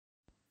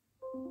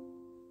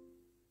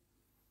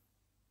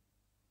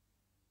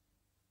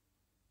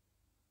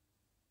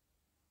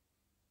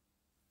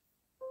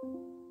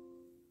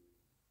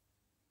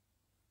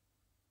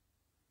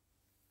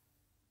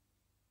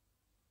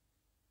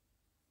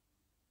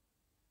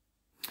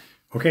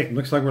Okay,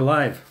 looks like we're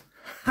live.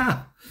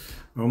 Ha!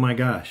 Oh my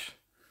gosh.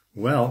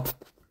 Well,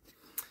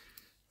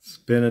 it's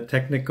been a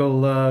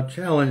technical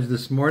challenge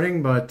this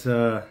morning, but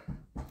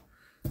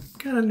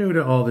kind of new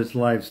to all this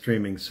live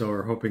streaming, so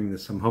I'm hoping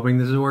this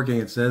is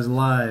working. It says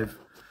live.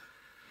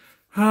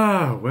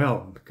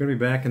 Well, gonna be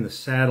back in the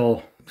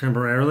saddle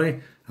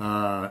temporarily.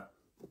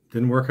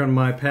 Didn't work on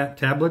my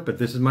tablet, but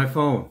this is my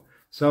phone.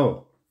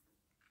 So,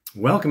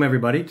 welcome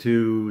everybody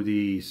to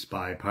the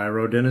Spy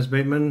Pyro Dennis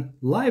Bateman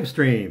live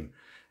stream.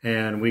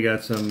 And we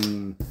got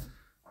some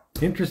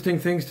interesting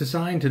things to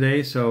sign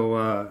today,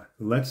 so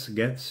let's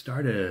get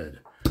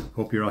started.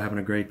 Hope you're all having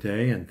a great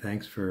day, and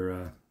thanks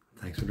for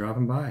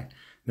dropping by.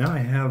 Now I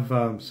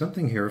have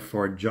something here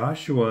for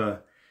Joshua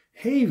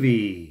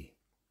Havey.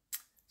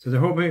 So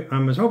I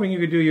was hoping you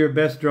could do your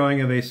best drawing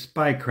of a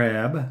spy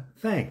crab.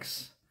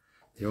 Thanks.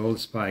 The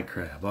old spy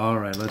crab. All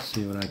right, let's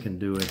see what I can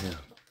do with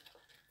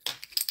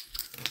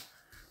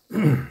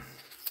him.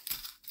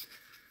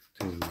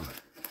 To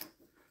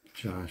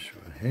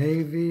Joshua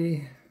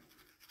Havey.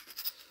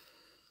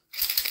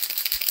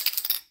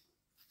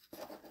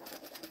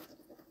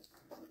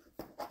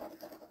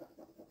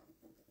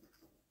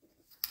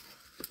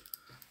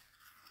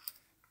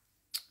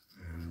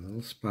 And a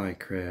little spy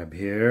crab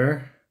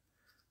here.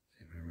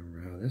 See if I remember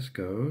how this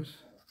goes.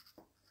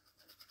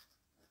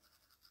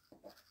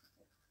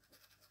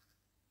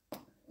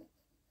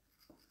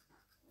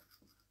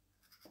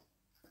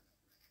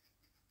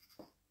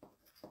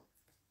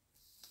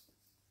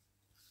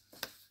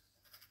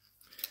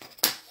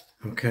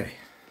 Okay.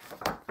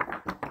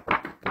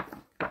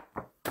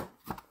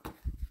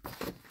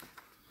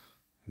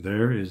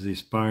 There is the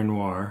Spy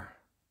Noir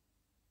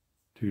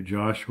to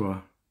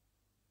Joshua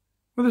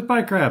with a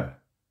spy crab.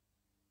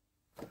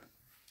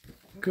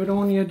 Good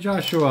on you,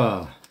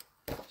 Joshua.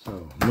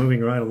 So, moving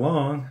right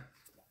along.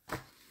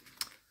 Let's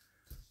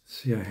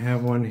see, I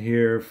have one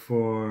here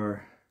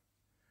for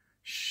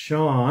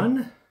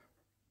Sean.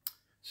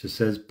 It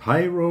says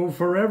Pyro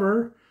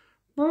Forever.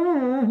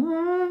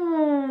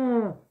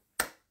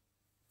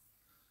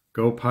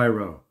 Go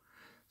Pyro.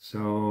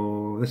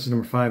 So this is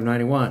number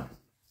 591.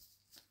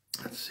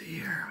 Let's see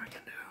here. I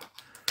can do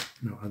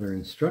no other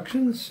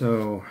instructions.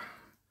 So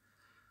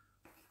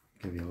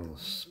give you a little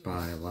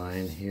spy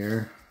line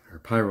here, or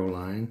pyro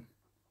line.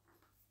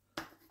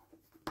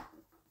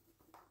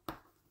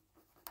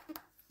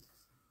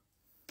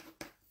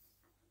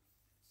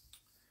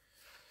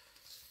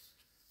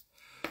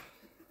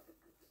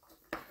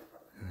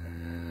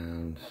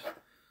 And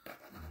I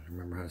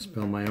remember how to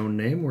spell my own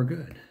name. We're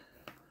good.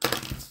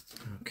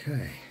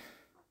 Okay.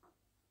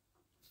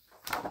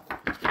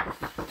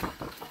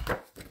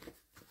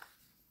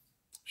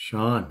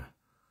 Sean.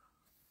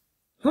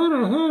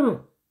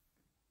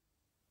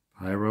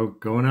 Pyro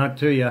going out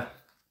to you.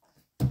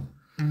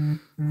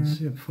 Let's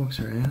see what folks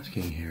are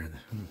asking here.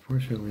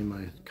 Unfortunately,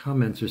 my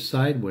comments are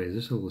sideways.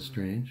 This is a little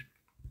strange.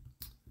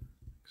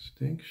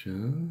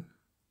 Extinction.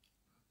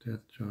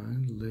 Death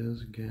joined.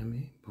 Liz,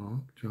 Gammy,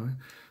 Bonk, join.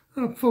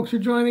 Oh, folks are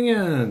joining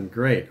in.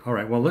 Great. All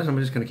right. Well, listen, I'm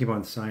just going to keep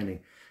on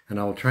signing. And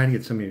I'll try to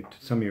get some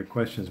of your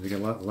questions. We got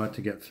a lot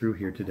to get through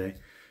here today.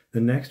 The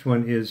next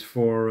one is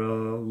for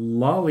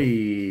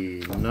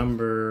Lolly,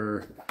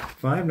 number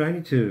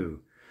 592.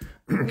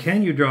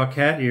 Can you draw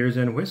cat ears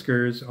and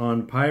whiskers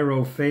on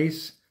Pyro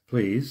face,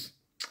 please?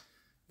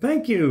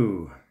 Thank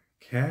you.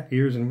 Cat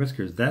ears and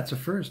whiskers. That's a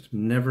first.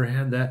 Never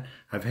had that.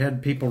 I've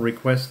had people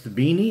request the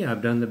beanie.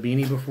 I've done the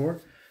beanie before.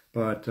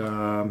 But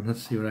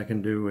let's see what I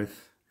can do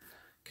with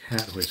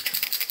cat whiskers.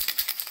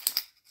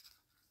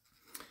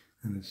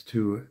 And it's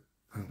to,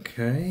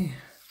 okay,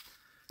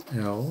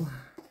 L-O-L-L-Y,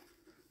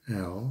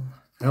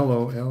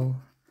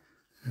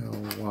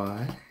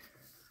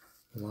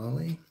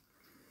 Lolly,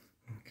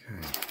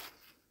 okay.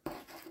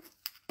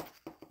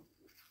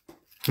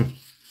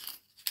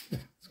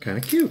 It's kind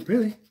of cute,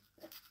 really.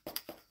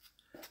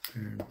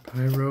 Turn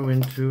Pyro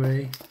into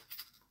a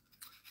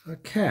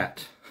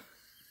cat.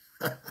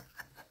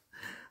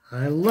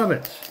 I love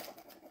it.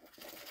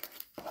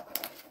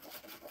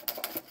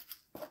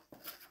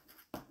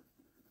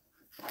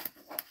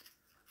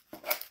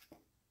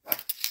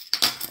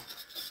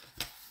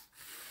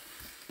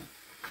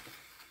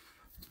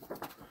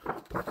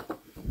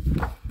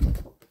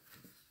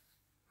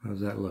 How's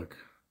that look?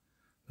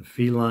 The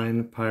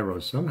feline pyro.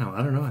 Somehow,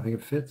 I don't know, I think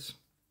it fits.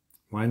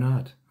 Why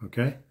not?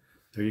 Okay,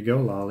 there you go,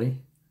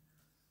 Lolly.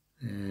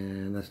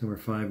 And that's number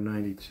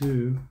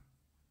 592.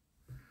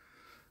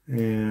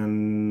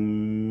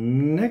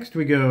 And next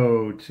we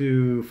go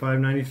to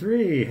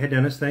 593. Hey,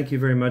 Dennis, thank you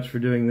very much for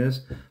doing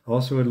this.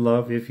 Also would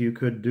love if you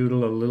could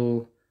doodle a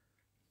little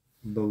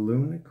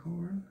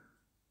balloonicorn.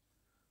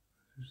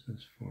 Who's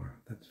this for?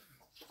 That's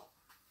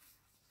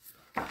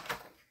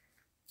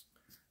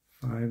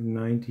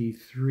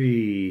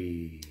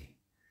 593,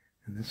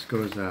 and this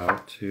goes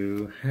out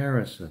to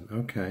Harrison.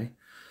 Okay,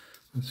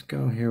 let's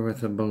go here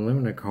with a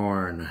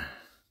balloonicorn.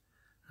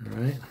 All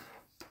right.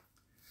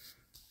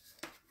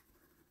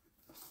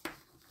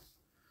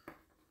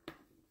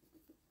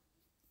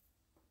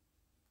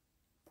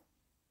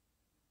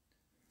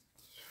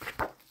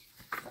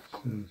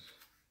 This is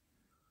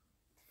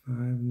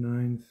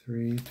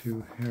 593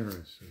 to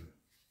Harrison.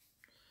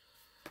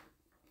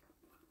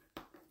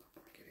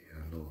 Okay, a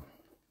little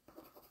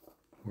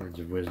words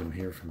of wisdom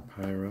here from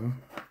Pyro.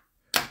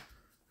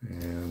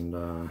 And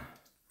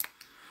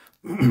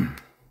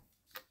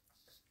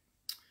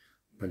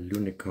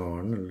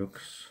Balloonicorn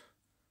looks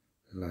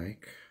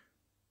like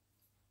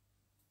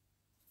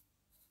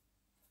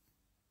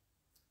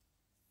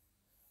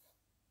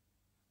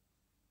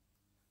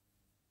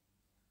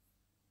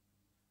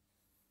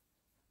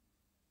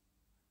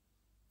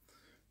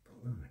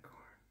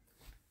Balloonicorn.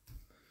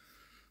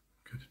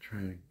 Got to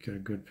try to get a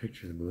good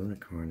picture of the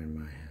Balloonicorn in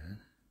my head.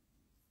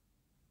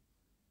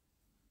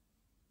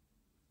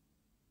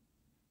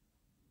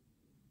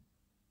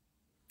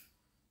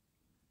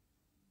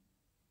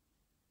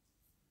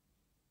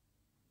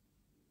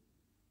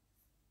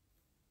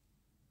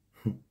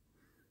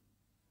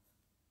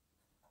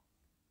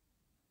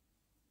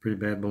 Pretty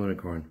bad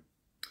Balloonicorn.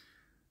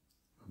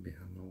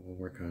 We'll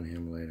work on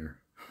him later.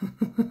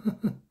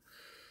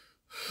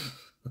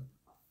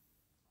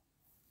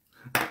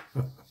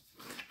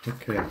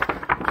 Okay.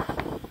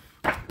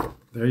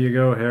 There you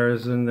go,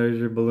 Harrison. There's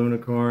your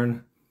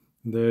Balloonicorn.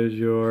 There's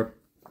your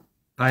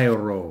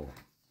Pyro.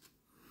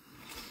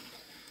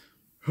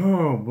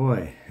 Oh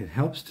boy, it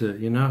helps to,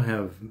 you know,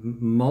 have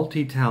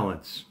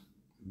multi-talents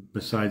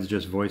besides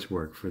just voice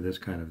work for this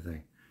kind of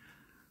thing.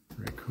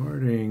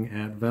 Recording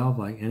at Valve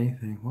like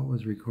anything. What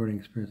was recording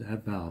experience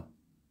at Valve?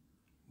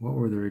 What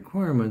were the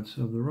requirements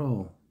of the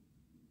role?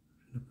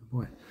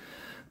 Boy.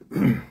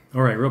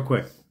 All right, real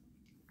quick. A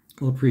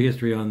little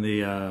prehistory on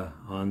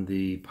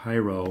the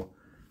Pyro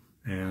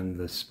and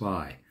the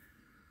Spy.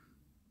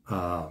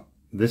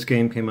 This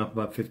game came up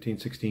about 15,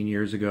 16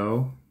 years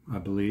ago, I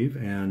believe,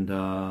 and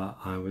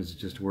I was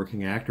just a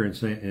working actor in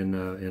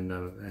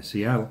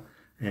Seattle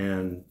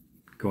and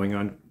going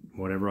on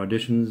whatever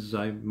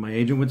auditions my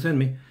agent would send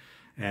me.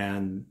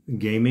 And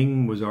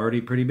gaming was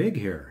already pretty big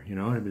here, you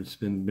know. It's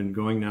been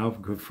going now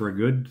for a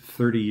good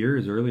 30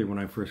 years. Earlier when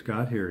I first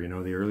got here, you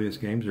know, the earliest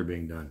games are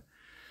being done.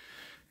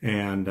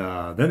 And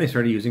then they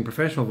started using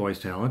professional voice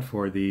talent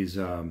for these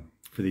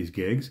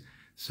gigs.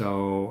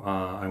 So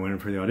I went in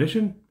for the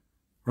audition.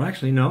 Well,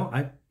 actually, no.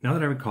 Now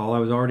that I recall, I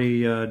was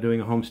already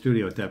doing a home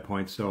studio at that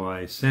point. So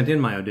I sent in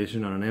my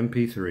audition on an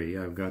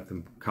MP3. I've got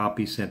the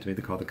copies sent to me.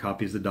 They call the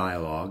copies the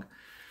dialogue,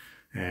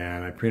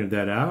 and I printed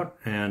that out.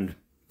 And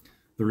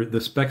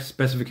the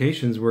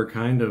specifications were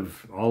kind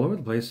of all over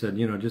the place. Said,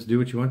 you know, just do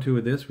what you want to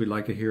with this. We'd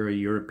like to hear a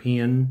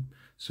European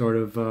sort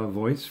of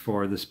voice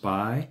for the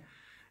Spy.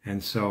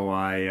 And so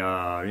I,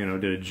 you know,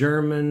 did a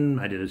German.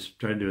 I tried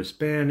to do a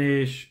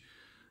Spanish,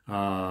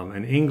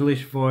 an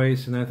English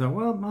voice, and I thought,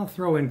 well, I'll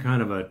throw in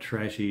kind of a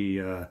trashy,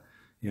 you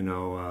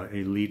know,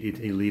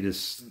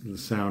 elitist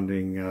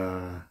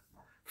sounding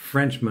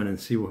Frenchman and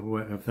see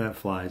if that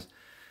flies.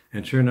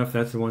 And sure enough,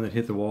 that's the one that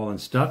hit the wall and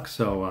stuck.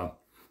 So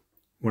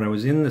when I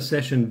was in the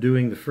session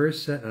doing the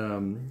first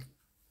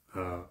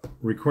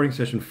recording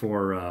session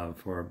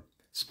for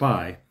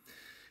Spy,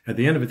 at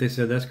the end of it, they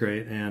said, that's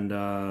great. And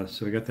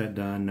so we got that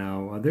done.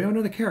 Now, they have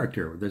another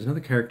character. There's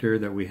another character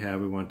that we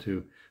want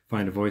to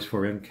find a voice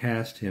for. We haven't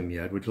cast him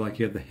yet. Would you like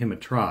to give him a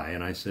try?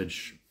 And I said,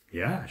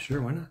 yeah,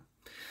 sure, why not?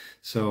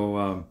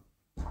 So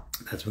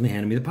that's when they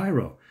handed me the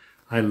Pyro.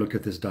 I looked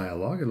at this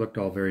dialogue. It looked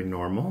all very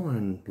normal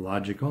and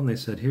logical. And they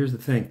said, here's the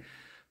thing.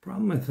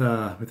 Problem with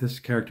this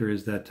character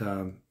is that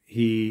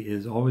he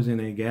is always in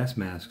a gas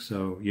mask,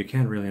 so you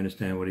can't really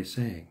understand what he's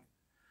saying.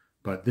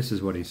 But this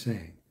is what he's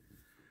saying.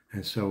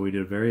 And so we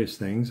did various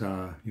things.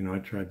 You know, I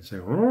tried to say,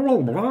 you know,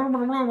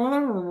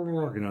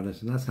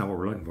 that's not what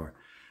we're looking for.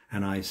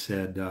 And I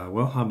said,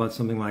 well, how about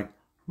something like,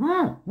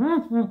 and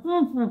I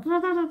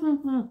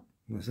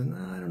said, no,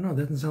 I don't know. It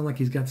doesn't sound like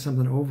he's got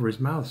something over his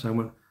mouth. So I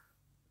went,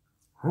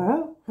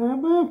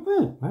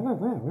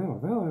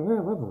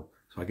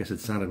 so I guess it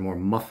sounded more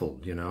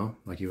muffled, you know,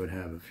 like you would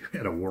have if you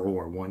had a World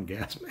War I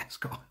gas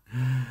mask on.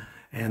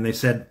 And they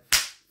said,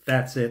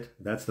 that's it.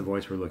 That's the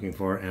voice we're looking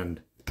for. And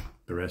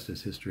the rest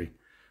is history.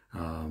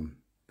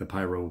 The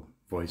Pyro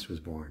voice was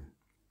born.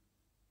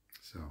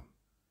 So,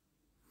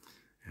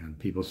 and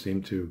people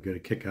seem to get a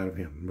kick out of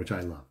him, which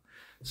I love.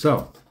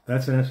 So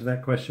that's an answer to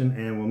that question,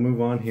 and we'll move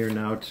on here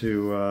now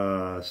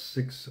to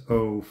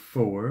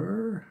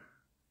 604.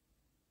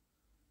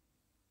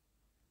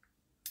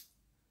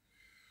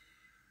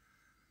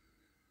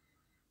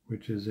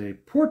 Which is a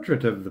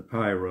portrait of the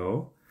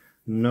Pyro.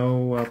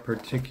 No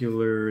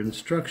particular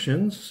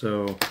instructions,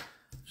 so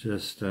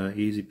just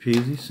easy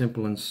peasy,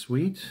 simple and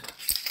sweet.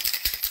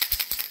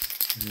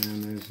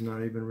 And there's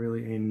not even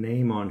really a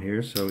name on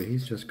here, so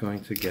he's just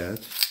going to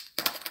get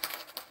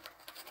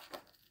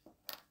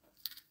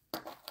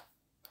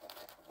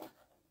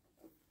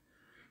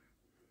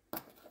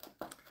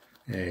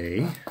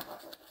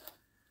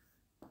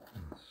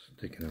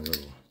sticking a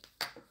little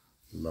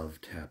love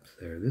tap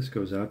there. This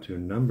goes out to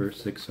number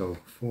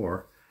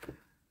 604,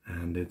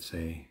 and it's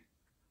a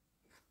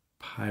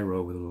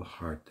Pyro with a little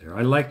heart there.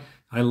 I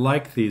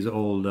like these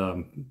old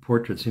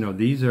portraits. You know,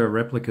 these are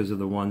replicas of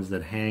the ones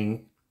that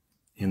hang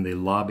in the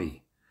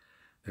lobby.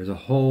 There's a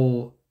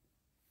whole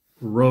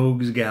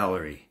rogues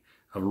gallery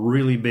of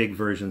really big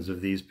versions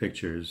of these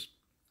pictures.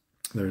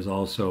 There's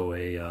also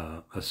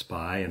a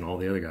spy and all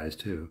the other guys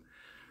too.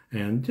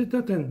 And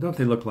don't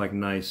they look like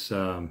nice,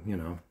 you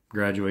know,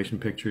 graduation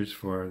pictures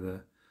for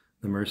the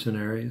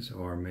mercenaries,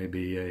 or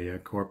maybe a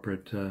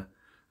corporate,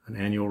 an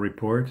annual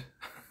report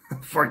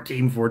for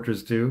Team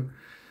Fortress 2?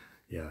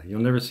 Yeah,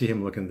 you'll never see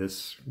him looking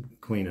this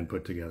clean and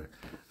put together.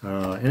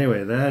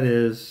 Anyway, that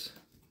is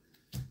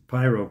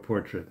Pyro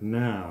Portrait.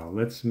 Now,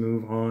 let's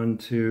move on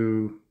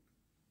to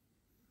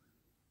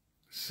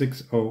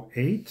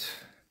 608,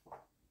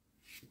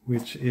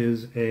 which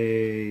is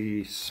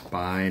a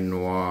spy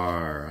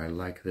noir. I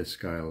like this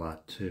guy a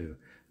lot too.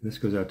 This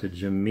goes out to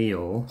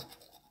Jamil,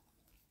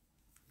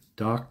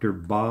 Dr.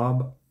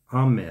 Bob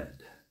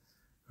Ahmed.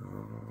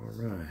 All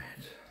right.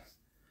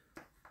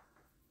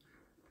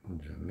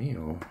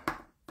 Jamil,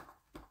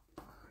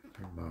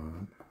 Dr.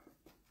 Bob,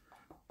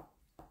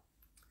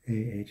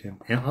 A-H-M,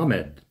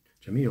 Ahmed,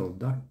 Jamil,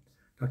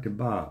 Dr.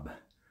 Bob.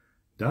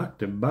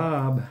 Dr.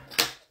 Bob,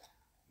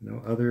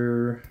 no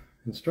other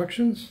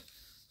instructions,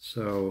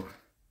 so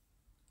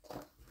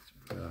let's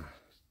put a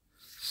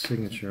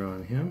signature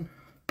on him.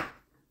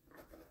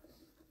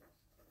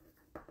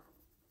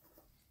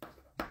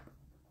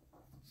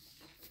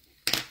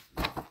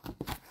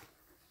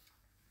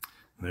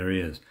 There he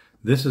is.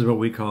 This is what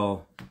we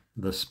call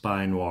the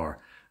spy noir.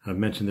 I've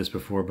mentioned this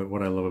before, but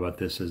what I love about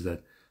this is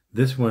that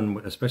this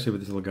one, especially with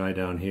this little guy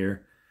down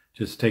here,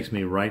 just takes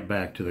me right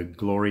back to the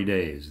glory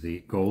days,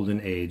 the golden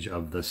age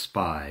of the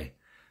spy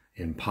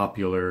in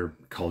popular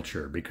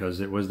culture, because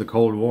it was the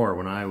Cold War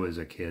when I was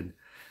a kid,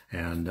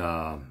 and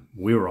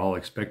we were all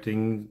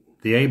expecting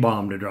the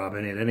A-bomb to drop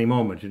in at any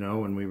moment, you know,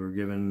 when we were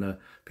given,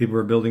 people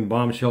were building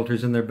bomb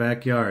shelters in their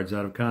backyards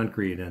out of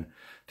concrete and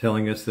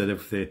telling us that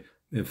if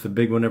the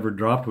big one ever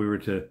dropped, we were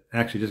to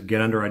actually just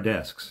get under our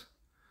desks.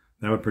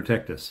 That would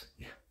protect us.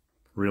 Yeah.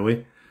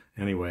 Really?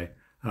 Anyway,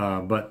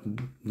 but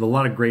a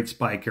lot of great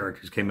spy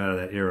characters came out of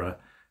that era,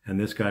 and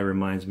this guy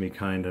reminds me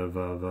kind of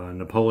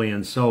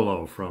Napoleon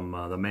Solo from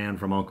The Man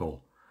from U.N.C.L.E.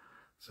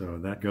 So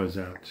that goes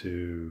out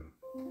to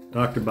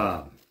Dr.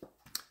 Bob.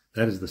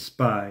 That is the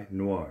spy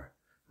noir.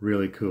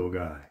 Really cool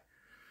guy.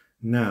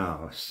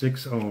 Now,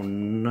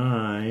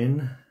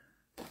 609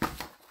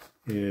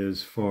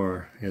 is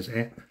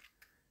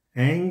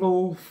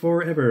Angle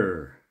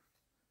Forever.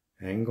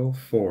 Angle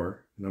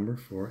 4, number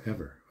 4,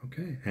 ever.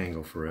 Okay,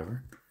 Angle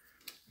Forever.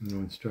 No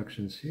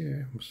instructions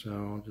here, so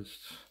I'll just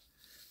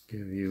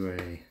give you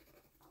a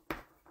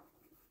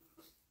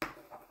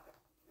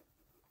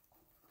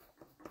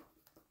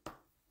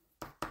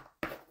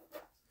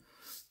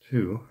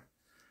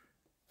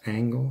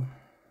Angle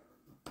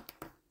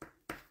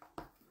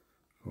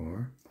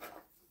Forever.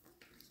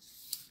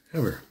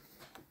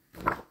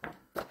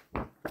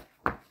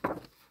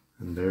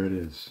 And there it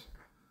is.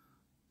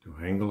 To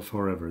Angle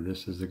Forever.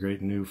 This is the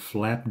great new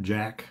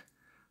flapjack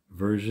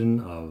version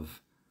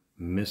of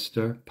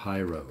Mr.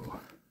 Pyro.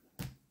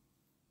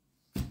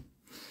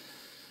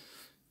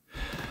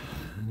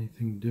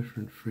 Anything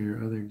different for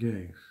your other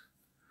gigs?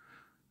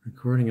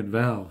 Recording at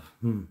Valve.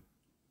 All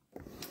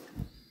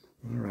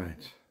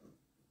right.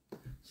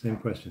 Same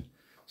question.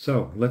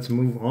 So let's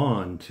move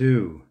on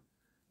to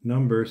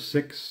number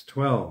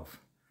 612.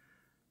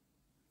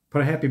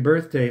 Put a happy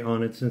birthday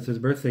on it since it's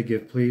a birthday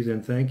gift, please,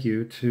 and thank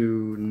you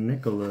to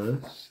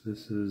Nicholas.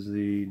 This is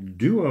the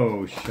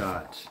duo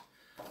shot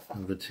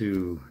of the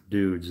two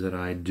dudes that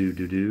I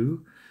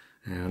do.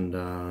 And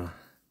the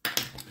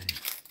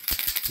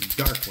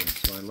dark one,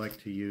 so I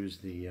like to use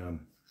the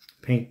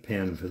paint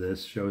pen for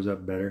this. Shows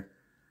up better.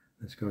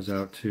 This goes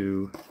out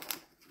to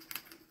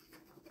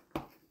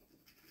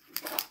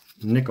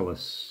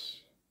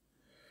Nicholas.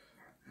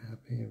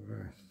 Happy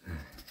birthday.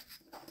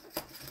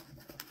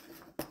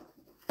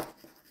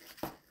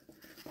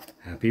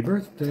 Happy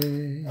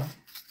birthday.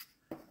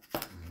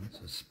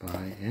 That's a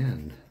spy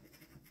end.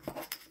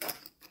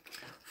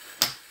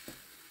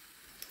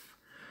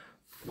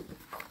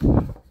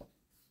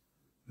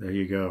 There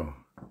you go.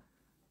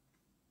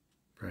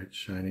 Bright,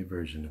 shiny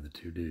version of the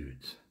two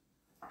dudes.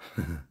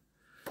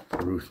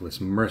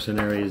 Ruthless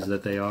mercenaries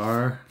that they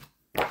are.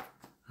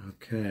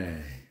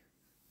 Okay.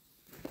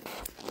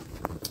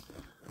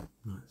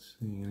 Not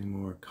seeing any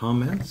more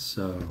comments,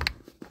 so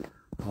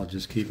I'll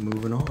just keep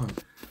moving on.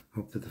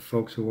 Hope that the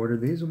folks who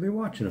ordered these will be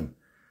watching them.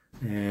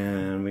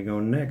 And we go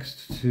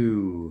next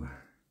to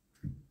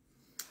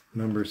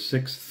number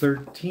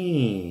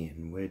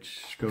 613,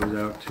 which goes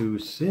out to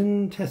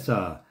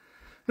Sintessa.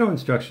 No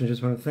instructions,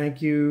 just want to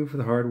thank you for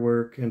the hard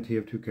work and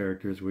TF2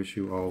 characters. Wish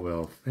you all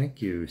well.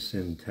 Thank you,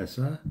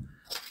 Sintessa.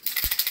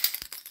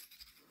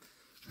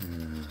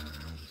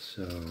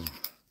 So,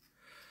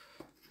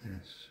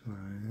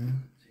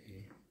 S-Y-N-T-S-A.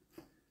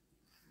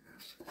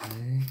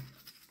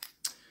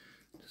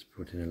 Just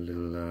put in a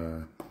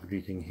little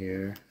greeting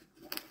here.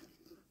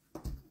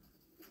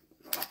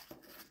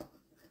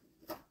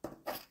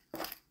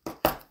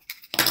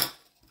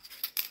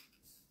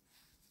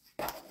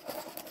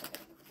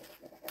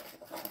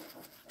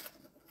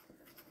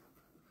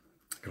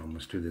 can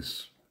almost do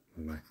this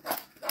with my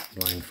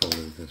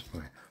blindfolded at this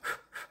point.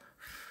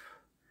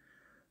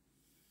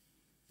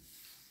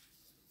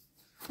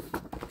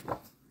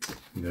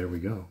 There we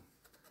go.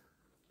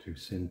 To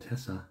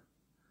Centessa.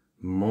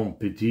 Mon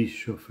petit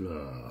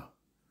chauffeur.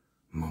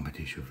 Mon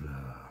petit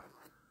chauffeur.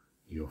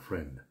 Your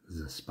friend,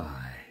 the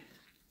spy.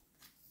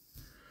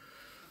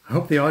 I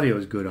hope the audio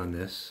is good on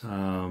this.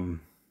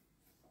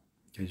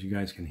 As you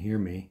guys can hear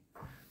me,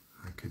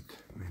 I could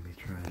maybe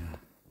try to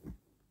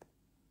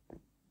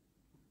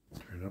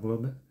turn it up a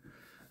little bit.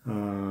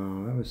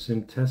 That was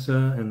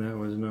Centessa, and that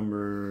was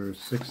number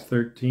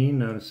 613,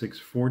 now to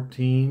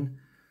 614.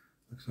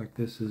 Looks like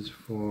this is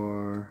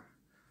for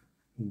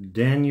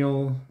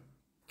Daniel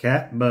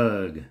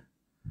Catbug.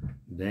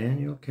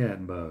 Daniel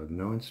Catbug.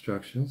 No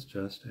instructions,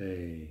 just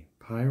a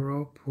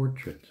pyro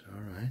portrait.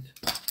 All right.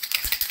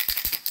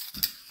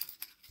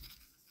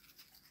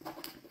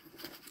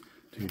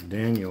 To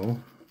Daniel,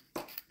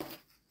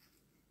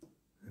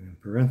 and in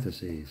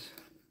parentheses,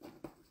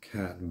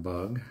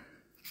 Catbug.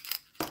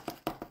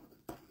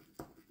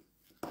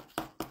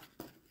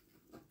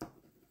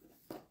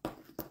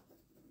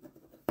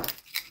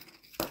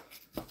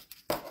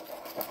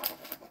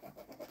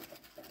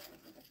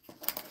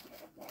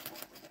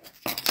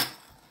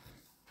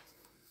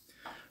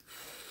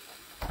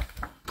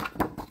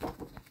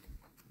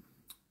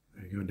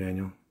 There you go,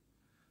 Daniel.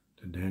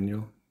 To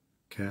Daniel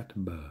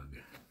Catbug.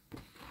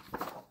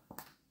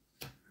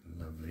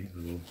 Lovely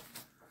little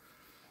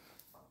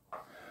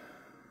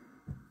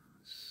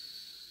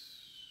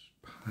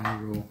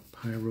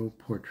pyro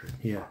portrait.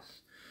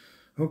 Yes.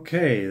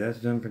 Okay, that's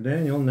done for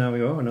Daniel. Now we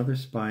go. Another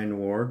spy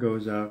noir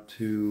goes out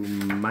to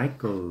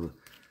Michael.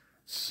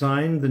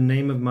 Signed the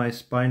name of my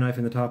spy knife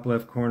in the top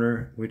left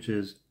corner, which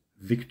is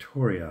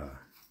Victoria.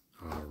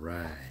 All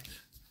right.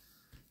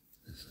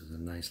 This is a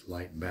nice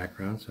light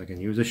background, so I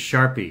can use a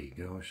Sharpie.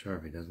 You know, a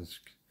Sharpie doesn't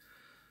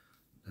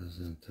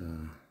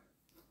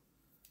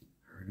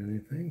hurt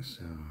anything.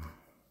 So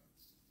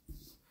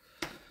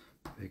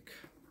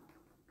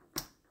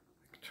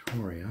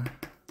Victoria.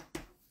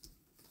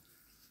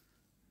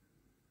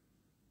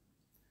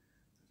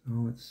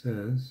 All it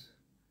says.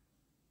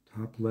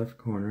 Top left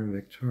corner,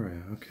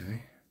 Victoria.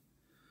 Okay.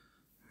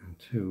 And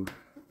to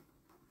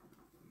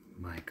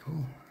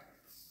Michael.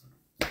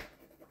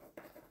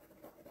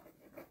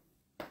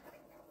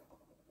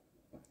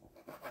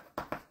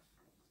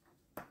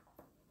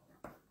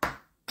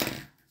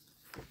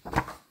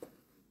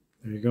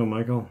 There you go,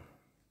 Michael.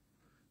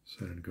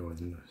 So I'd go with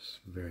this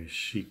very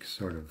chic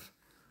sort of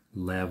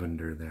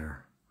lavender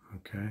there.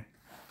 Okay.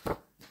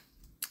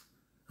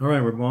 All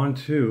right, we're on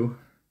to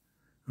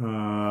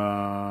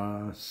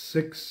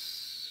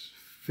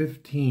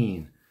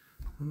 6:15.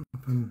 I don't know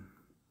if am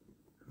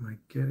I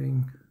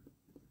getting?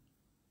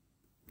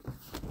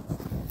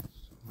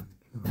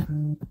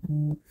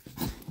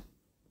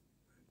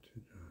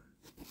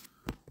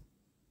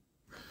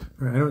 All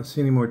right, I don't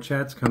see any more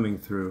chats coming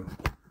through.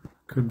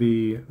 Could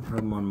be a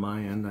problem on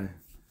my end. I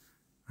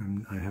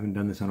haven't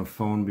done this on a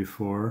phone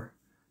before.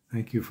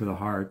 Thank you for the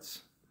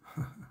hearts.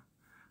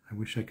 I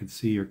wish I could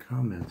see your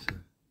comments.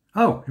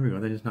 Oh, here we go.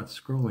 They're just not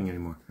scrolling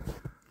anymore.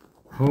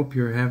 Hope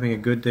you're having a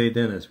good day,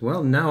 Dennis.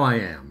 Well, now I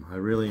am. I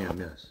really am,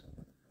 yes.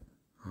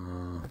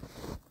 I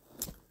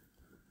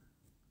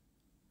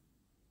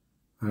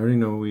already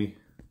know we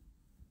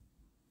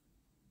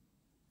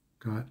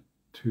got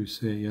to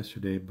say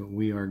yesterday, but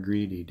we are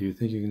greedy. Do you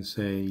think you can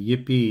say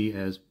yippee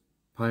as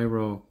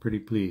pyro, pretty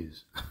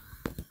please?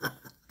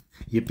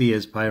 Yippee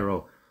as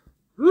pyro.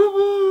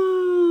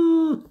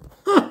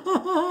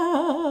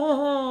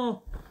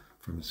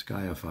 From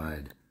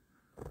Skyified.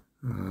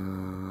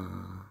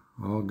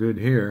 All good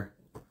here.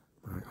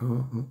 Right,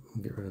 oh,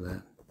 get rid of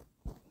that.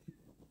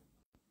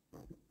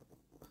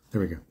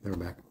 There we go. There we're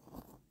back.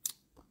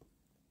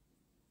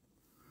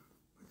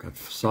 I've got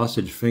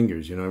sausage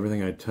fingers. You know,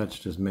 everything I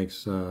touch just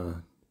makes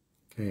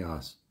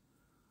chaos.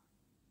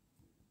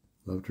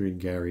 Love to read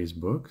Gary's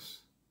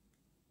books.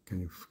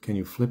 Can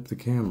you flip the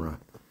camera?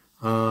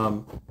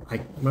 Well, I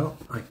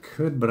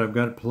could, but I've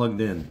got it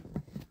plugged in.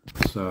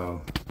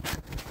 So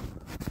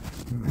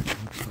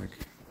looks like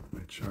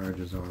my charge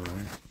is all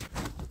right.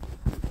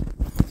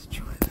 Let's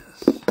try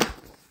this. Is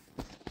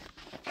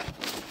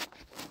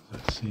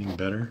that seeing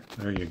better?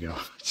 There you go.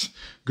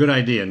 Good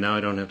idea. Now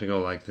I don't have to go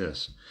like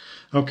this.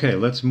 Okay,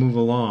 let's move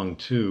along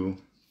to.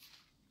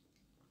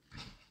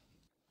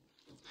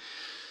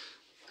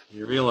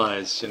 You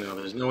realize, you know,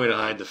 there's no way to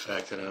hide the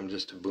fact that I'm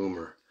just a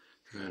boomer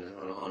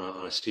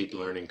on a steep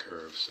learning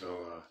curve.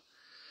 So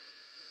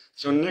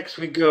next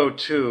we go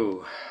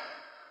to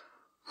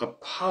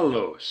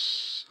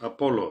Apollos,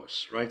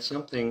 right?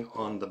 Something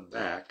on the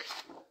back.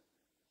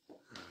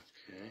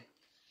 Okay.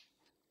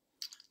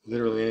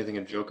 Literally anything,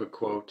 a joke, a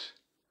quote,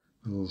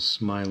 a little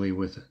smiley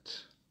with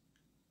it.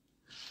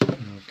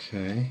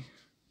 Okay.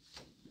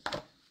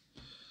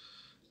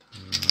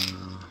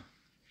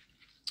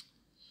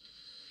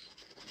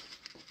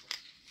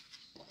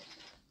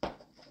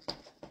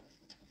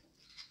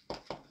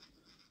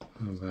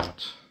 How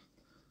about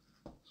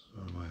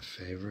some of my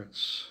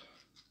favorites?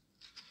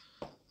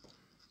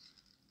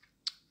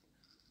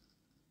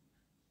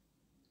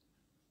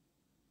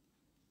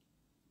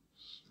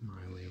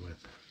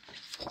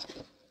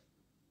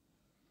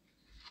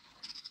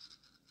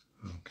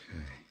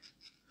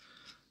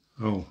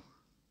 Oh.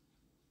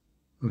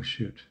 Oh,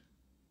 shoot.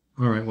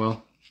 All right,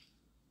 well,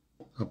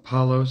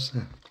 Apollos.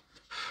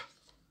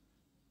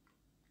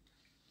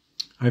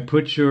 I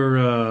put your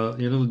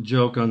little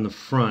joke on the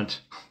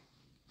front.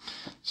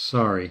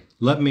 Sorry.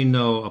 Let me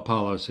know,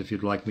 Apollos, if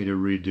you'd like me to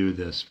redo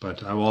this,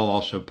 but I will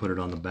also put it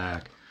on the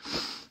back.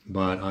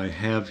 But I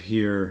have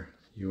here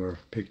your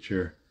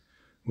picture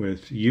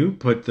with you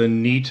put the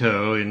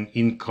Nito in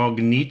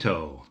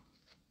incognito.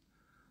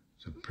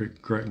 It's a pretty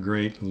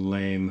great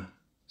lame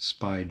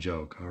spy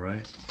joke, all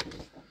right?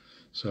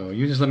 So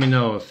you just let me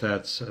know if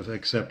that's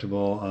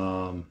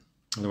acceptable.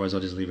 Otherwise, I'll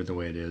just leave it the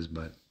way it is,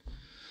 but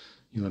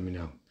you let me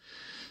know.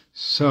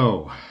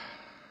 So,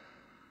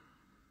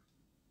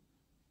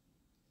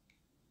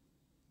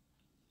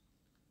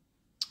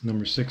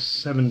 number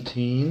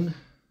 617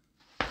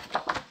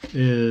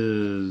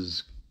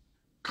 is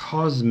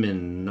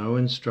Cosmin. No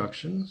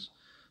instructions,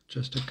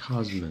 just a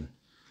Cosmin.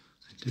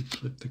 I did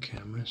flip the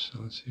camera, so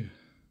let's see.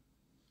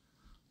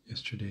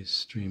 Yesterday's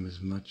stream as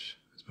much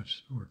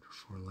support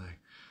before lag.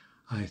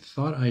 I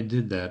thought I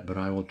did that, but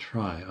I will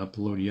try.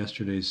 Upload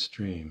yesterday's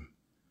stream.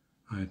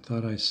 I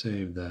thought I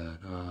saved that.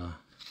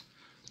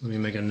 Let me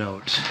make a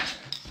note.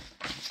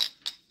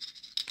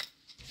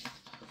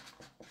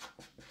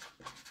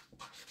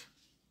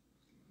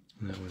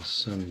 That was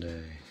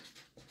Sunday.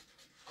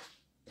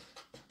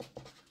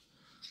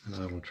 And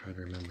I will try to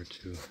remember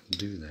to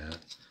do that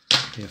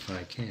if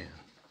I can.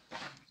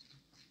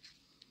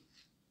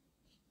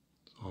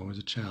 It's always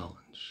a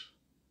challenge.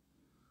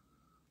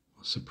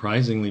 A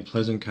surprisingly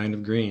pleasant kind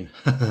of green.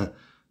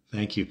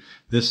 Thank you.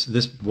 This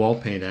wall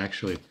paint,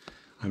 actually,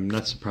 I'm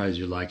not surprised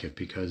you like it,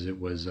 because it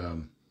was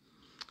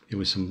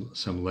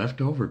some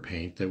leftover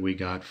paint that we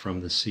got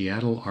from the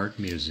Seattle Art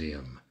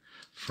Museum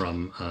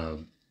from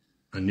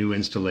a new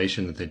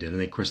installation that they did.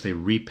 And of course, they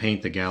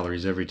repaint the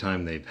galleries every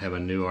time they have a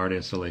new art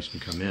installation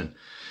come in. And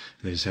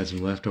they just had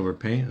some leftover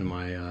paint, and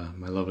my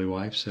lovely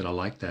wife said, I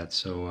like that,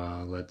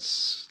 so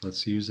let's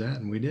use that,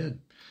 and we did.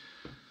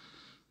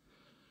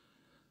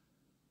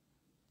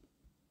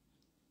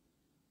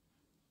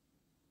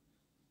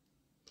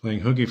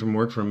 Playing hooky from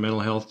work for a mental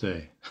health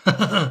day.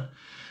 I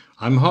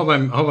hope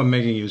I'm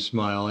making you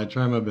smile. I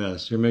try my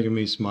best. You're making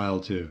me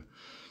smile too.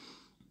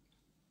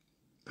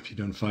 Have you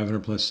done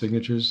 500 plus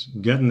signatures?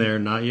 Getting there,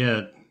 not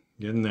yet.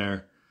 Getting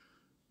there.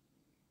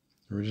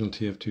 Original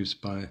TF2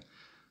 spy.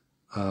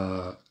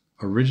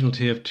 Original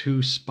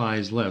TF2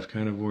 spies left.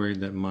 Kind of worried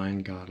that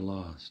mine got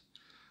lost.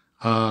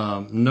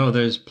 No,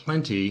 there's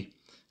plenty.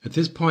 At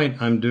this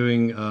point, I'm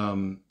doing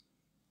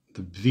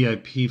the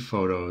VIP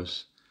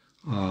photos,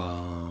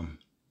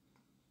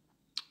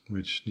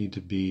 which need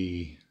to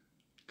be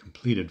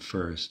completed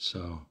first,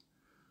 so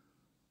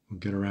we'll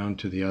get around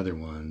to the other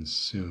ones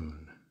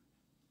soon.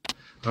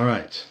 All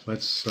right,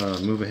 let's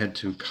move ahead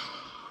to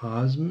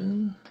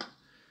Cosmin.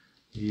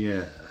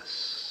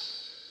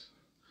 Yes.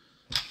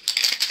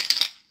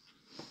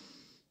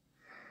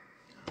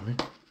 All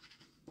right.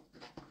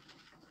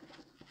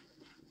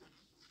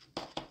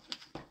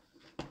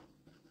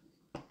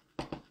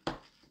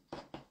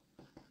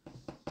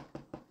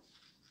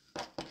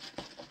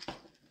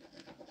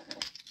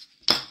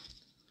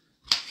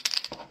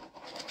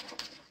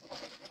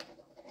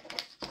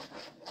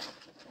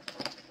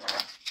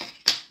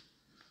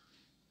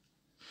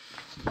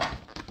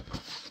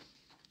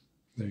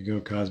 There you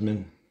go,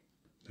 Cosmin.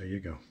 There you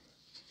go.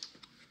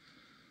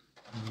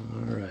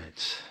 All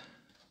right.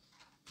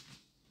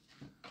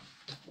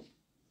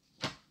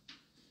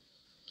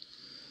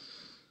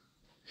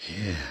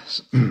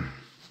 Yes.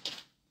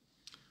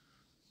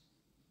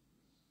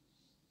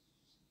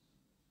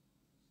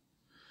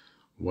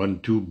 1,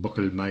 2,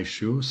 buckle my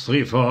shoe.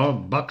 3, 4,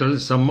 buckle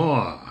some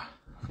more.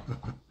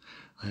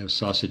 I have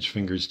sausage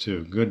fingers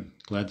too. Good.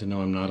 Glad to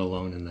know I'm not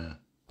alone in that.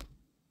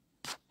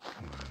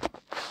 Come on.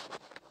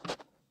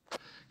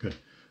 Good.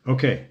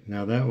 Okay,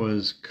 now that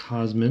was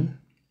Cosmin.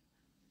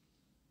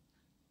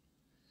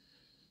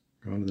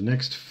 Going to the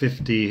next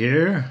 50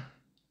 here.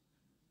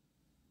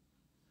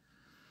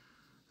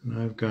 And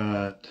I've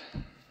got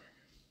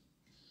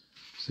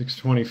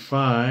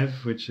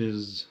 625, which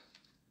is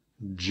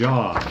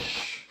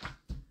Josh.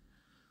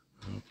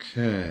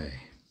 Okay.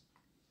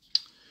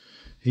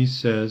 He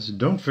says,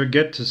 don't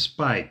forget to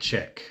spy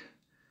check.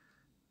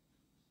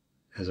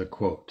 As a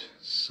quote.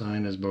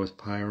 Sign as both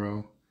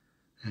pyro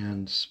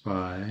and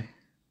spy.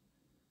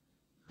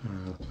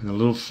 And a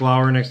little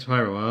flower next to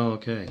pyro. Well,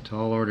 okay.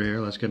 Tall order here.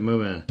 Let's get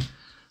moving.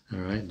 All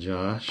right,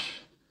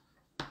 Josh.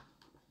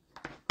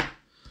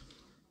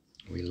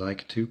 We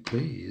like to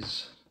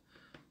please.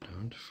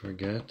 Don't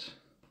forget.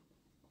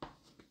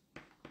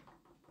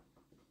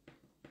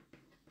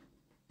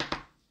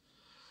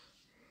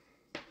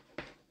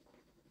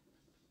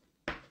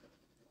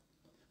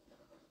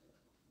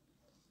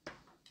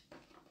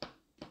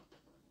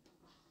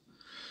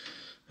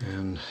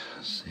 And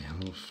let's see, a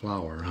little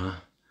flower, huh?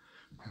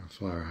 A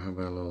flower. How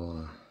about a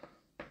little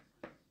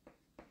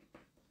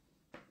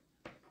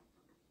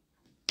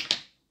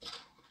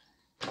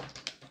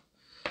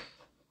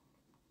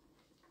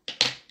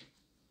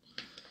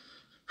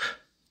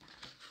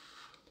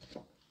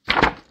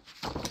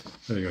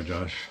There you go,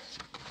 Josh.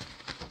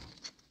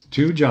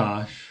 To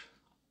Josh.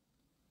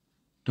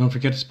 Don't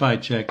forget to spy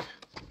check.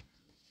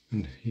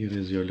 And here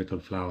is your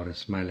little flower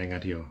smiling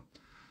at you.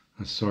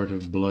 A sort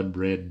of blood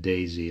red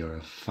daisy or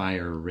a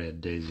fire red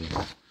daisy.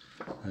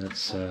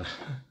 That's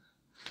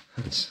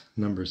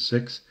number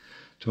 6.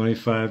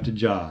 25 to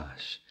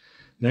Josh.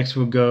 Next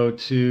we'll go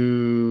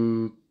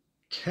to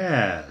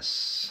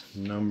Cass.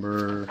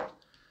 Number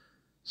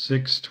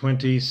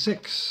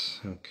 626.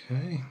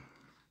 Okay.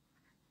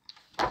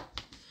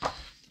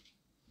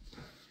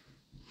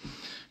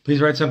 Please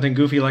write something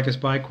goofy like a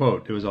spy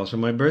quote. It was also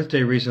my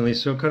birthday recently,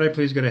 so could I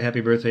please get a happy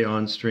birthday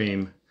on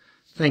stream?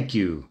 Thank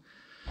you.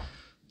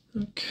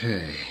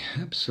 Okay,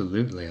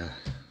 absolutely.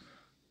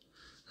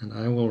 And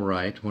I will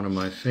write one of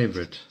my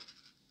favorite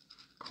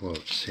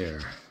quotes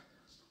here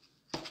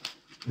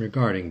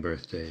regarding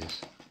birthdays.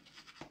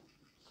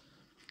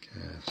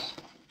 Cass,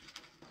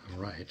 all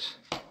right.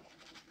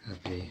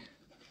 Happy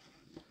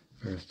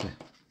birthday.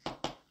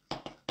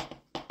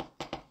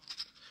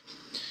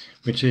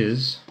 Which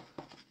is,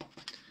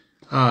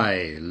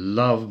 I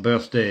love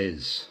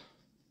birthdays,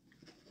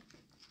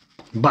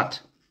 but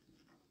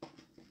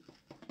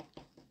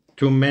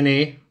too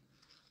many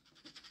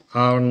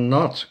are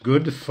not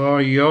good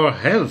for your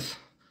health.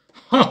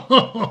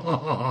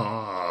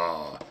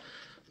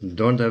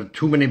 Don't have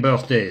too many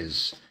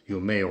birthdays. You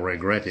may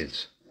regret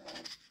it.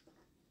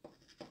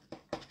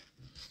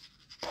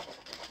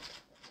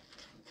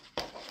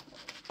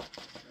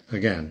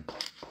 Again,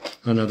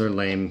 another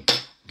lame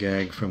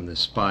gag from the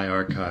Spy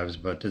Archives,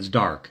 but it's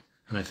dark.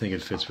 And I think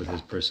it fits with his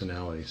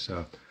personality.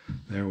 So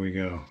there we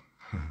go.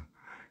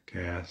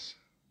 Cass.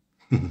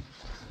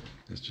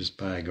 Mr.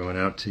 Spy going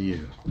out to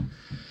you.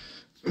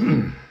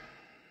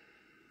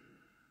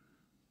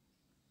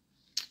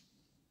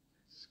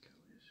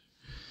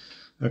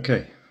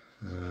 Okay.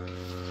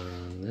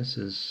 This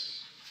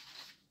is...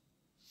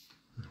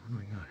 What do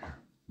we got here?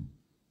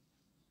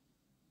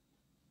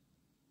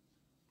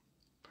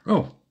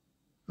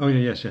 Oh,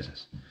 yeah, yes.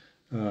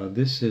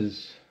 This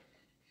is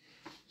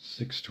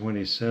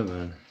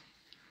 627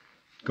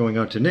 going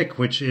out to Nick,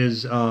 which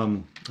is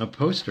a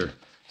poster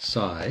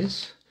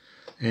size,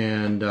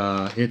 and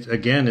it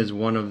again is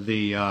one of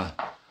the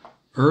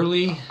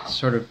early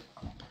sort of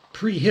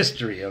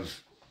prehistory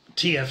of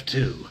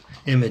TF2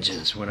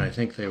 images, when I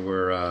think they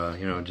were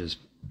just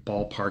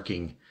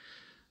ballparking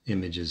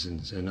images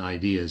and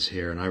ideas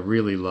here, and I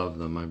really love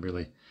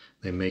them.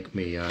 They make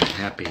me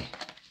happy.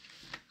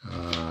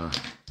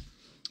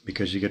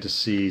 Because you get to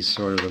see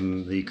sort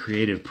of the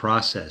creative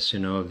process,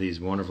 of these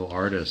wonderful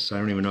artists. I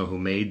don't even know who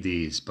made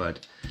these,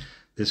 but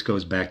this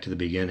goes back to the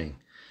beginning.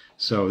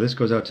 So this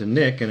goes out to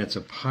Nick, and it's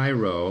a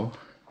pyro.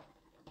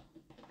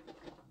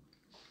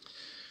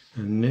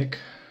 And Nick,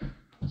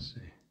 let's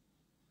see,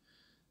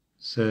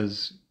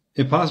 says,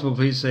 if possible,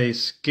 please say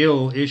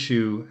skill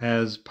issue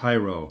as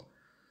pyro.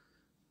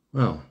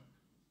 Well,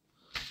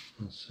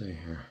 let's see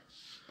here.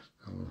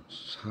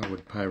 How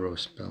would pyro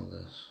spell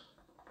this?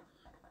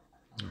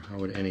 Or how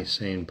would any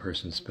sane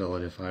person spell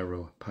it if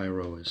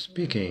pyro is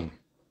speaking?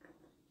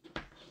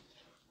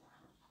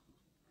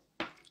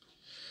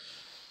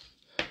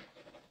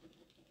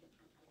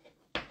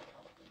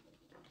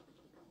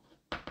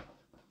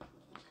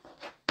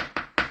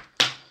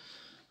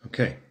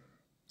 Okay.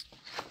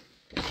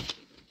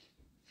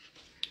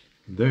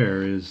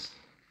 There is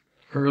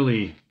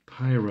early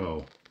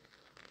pyro.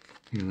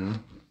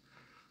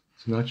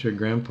 It's not your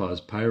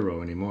grandpa's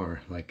pyro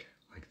anymore, like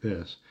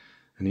this.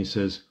 And he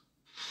says,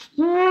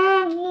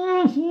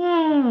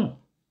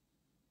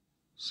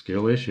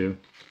 skill issue.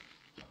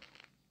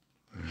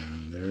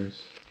 And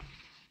there's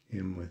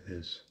him with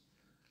his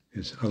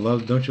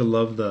don't you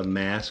love the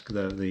mask,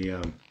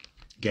 the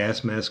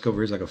gas mask over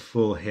here is like a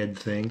full head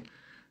thing,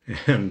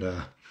 and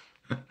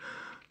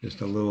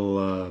just a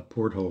little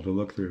porthole to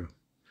look through.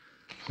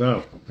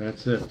 So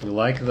that's it. If you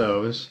like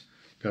those,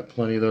 got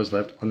plenty of those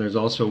left, and there's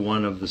also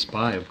one of the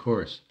Spy, of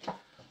course.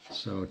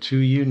 So to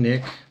you,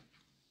 Nick.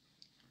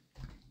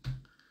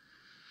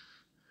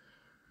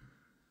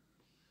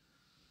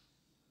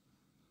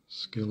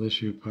 Skill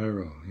issue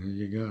pyro. Here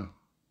you go.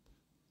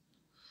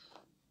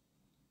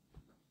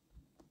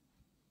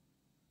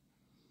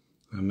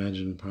 I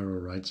imagine pyro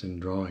writes in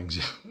drawings.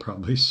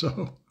 Probably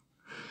so.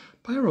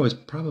 Pyro is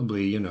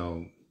probably,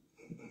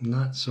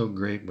 not so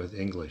great with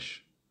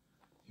English.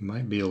 He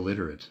might be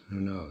illiterate. Who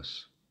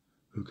knows?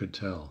 Who could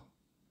tell?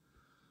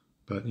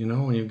 But,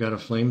 when you've got a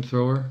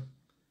flamethrower,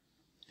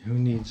 who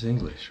needs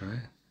English,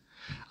 right?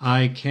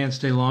 I can't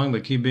stay long,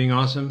 but keep being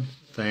awesome.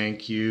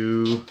 Thank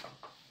you.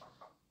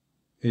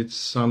 It's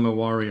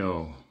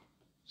Samawario.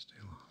 Stay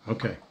long.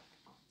 Okay.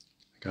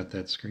 I got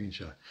that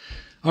screenshot.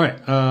 All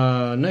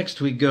right.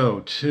 Next we go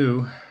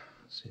to,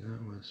 let's see,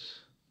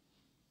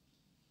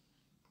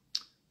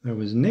 that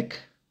was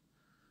Nick.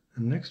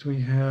 And next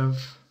we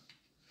have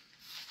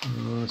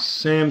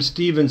Sam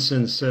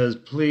Stevenson says,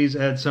 please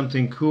add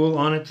something cool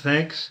on it.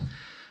 Thanks.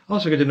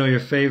 Also good to know your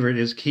favorite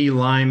is key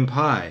lime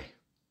pie.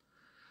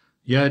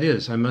 Yeah, it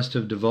is. I must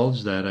have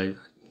divulged that.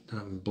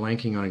 I'm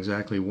blanking on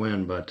exactly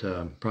when, but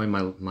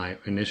probably my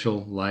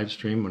initial live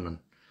stream when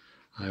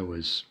I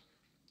was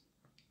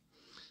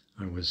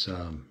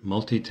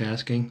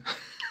multitasking.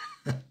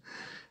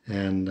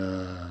 And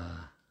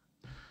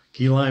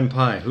key lime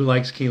pie. Who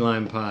likes key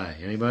lime pie?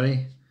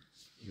 Anybody?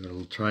 You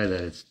gotta try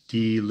that. It's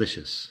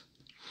delicious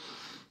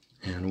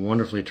and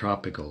wonderfully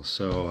tropical.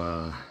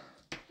 So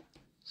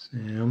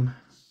Sam,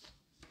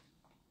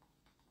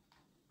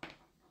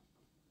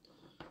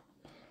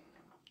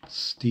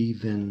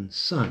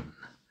 Stevenson.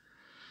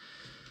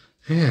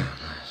 Yeah,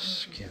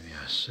 let's give you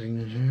a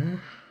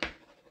signature.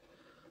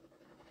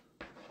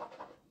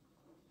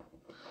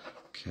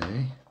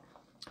 Okay,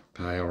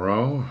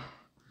 Pyro.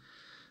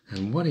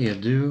 And what do you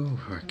do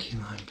for key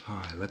lime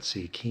pie? Let's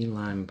see, key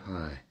lime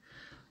pie.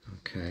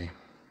 Okay.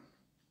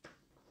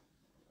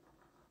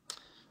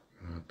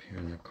 Up here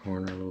in the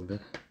corner a little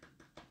bit.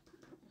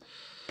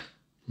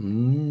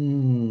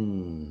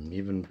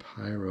 Even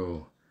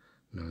Pyro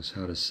knows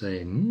how to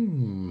say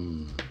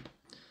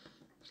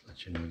Just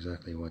let you know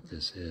exactly what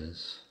this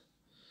is.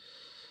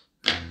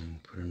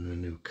 And put in a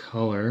new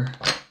color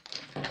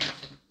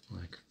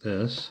like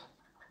this.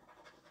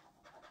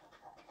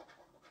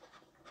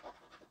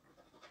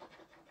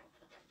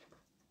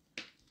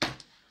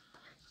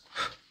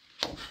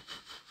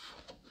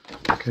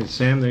 Okay,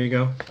 Sam, there you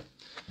go.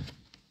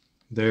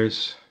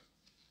 There's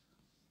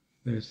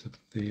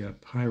the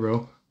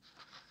Pyro.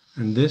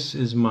 And this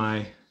is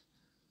my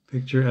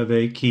picture of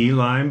a key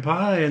lime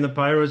pie. And the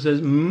Pyro says,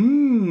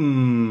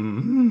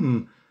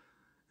 And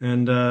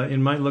it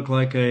might look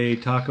like a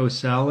taco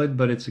salad,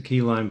 but it's a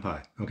key lime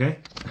pie, okay?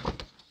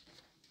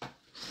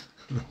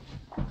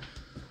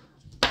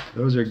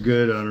 Those are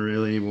good on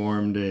really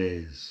warm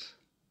days.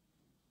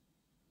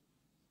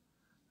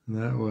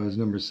 And that was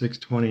number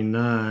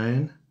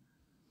 629.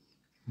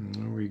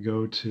 And we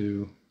go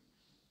to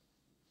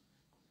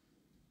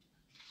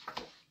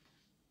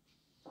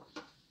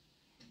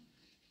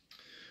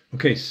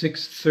okay,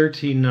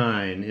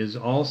 639 is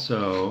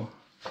also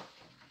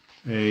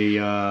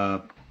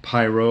a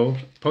Pyro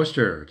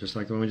poster, just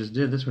like the one we just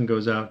did. This one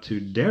goes out to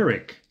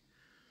Derek.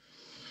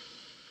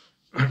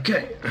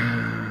 Okay,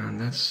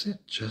 that's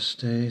it.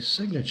 Just a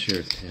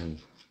signature pin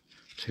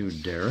to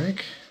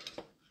Derek.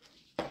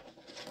 A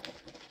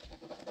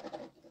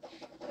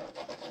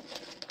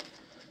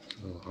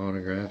little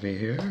autography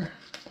here.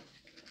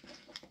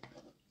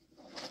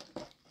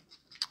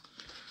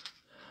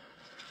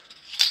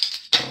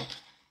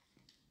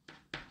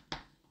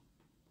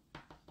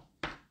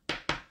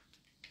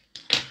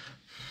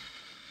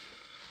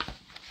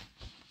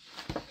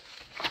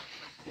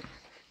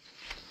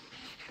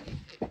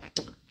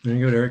 There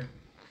you go, Derek.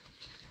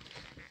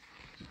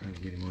 Trying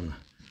to get him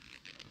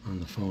on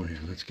the phone here.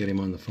 Let's get him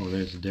on the phone.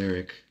 There's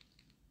Derek.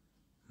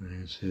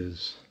 There's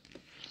his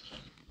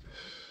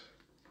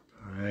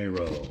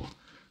Pyro.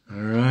 All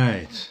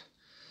right.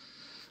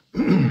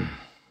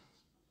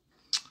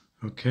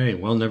 Okay,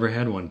 well, never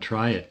had one.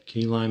 Try it.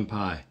 Key lime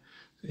pie.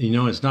 You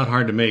know, it's not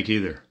hard to make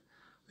either.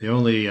 The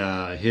only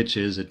hitch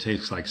is it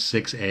takes like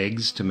 6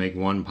 eggs to make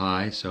one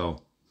pie.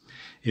 So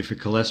if your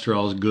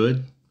cholesterol is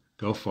good,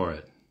 go for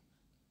it.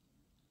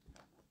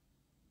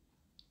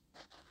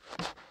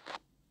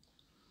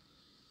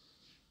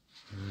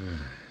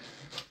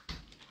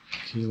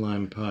 Key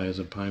lime pie is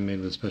a pie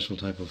made with a special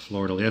type of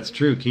Florida. That's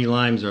true. Key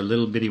limes are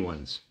little bitty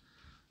ones.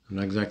 I'm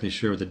not exactly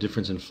sure what the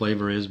difference in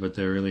flavor is, but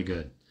they're really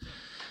good.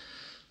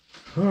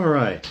 All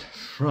right.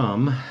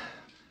 Let's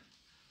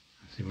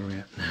see where we're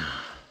at now.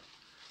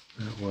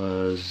 That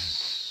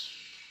was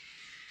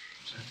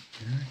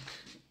that Derek?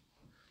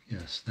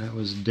 Yes, that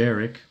was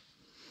Derek.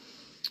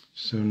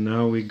 So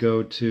now we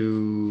go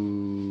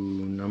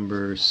to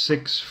number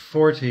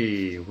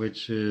 640,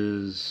 which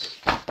is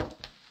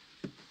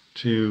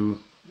to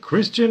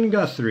Christian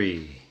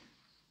Guthrie.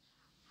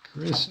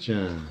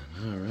 Christian,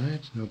 all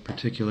right, no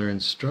particular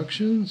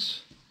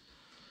instructions.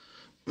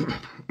 Put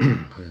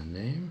a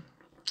name,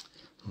 a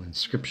little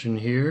inscription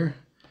here,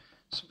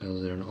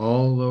 spells it in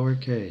all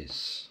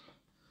lowercase.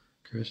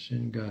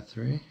 Christian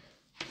Guthrie.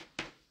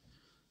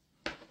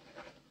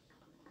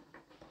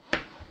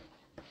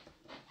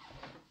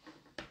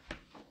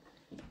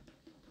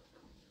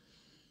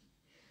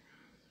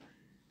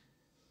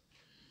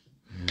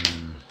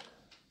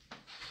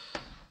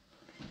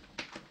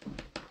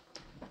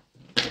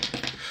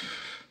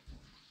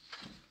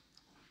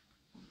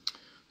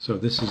 So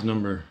this is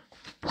number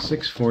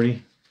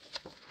 640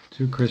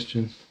 to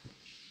Christian.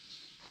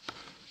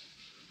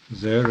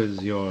 There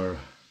is your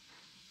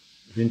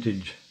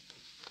vintage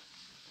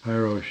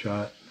Pyro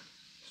shot.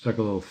 Stuck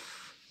a little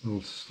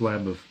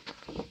slab of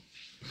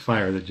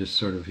fire that just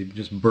sort of, he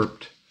just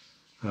burped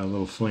a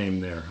little flame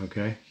there,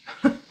 okay?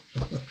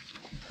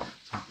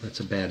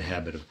 That's a bad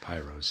habit of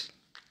Pyros.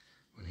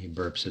 When he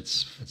burps,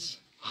 it's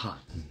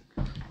hot and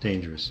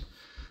dangerous.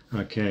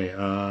 Okay,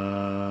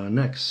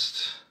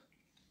 next.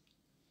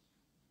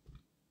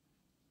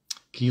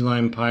 Key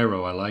lime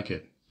Pyro, I like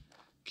it.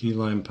 Key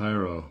lime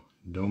Pyro,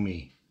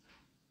 Domi.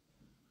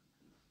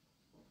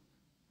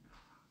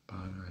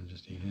 I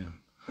just eat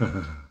him.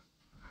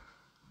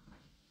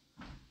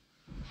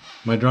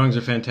 My drawings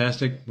are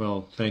fantastic.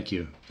 Well, thank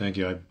you. Thank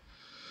you.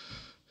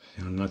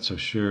 I'm not so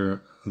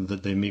sure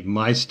that they meet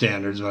my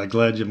standards, but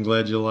I'm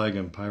glad you like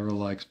them. Pyro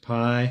likes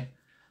pie.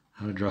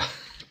 How to draw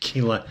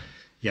key lime.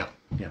 Yeah.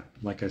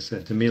 Like I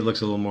said, to me it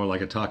looks a little more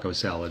like a taco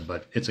salad,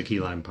 but it's a key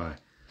lime pie.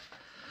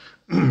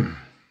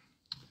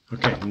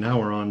 Okay, now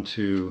we're on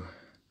to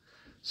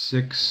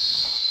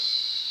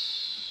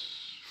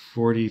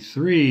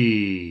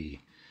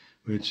 643,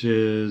 which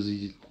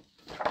is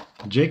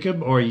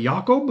Jacob or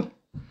Jakob.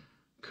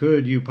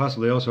 Could you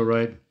possibly also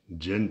write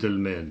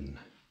gentlemen?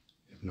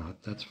 If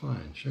not, that's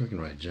fine. Sure, we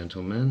can write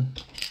gentlemen.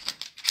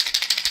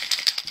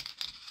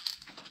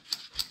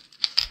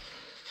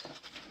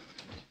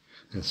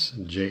 That's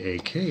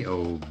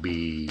Jakob,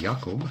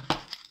 Jakob.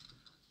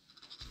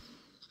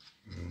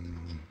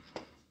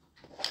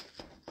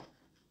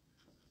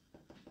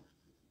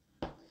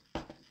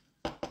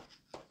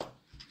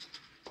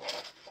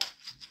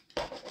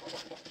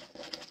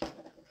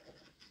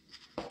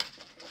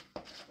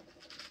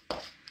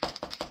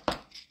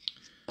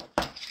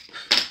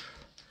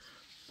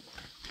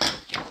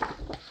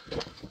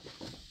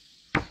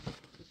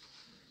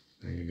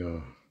 There you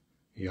go,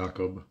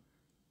 Jakob.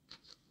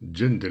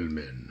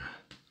 Gentlemen.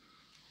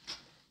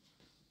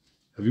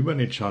 Have you by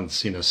any chance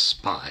seen a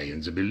spy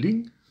in the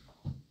building?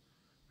 I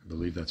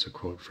believe that's a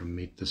quote from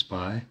Meet the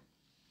Spy.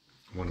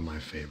 One of my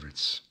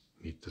favorites,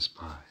 Meet the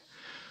Spy.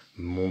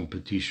 Mon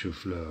petit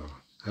chou-fleur.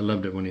 I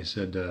loved it when he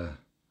said,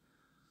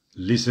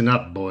 listen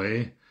up,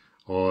 boy,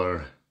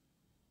 or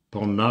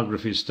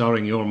pornography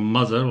starring your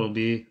mother will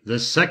be the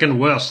second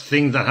worst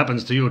thing that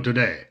happens to you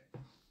today.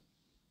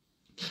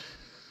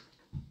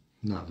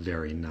 Not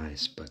very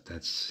nice, but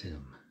that's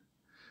him.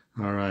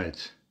 All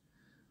right.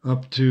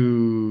 Up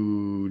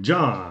to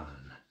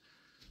John,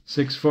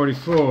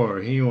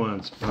 644. He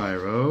wants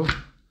pyro.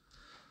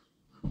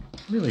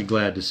 Really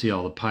glad to see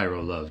all the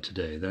pyro love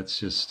today. That's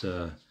just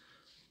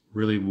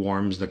really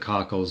warms the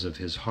cockles of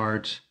his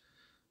heart.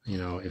 You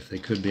know, if they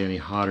could be any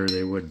hotter,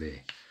 they would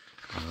be.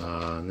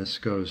 And this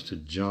goes to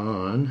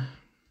John.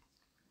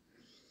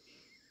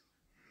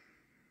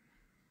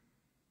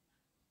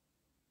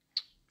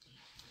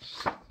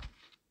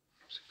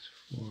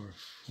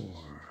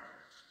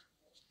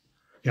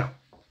 Yeah,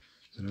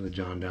 there's another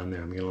John down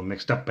there. I'm getting a little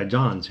mixed up by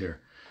Johns here.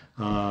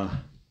 Okay.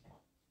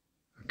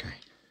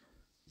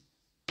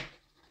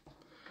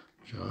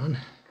 John.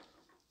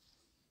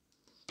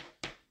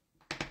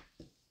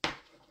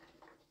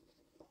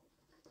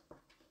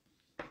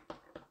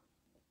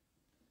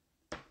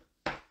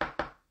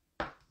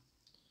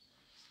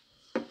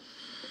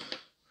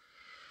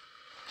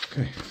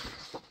 Okay.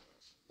 A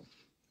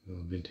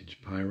little vintage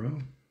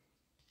pyro.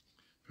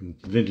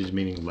 Vintage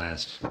meaning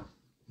last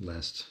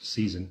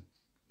season.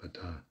 But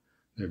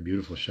they're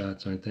beautiful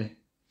shots, aren't they?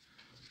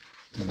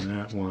 And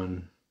that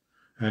one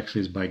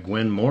actually is by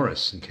Gwen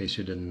Morris, in case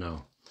you didn't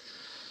know.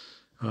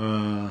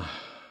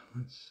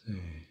 Let's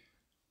see.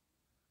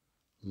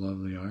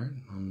 Lovely art.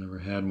 I've never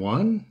had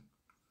one.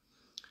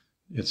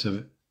 It's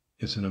an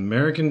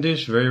American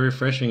dish, very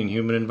refreshing in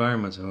humid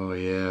environments. Oh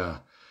yeah.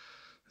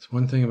 That's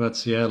one thing about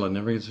Seattle. It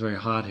never gets very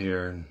hot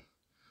here, and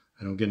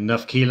I don't get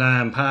enough key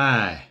lime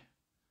pie.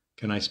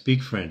 Can I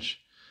speak French?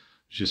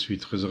 Je suis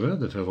très heureux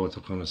de faire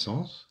votre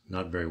connaissance.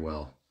 Not very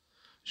well.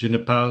 Je ne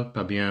parle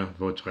pas bien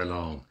votre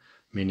langue.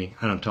 Meaning,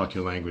 I don't talk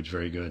your language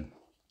very good.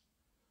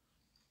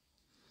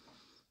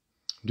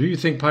 Do you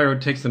think Pyro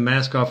takes the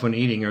mask off when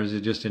eating, or does he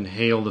just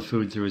inhale the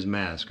food through his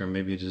mask? Or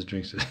maybe he just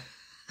drinks it.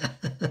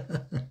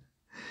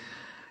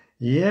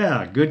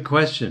 Yeah, good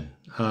question.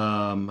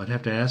 I'd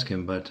have to ask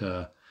him, but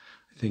I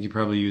think he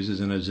probably uses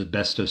an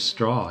asbestos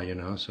straw, you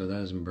know, so that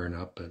doesn't burn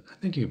up. But I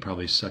think you could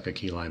probably suck a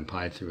key lime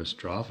pie through a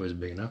straw if it was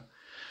big enough.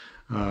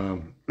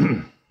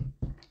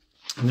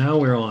 Now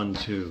we're on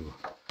to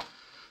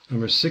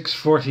number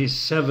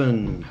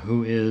 647,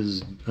 who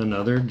is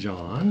another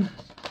John,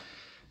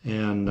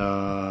 and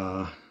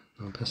no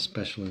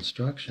special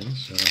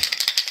instructions, so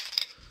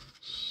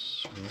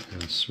short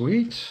and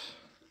sweet.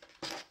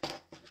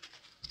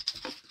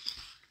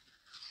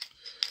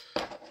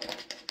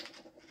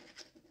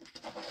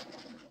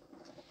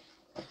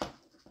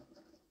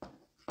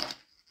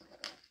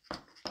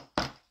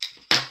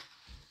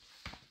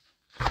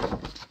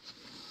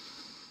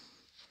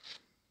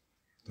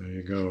 There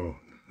you go,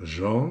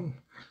 Jean.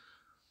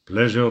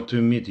 Pleasure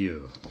to meet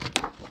you.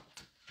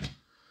 That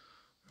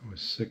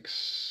was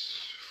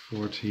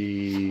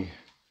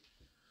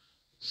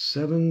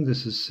 647.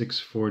 This is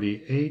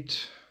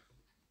 648.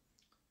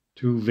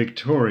 To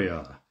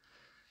Victoria.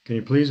 Can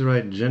you please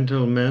write,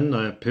 gentlemen,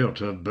 I appear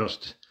to have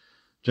burst.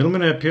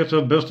 Gentlemen, I appear to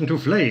have burst into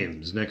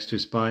flames next to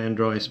Spy, and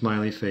draw a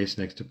smiley face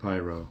next to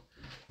Pyro.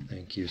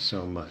 Thank you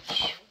so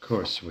much. Of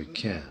course we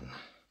can.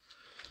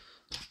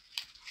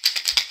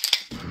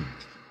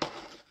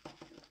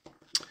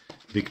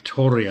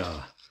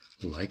 Victoria,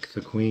 like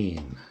the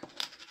Queen.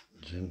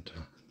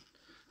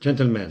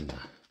 Gentlemen,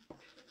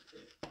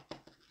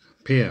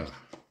 appear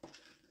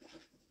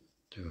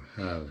to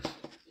have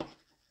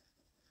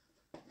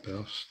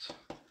burst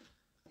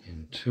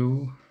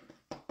into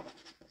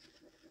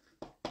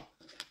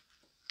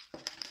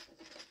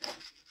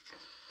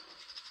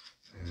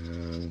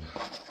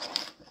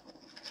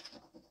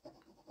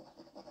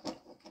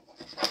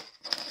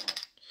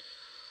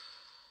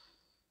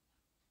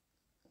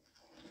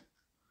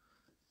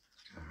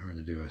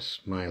a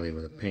smiley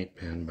with a paint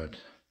pen, but do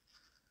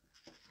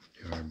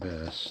our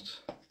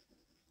best.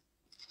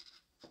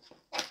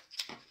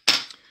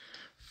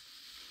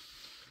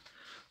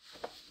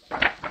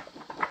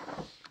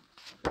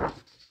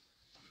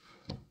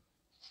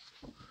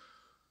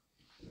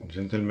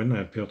 Gentlemen,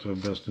 I Piotr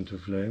burst into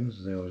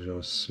flames. There's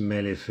your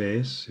smelly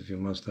face, if you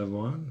must have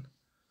one.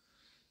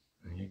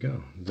 There you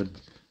go.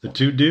 The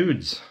two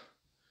dudes.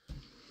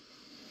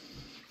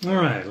 All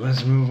right,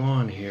 let's move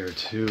on here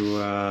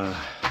to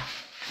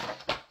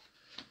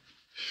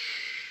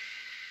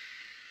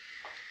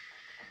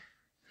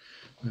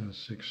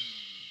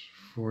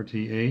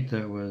 648.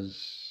 That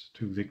was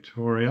to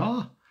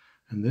Victoria,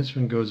 and this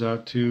one goes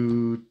out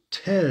to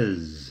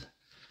Tez.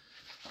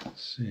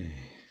 Let's see.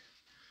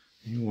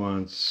 He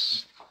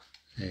wants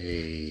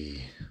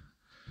a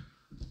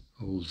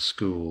old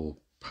school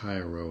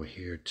pyro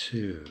here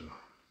too.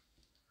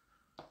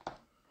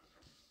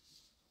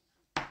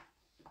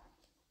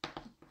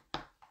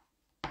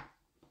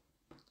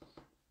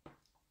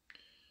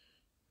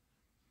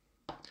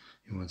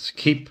 He wants to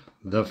keep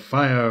the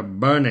fire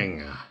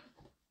burning.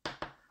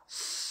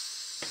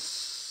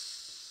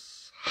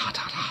 Hot,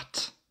 hot,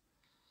 hot.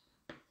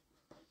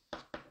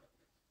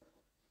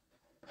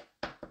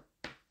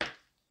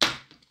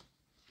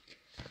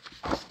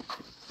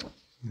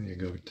 There you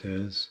go,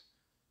 Tez.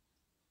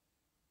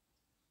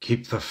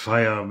 Keep the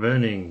fire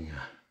burning.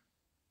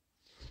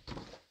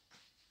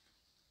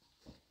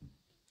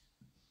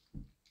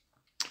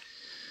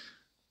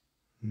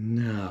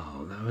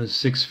 Now, that was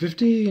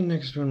 650.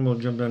 Next one we'll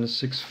jump down to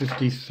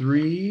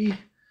 653,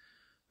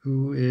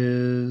 who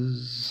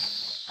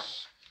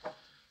is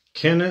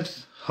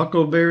Kenneth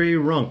Huckleberry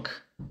Runk,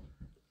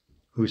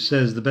 who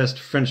says the best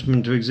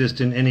Frenchman to exist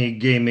in any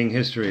gaming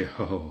history.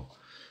 Oh,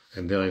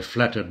 I'm very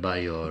flattered by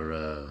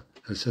your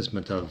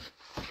assessment of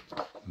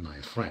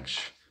my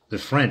French. The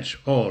French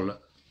all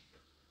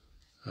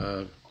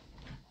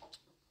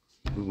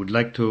we would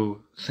like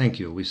to thank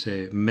you. We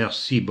say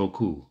merci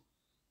beaucoup,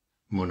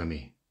 mon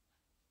ami.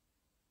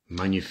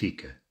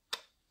 Magnifique.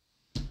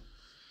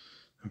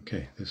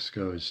 Okay, this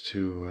goes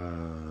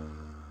to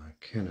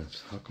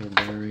Kenneth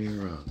Huckleberry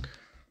Runk.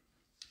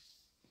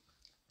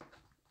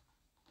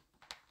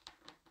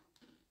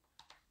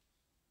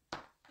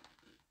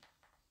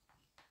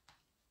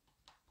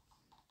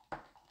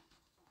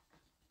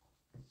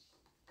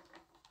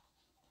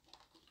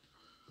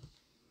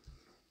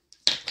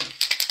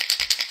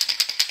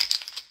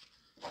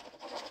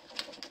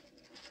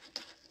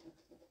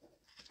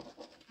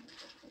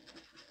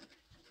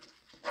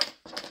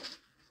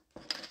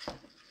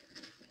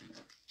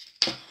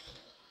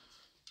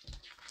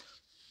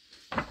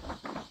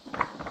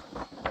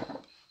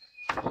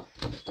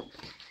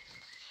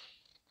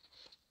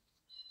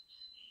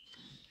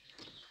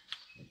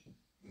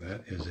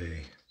 That is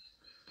a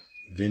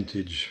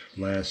vintage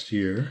last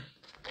year,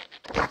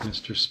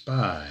 Mr.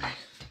 Spy.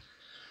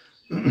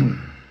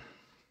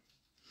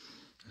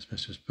 That's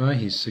Mr. Spy.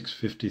 He's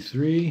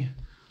 653.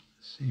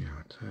 Let's see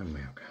what time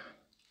we have got.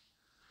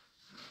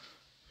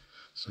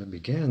 So I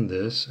began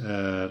this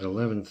at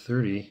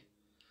 11:30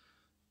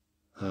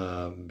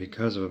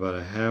 because of about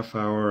a half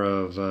hour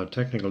of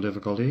technical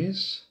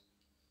difficulties.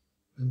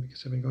 And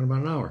because I've been going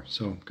about an hour.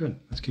 So good.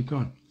 Let's keep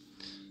going.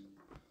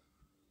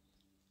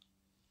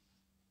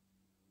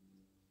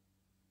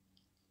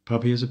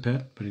 Puppy is a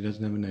pet, but he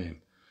doesn't have a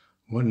name.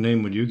 What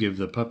name would you give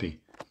the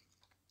puppy?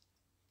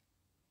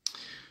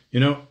 You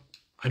know,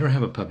 I don't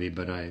have a puppy,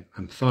 but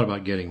I'm thought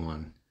about getting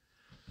one.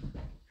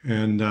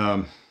 And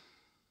I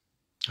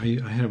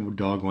had a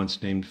dog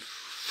once named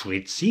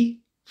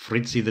Fritzy.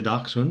 Fritzy the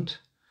Dachshund.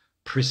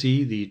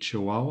 Prissy the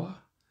Chihuahua.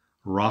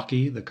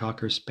 Rocky the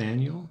Cocker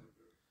Spaniel.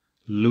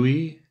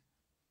 Louis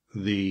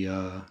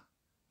the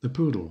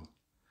Poodle.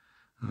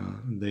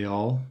 They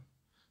all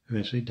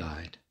eventually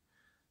died.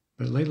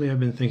 But lately I've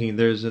been thinking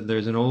there's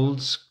an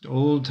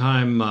old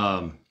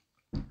time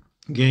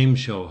game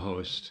show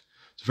host.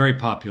 It's very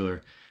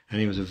popular,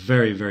 and he was a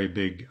very, very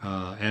big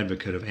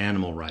advocate of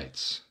animal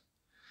rights.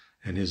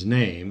 And his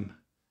name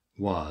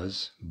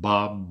was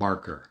Bob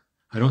Barker.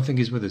 I don't think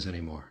he's with us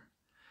anymore,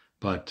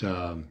 but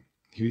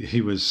he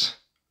was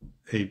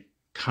a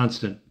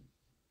constant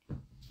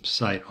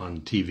sight on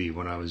TV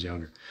when I was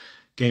younger.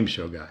 Game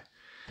show guy.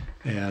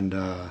 And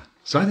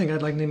so I think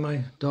I'd like to name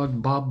my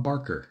dog Bob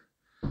Barker.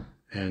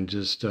 And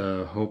just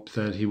hope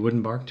that he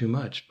wouldn't bark too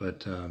much.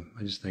 But I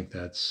just think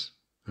that's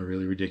a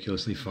really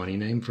ridiculously funny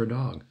name for a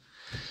dog.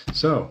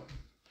 So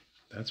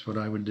that's what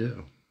I would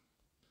do.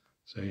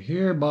 Say,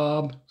 here,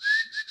 Bob.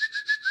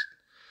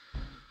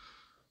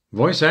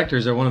 Voice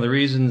actors are one of the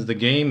reasons the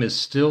game is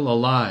still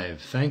alive.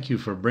 Thank you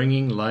for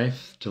bringing to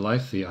life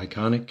the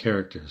iconic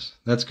characters.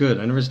 That's good.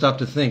 I never stopped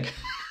to think.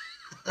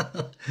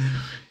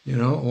 You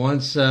know,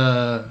 once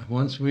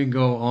we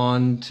go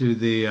on to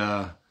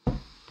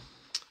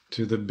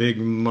the big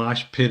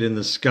mosh pit in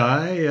the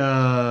sky,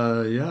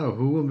 yeah,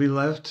 who will be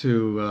left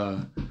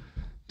to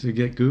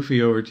get goofy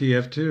over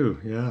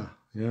TF2?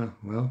 Yeah,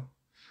 well,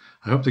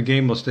 I hope the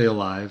game will stay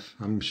alive.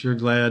 I'm sure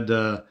glad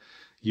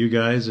you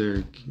guys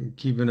are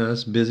keeping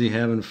us busy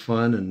having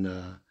fun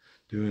and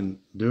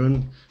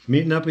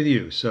meeting up with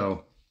you.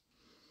 So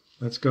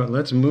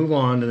let's move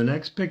on to the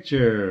next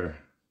picture.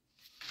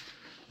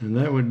 And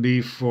that would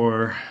be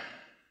for,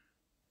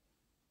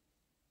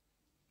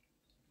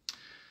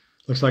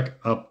 looks like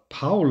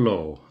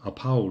Apollo,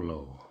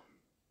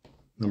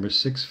 number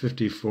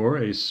 654,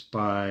 a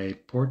spy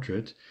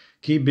portrait.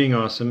 Keep being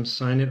awesome,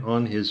 sign it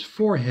on his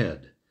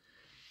forehead.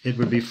 It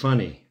would be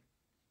funny.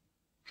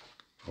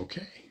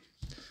 Okay,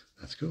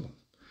 that's cool.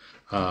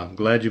 I'm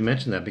glad you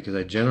mentioned that because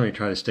I generally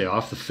try to stay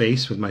off the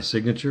face with my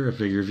signature. I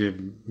figure if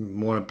you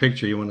want a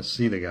picture, you want to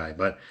see the guy.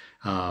 But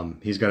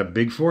he's got a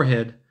big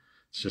forehead.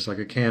 It's just like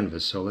a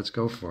canvas, so let's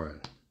go for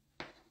it.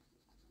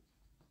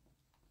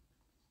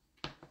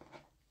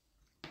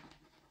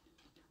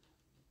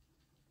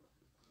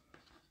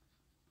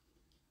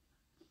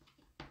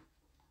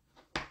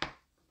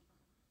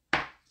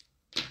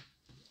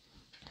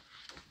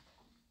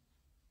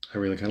 I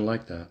really kind of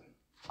like that.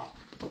 I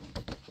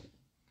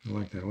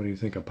like that. What do you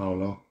think,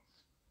 Apollo?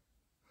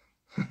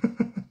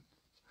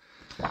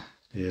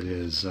 It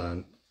is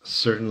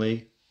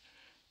certainly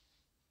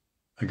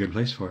a good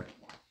place for it.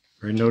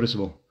 Very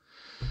noticeable.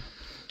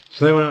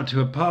 So they went out to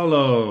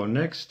Apollo.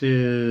 Next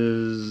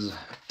is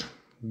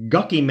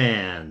Gucky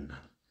Man.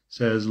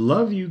 Says,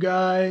 love you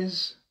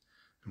guys.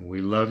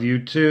 We love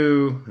you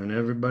too. And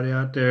everybody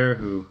out there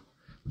who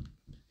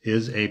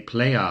is a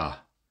player.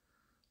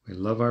 We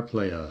love our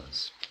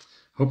players.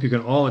 Hope you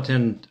can all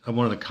attend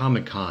one of the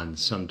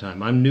Comic-Cons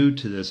sometime. I'm new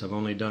to this. I've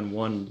only done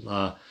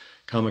one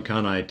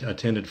Comic-Con. I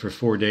attended for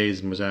 4 days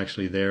and was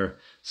actually there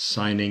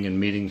signing and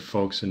meeting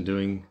folks and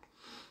doing,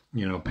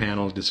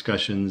 panel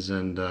discussions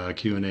and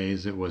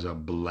Q&As. It was a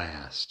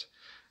blast.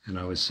 And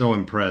I was so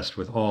impressed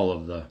with all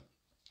of the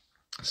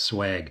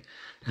swag.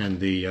 And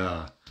the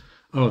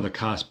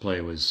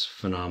cosplay was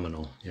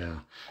phenomenal. Yeah.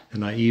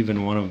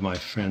 And one of my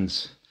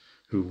friends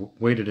who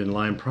waited in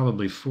line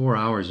probably 4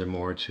 hours or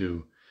more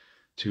to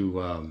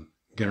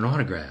get an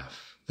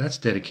autograph. That's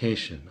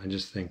dedication. I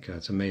just think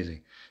it's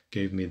amazing.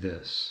 Gave me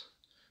this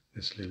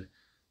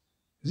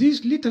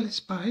little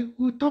spy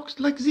who talks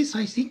like this,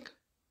 I think.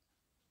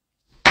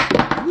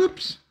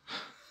 Whoops.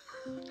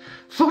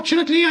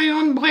 Fortunately, I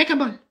am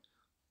unbreakable.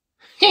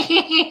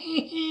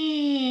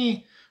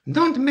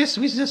 Don't mess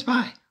with the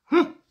spy.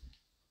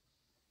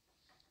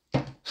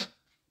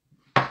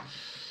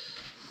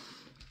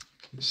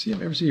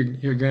 Ever see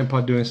your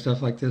grandpa doing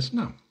stuff like this?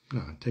 No,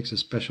 it takes a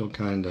special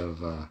kind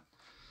of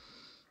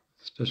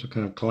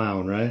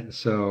clown, right?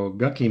 So,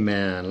 Gucky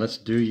Man, let's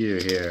do you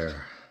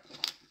here.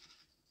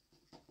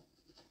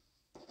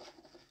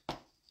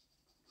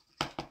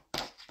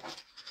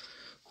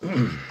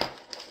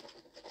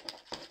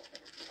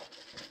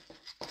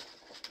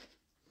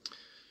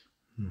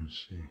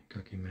 Let's see,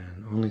 Gucky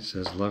Man only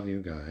says love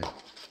you guys.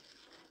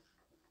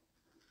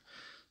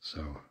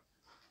 So,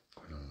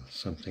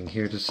 something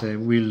here to say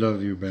we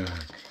love you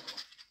back.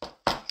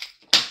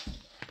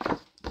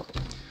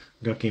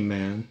 Gucky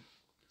Man,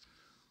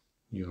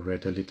 you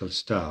read a little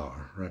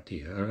star right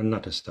here.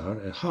 Not a star,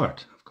 a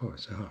heart, of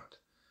course, a heart.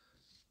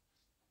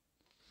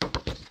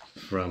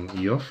 From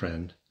your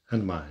friend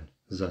and mine,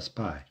 the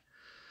spy.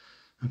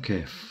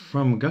 Okay,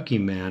 from Gucky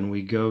Man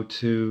we go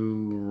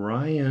to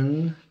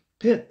Ryan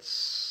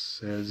Pitts.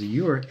 Says,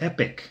 you're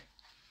epic.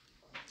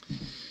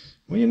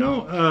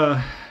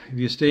 Well, if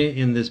you stay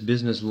in this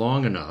business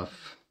long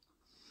enough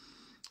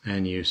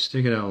and you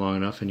stick it out long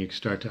enough and you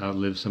start to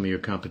outlive some of your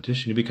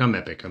competition, you become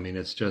epic. I mean,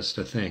 it's just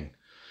a thing.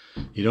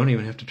 You don't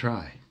even have to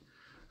try.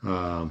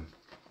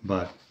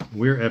 But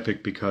we're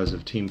epic because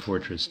of Team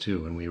Fortress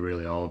 2, and we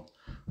really all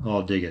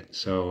dig it.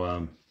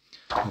 So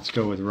let's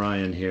go with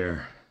Ryan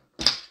here.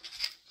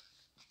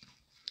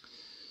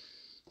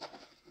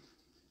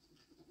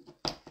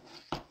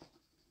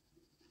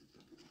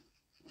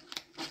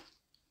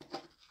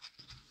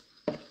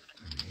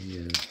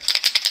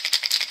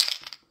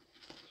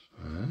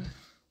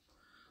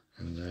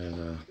 And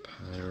then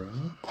Pyro.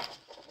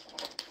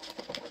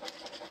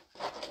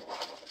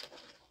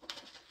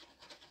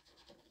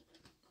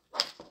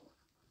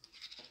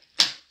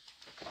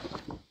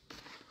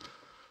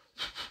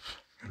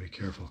 Gotta be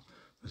careful.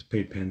 Those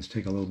paint pens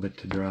take a little bit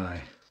to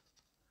dry.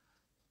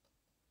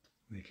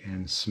 They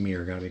can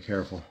smear, gotta be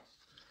careful.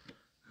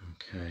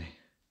 Okay.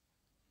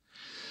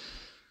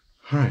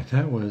 Alright,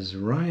 that was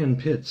Ryan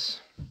Pitts.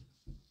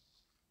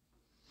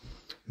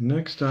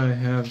 Next I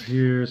have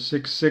here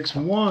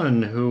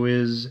 661, who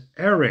is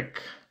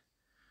Eric,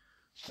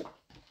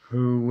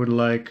 who would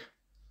like...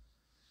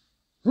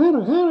 I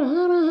don't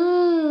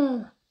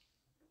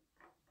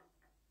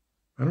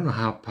know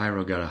how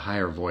Pyro got a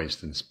higher voice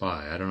than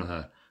Spy. I don't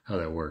know how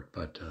that worked,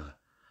 but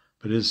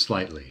it is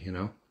slightly,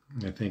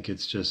 I think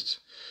it's just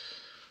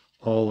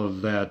all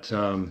of that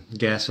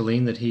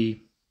gasoline that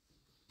he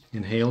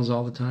inhales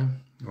all the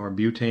time, or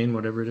butane,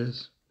 whatever it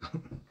is.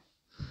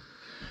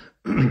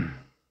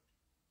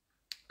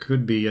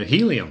 Could be a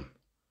helium.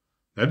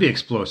 That'd be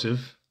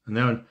explosive. And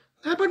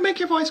that would make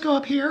your voice go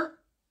up here.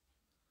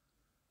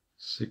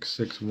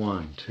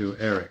 661 to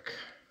Eric.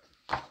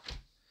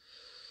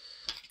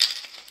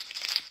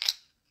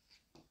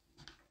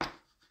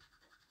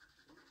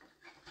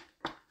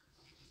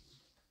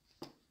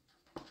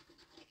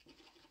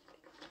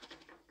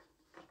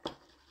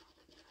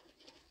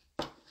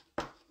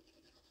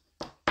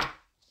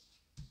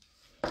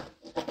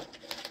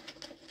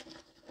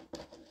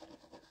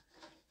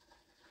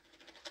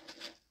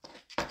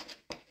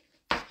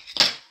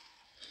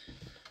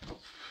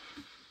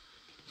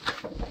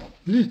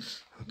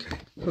 Okay,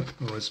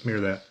 let's smear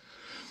that.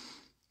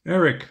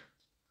 Eric.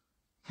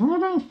 From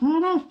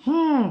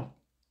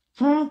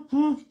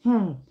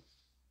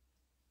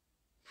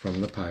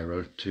the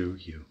pyro to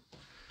you.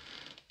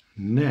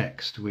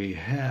 Next we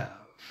have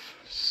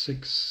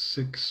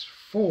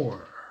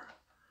 664,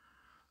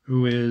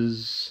 who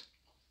is,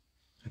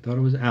 I thought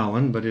it was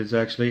Alan, but it's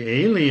actually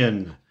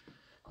Alien.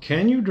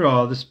 Can you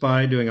draw the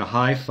spy doing a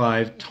high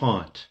five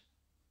taunt?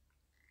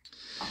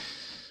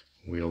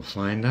 We'll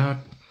find out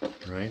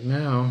right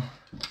now.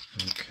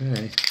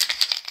 Okay.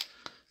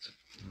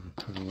 I'll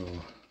put a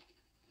little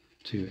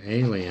to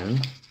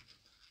Alien.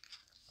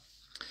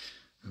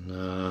 And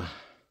a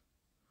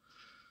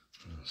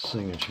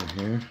signature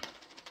here.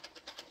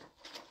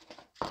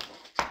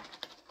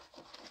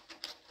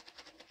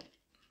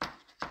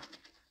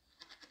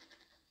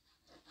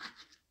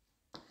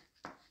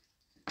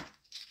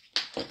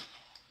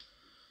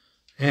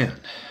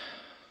 And,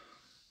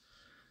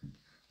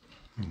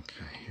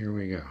 okay, here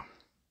we go.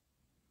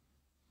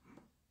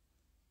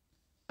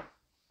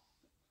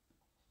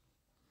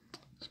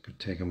 This could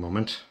take a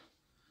moment.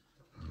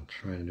 I'll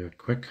try to do it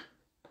quick.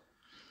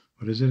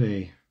 What is it?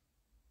 A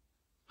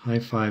high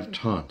five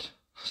taunt.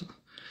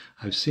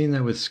 I've seen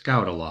that with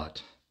Scout a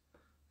lot.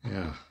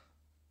 Yeah.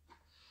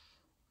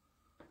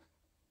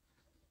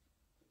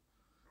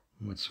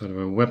 What sort of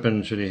a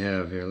weapon should he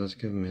have here? Let's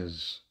give him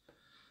his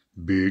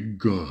big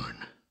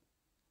gun.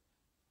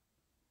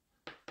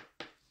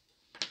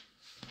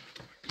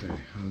 Okay,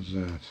 how's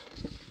that?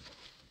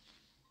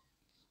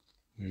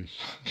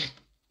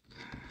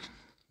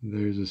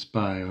 There's a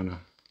spy on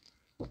a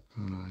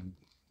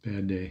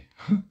bad day.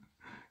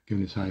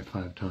 Giving his high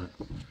five taunt.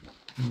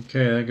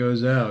 Okay, that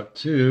goes out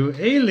to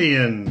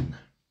Alien.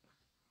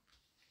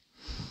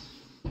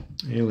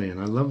 Alien.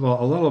 I love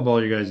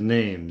all you guys'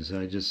 names.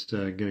 I just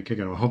get a kick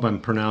out of them. I hope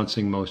I'm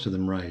pronouncing most of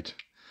them right.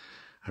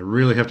 I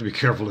really have to be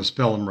careful to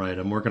spell them right.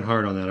 I'm working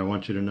hard on that. I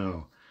want you to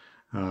know.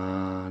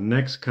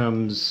 Next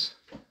comes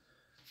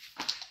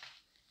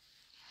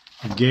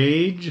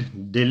Gage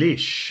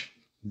Delich,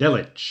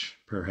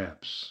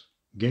 perhaps.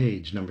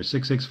 Gage, number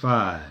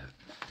 665.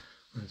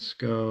 Let's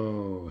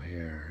go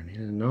here.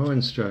 No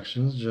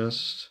instructions,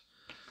 just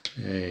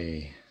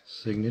a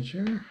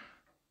signature.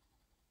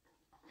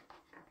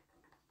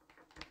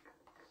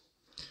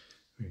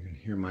 You can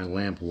hear my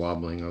lamp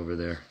wobbling over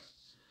there.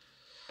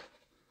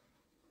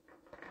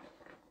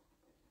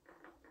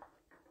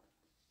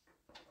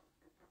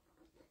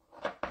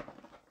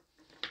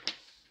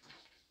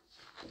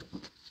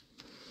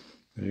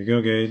 There you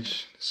go,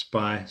 Gage.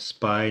 Spy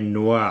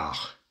noir.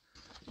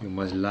 You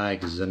must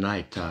like the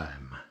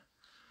nighttime.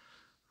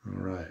 All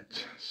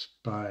right.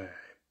 Spy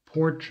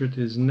portrait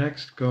is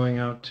next, going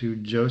out to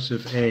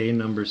Joseph A,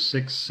 number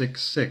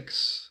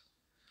 666.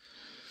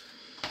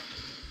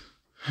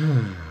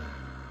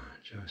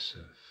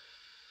 Joseph.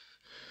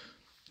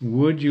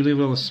 Would you leave a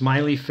little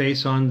smiley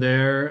face on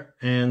there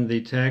and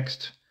the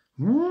text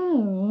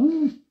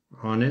on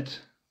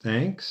it?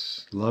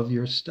 Thanks. Love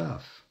your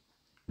stuff.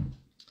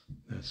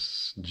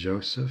 That's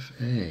Joseph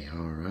A.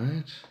 All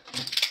right.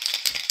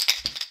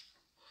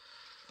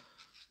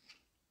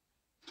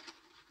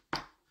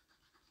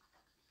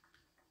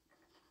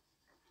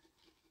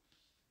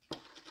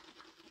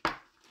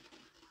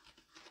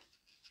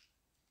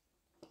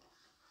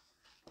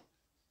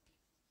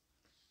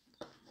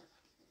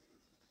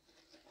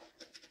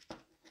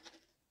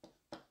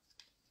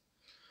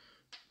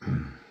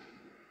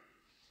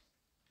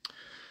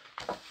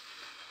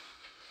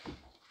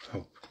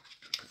 Oh,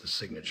 put the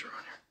signature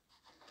on here.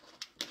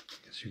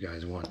 Guess you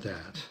guys want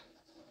that.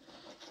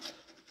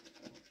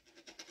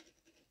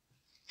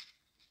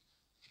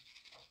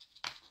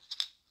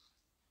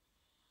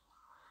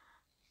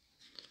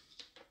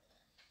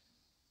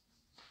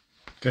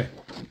 Okay.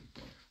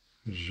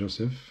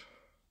 Joseph.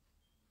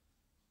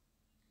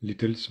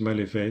 Little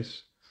smiley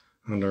face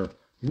under.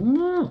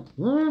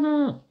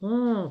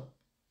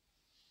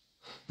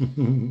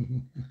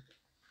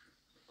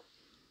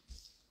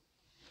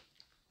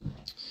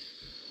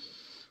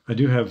 I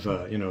do have,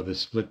 you know,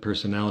 this split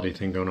personality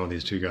thing going on with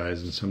these two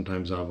guys, and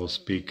sometimes I will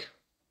speak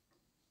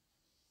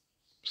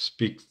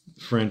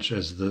French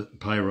as the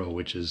pyro,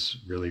 which is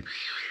really,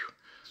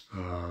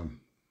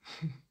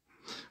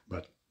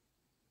 but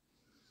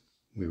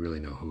we really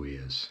know who he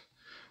is.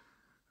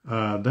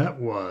 That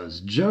was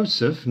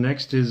Joseph.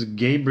 Next is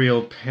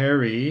Gabriel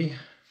Perry.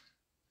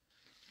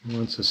 He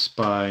wants a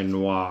spy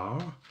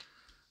noir.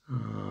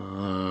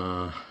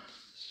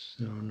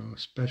 So no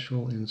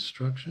special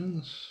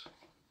instructions.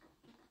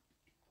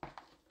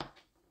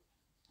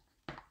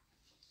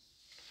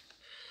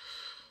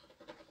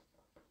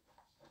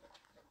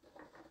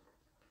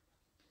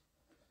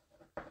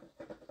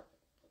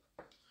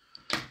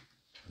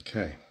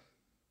 Okay.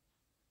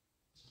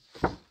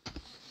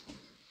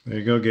 There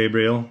you go,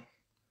 Gabriel.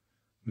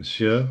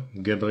 Monsieur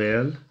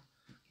Gabriel.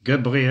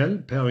 Gabriel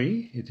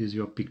Perry, it is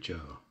your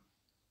picture.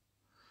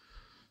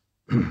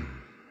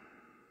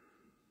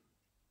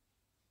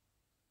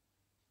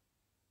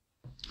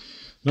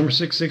 Number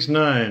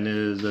 669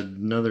 is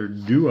another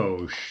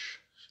duo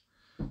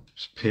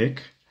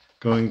pick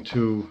going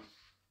to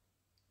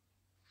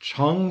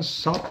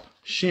Chong-sup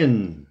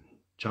Shin.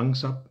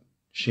 Chong-sup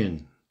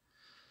Shin.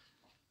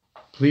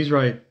 Please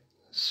write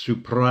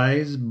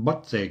surprise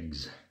butt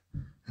eggs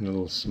and a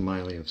little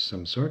smiley of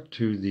some sort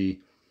to the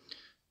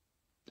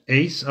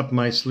ace up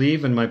my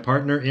sleeve and my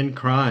partner in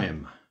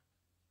crime.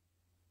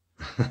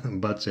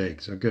 Butt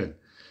eggs are good.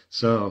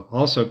 So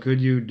also,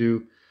 could you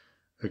do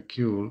a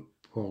Hercule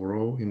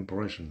Poirot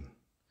impression?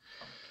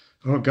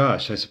 Oh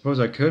gosh, I suppose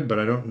I could, but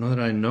I don't know that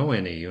I know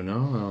any, you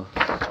know.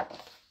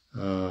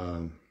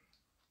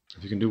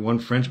 If you can do one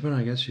Frenchman,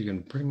 I guess you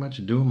can pretty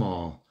much do them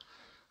all.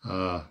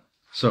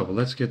 So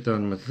let's get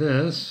done with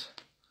this.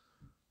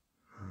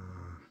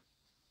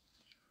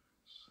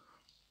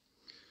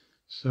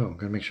 So I'm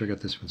going to make sure I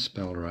got this one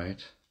spelled right.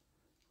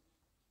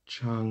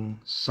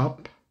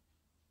 Chong-sup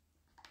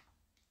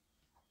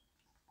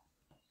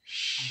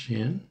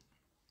Shin.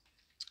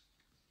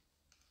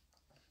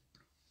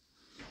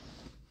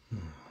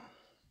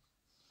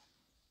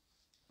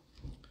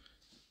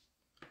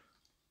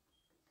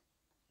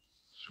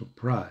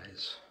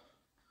 Surprise.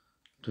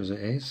 To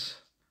the ace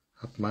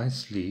up my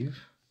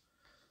sleeve.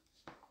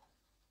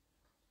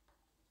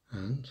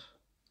 And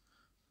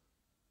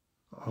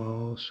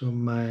also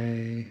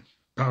my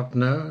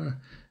partner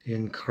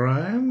in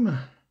crime.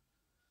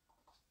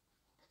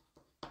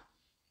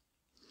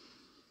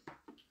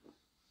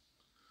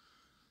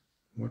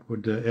 What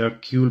would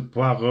Hercule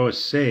Poirot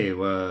say?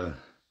 I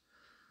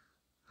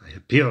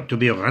appear to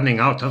be running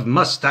out of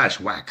mustache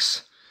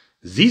wax.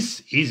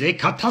 This is a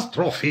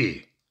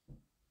catastrophe.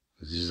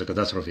 This is a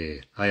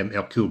catastrophe. I am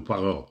Hercule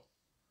Poirot.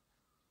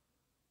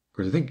 Of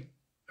course, I think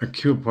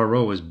Hercule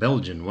Poirot was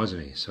Belgian,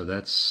 wasn't he? So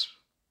that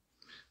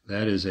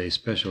is a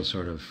special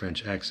sort of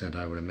French accent,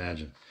 I would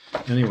imagine.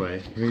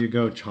 Anyway, here you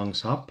go,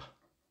 Chong-sup.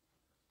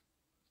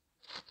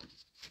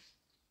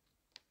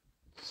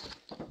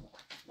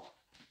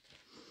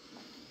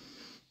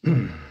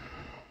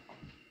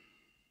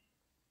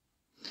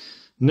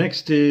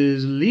 Next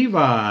is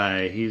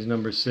Levi. He's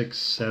number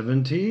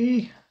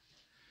 670.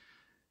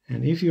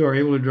 And if you are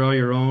able to draw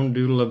your own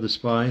doodle of the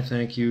spy,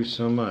 thank you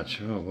so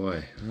much. Oh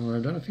boy, well,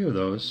 I've done a few of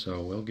those,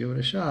 so we'll give it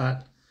a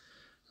shot.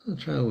 I'll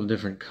try a little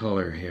different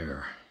color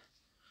here,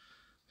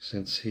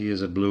 since he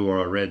is a blue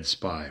or a red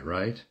spy,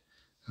 right?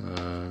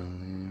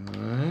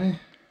 Levi.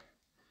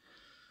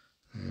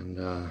 And,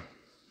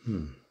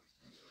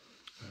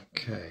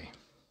 okay.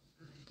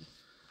 Let's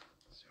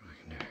see what I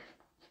can do.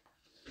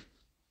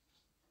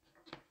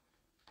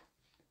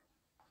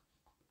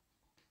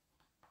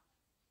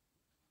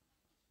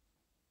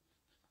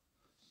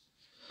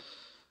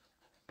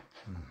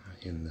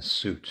 In the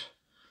suit.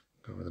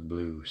 Go with a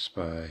blue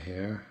spy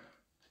here.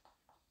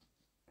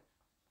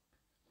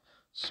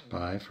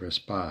 Spy for a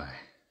spy.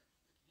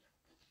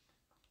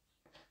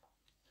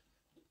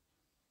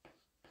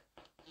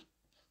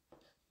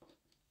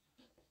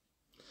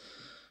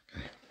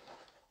 Okay.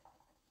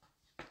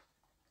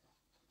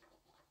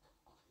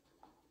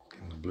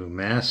 And the blue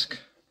mask.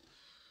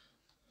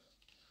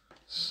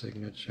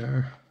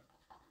 Signature.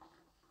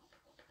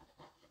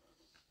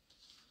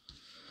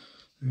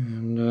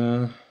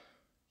 And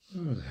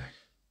what the heck?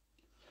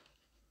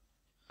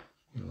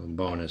 A little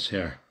bonus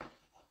here.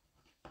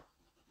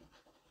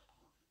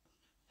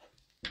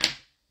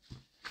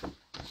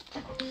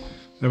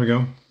 There we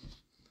go.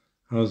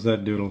 How's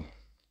that doodle?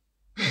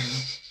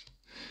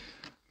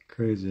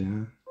 Crazy,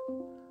 huh?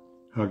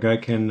 How a guy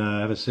can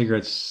have a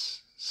cigarette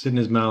sit in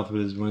his mouth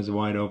with his eyes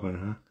wide open,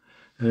 huh?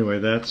 Anyway,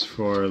 that's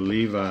for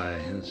Levi.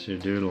 That's your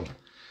doodle.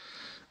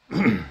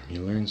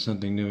 You learn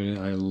something new.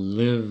 I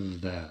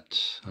live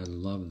that. I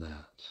love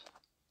that.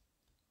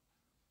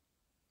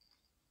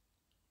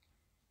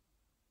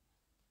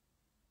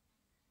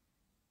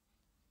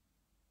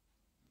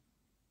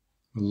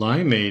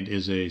 Limeade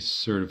is a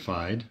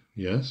certified.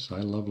 Yes, I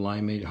love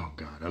limeade. Oh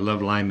God, I love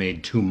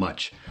limeade too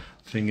much.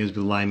 Thing is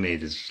with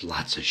limeade is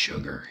lots of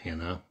sugar, you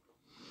know.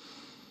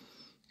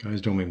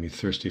 Guys, don't make me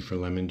thirsty for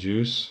lemon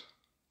juice.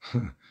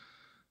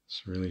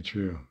 It's really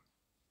true.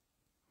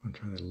 I'll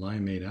try that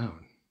limeade out.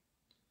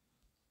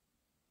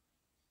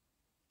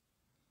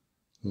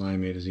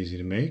 Limeade is easy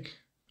to make.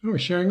 Oh, we're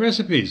sharing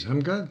recipes.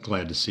 I'm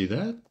glad to see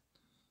that.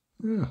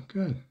 Oh,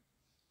 good.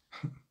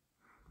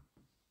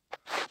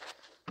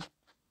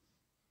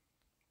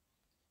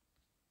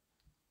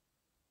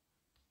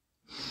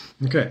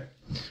 Okay,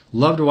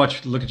 love to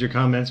look at your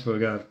comments, but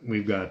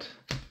we've got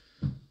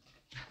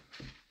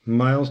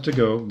miles to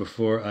go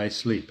before I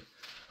sleep.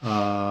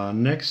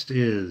 Next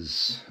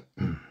is,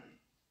 I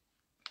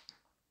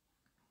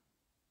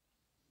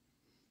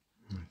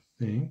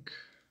think,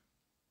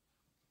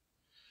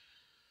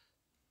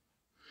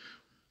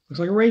 looks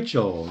like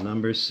Rachel,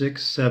 number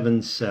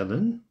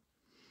 677.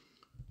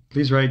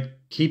 Please write,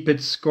 "Keep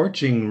it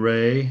scorching,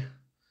 Ray."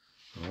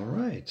 All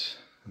right,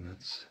 and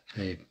that's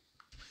a.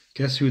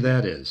 Guess who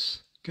that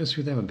is? Guess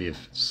who that would be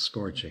if it's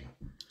scorching?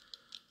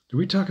 Did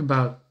we talk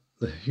about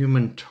the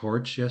Human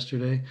Torch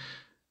yesterday?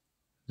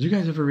 Did you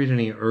guys ever read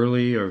any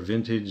early or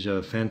vintage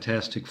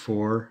Fantastic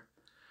Four?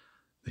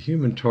 The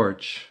Human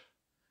Torch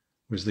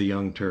was the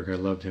Young Turk. I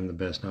loved him the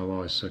best. Now I've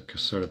always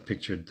sort of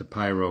pictured the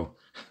Pyro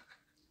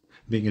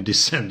being a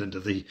descendant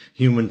of the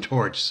Human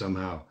Torch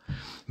somehow.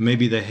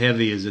 Maybe the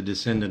Heavy is a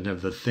descendant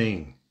of the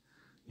Thing,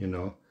 you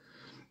know.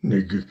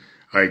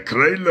 I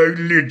cry like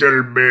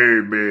little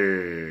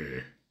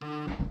baby.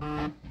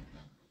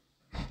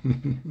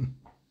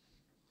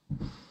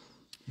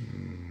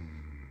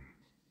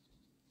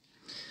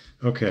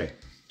 Okay.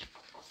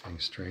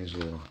 Strange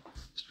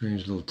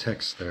little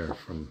text there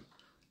from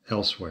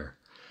elsewhere.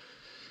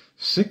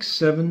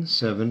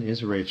 677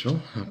 is Rachel.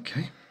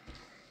 Okay.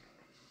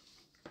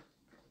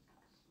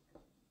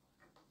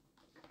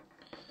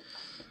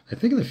 I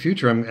think in the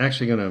future I'm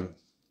actually going to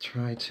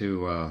try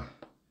to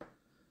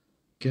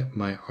get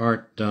my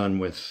art done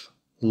with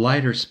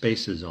lighter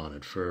spaces on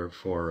it for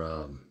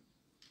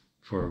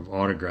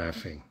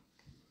autographing,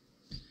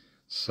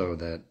 so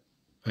that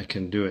I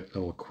can do it a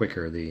little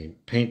quicker. The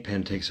paint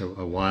pen takes a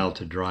while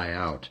to dry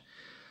out,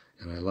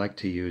 and I like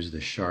to use the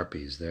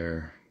Sharpies.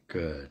 They're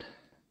good.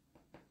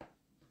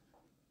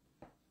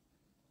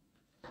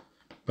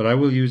 But I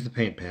will use the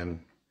paint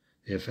pen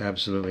if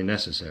absolutely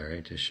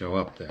necessary to show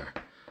up there,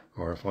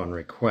 or if on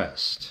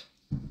request.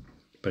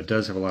 But it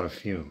does have a lot of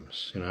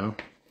fumes, you know.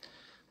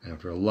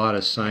 After a lot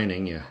of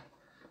signing, you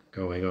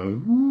going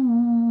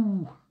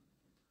on.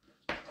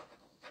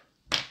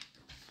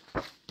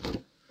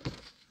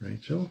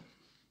 Rachel.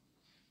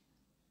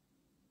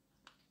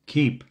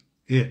 Keep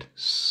it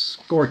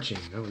scorching.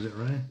 That was it,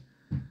 right?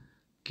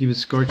 Keep it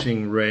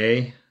scorching,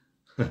 Ray.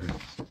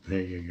 There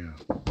you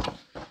go.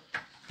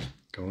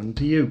 Going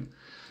to you.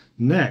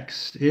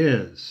 Next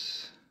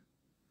is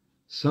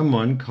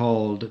someone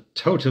called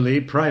Totally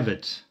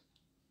Private.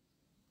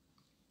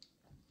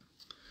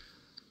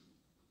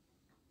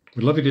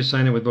 We'd love you to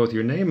sign it with both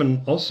your name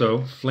and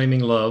also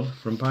Flaming Love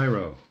from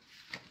Pyro.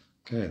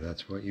 Okay,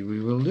 that's what we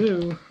will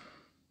do.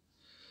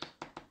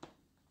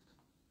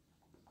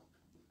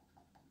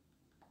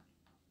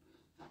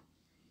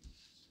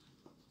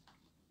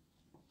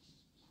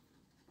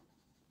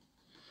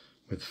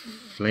 With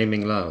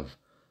Flaming Love.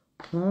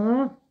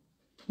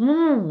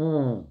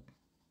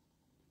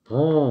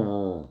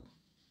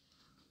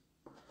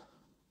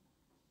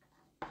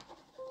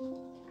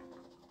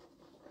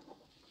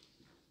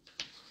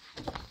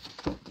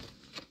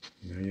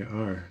 There you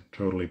are,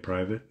 totally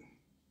private.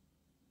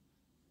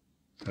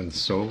 And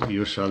so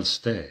you shall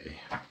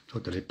stay,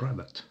 totally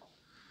private.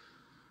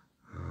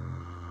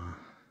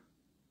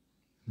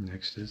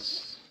 Next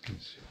is,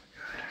 let's see what we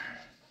got here.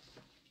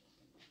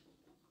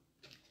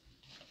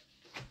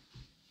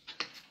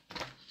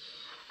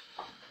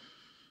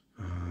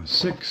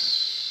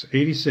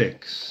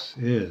 686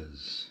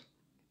 is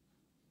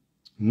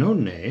no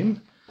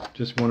name.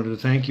 Just wanted to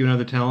thank you and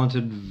other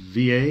talented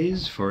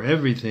VAs for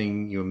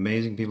everything you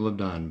amazing people have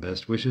done.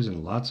 Best wishes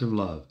and lots of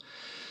love.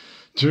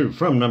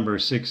 From number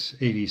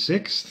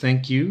 686,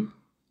 thank you.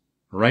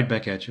 Right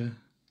back at you.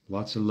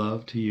 Lots of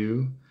love to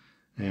you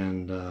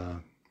and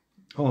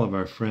all of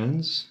our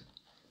friends.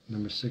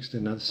 Number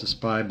 69, this is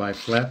Spy by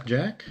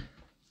Flapjack.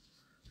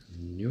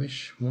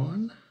 Newish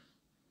one.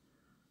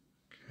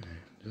 Okay,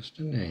 just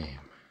a name.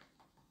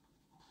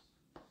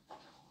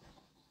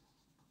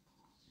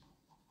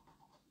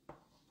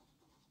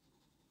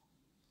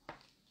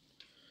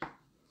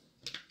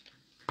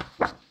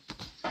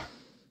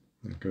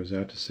 It goes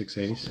out to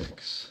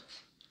 686.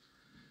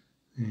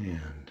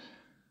 And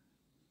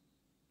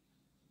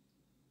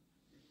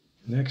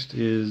next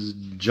is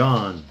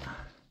John.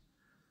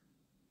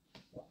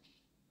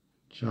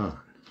 John.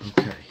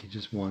 Okay, he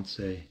just wants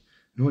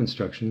no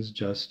instructions,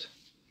 just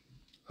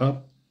a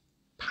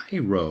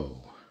pyro.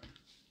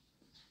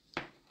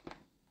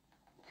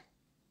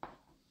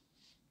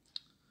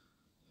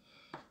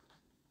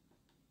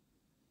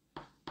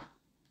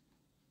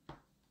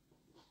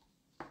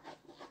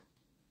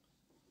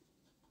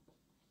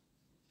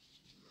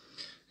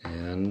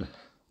 And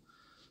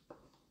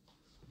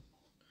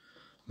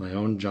my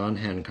own John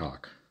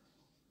Hancock.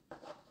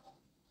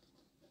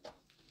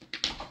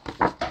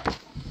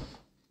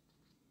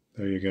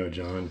 There you go,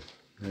 John.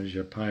 There's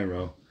your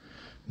pyro.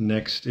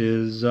 Next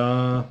is,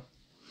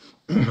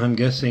 I'm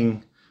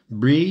guessing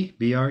Brie,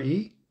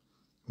 B-R-E,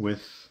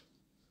 with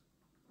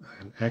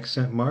an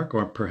accent mark,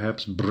 or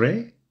perhaps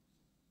Bre.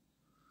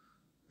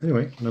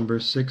 Anyway, number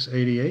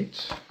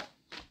 688.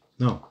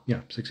 No,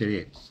 yeah,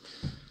 688.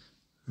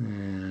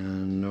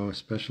 And no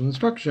special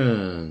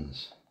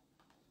instructions.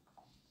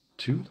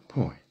 To the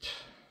point.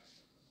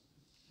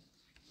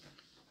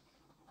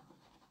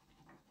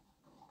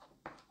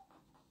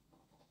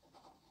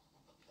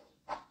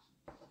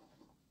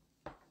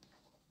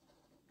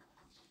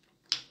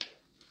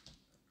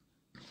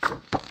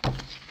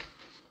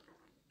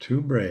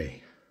 To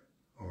Bray,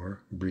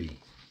 or Bree.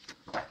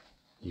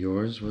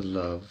 Yours with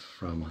love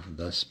from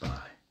the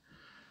Spy.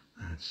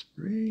 That's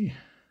Bree.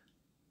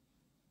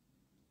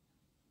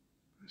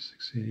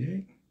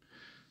 688.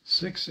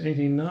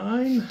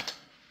 689.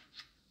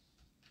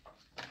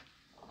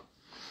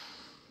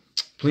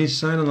 Please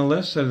sign on the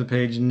left side of the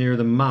page near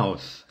the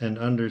mouth and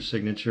under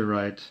signature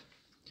write,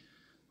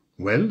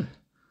 well,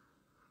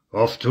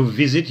 Off to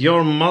visit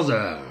your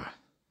mother.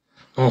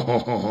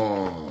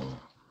 All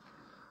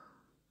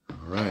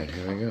right,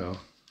 here we go.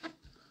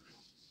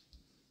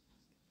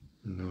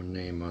 No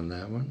name on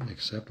that one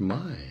except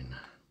mine.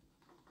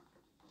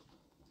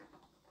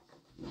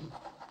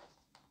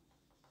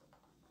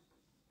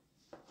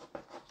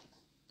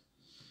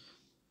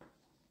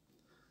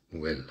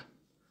 Well,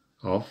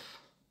 off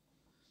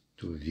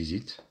to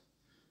visit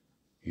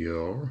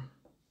your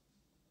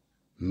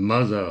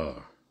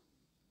mother.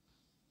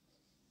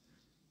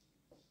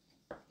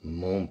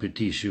 Mon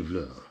petit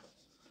cheveleur.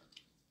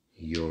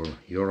 Your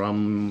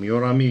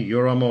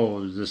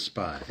amo, the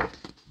spy.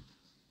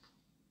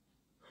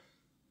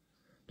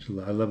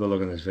 I love the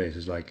look on his face.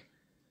 It's like,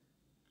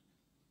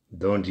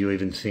 don't you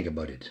even think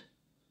about it.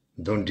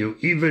 Don't you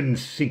even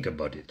think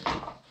about it.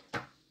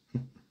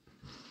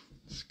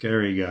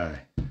 Scary guy.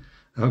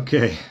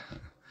 Okay.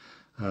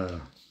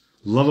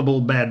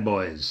 Lovable bad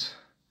boys.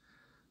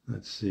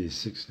 Let's see,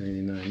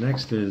 $6.99.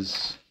 Next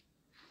is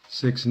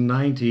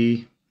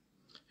 $6.90.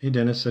 Hey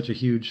Dennis, such a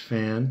huge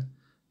fan.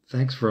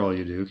 Thanks for all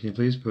you do. Can you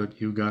please put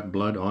 "You Got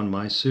Blood on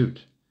My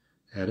Suit"?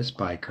 Add a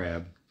spy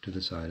crab to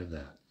the side of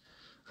that.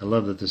 I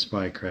love that the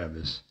spy crab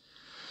has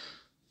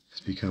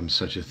become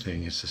such a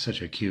thing. It's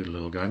such a cute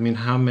little guy. I mean,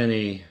 how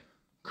many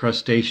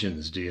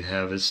crustaceans do you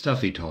have as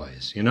stuffy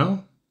toys, you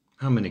know?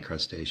 How many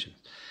crustaceans?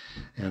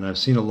 And I've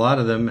seen a lot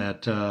of them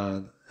at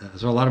the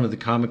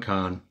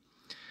Comic-Con,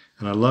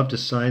 and I love to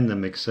sign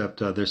them, except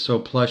they're so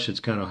plush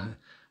it's kind of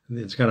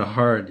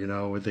hard, you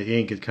know, with the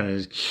ink. It kind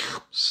of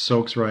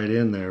soaks right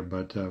in there,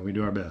 but we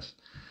do our best.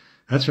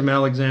 That's from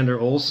Alexander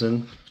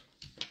Olson.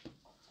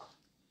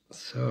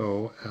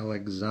 So,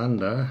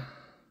 Alexander.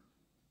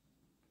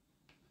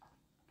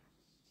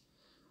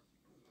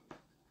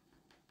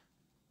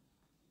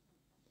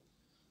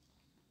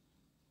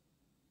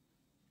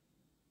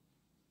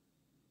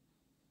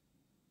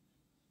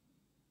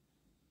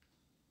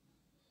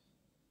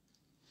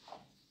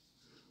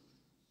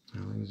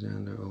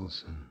 Alexander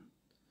Olson.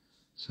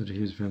 Such a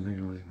huge fan.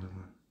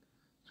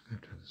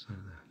 Subscribe to the side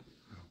of that.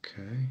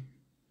 Okay.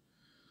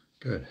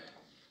 Good.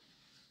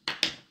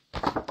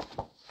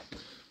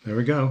 There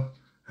we go.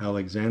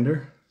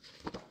 Alexander.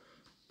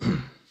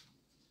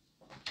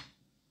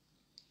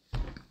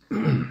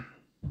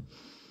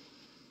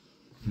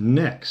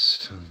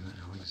 Next,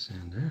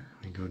 Alexander,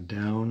 we go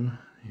down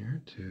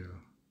here to,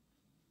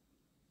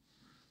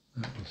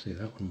 let's see,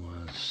 that one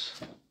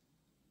was,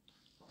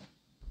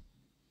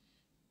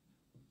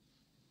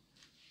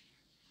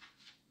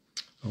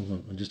 hold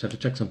on, I just have to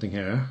check something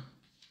here.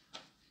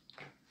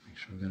 Make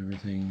sure we've got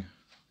everything.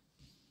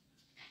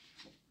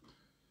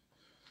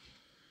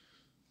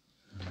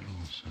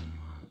 Olson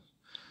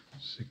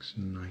was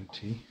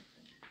 $6.90.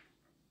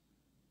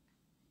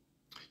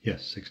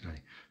 Yes,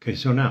 $6.90. Okay,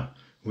 so now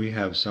we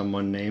have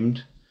someone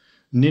named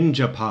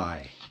Ninja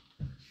Pie.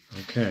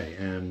 Okay,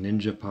 and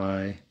Ninja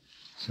Pie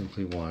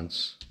simply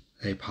wants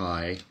a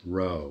pie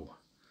row.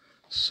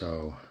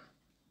 So,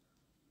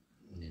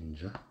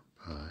 Ninja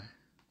Pie.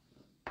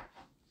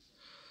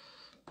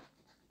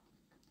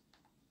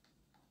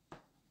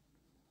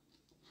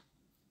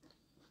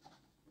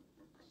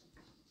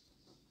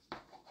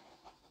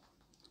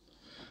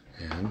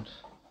 And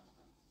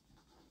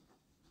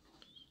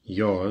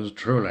yours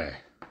truly.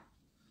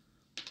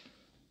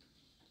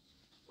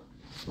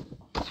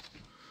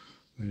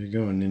 Where you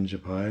going,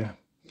 Ninja Pie?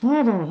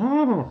 All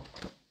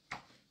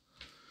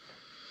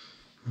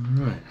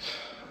right,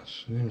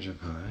 that's Ninja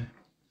Pie.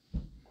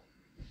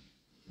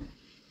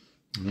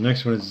 The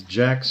next one is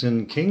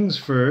Jackson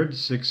Kingsford,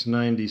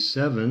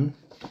 $6.97.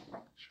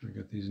 Sure I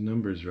got these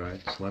numbers right.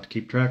 It's a lot to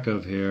keep track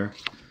of here.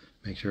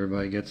 Make sure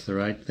everybody gets the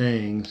right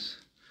things.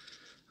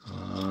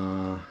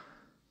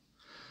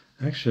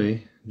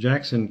 Actually,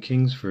 Jackson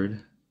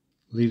Kingsford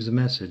leaves a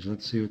message.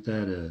 Let's see what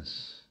that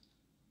is.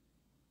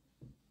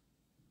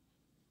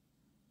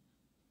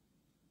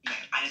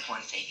 I just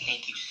want to say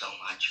thank you so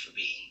much for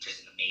being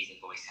just an amazing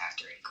voice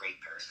actor and great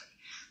person.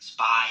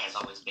 Spy has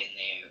always been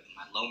there in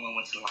my low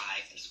moments in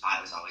life, and Spy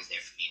was always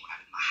there for me when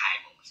I'm in my high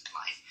moments in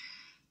life.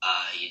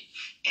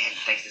 And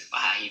thanks to Spy,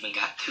 I even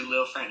got 2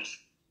 little friends.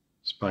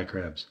 Spy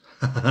crabs.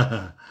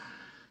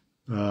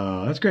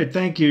 That's great.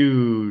 Thank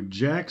you,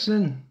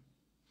 Jackson.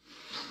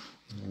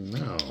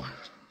 Now,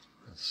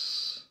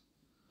 let's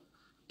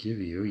give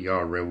you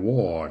your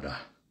reward.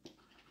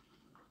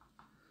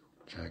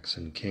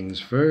 Jackson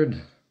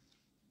Kingsford.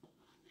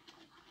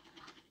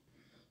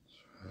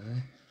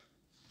 Right.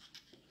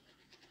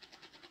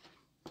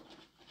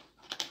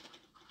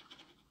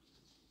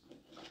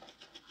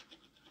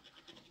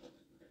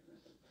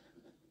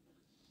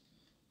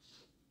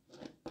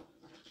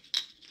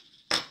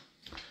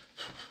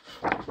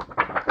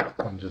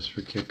 And just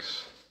for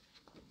kicks,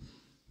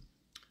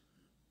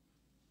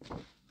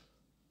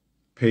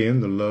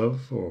 paying the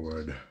love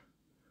forward. There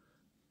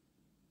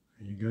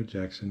you go,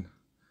 Jackson.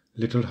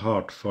 Little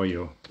heart for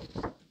you.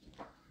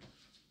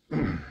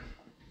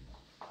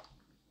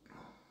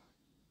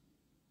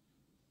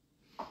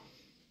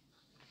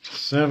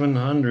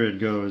 700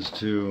 goes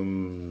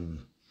to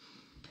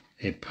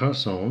a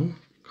person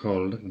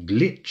called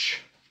Glitch,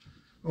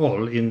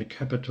 all in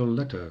capital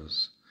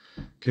letters.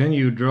 Can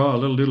you draw a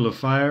little doodle of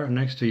fire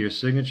next to your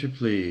signature,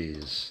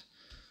 please?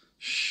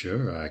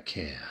 Sure I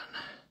can.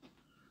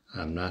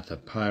 I'm not the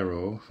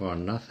pyro for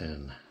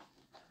nothing.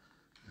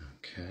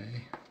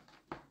 Okay.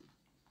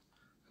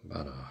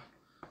 About a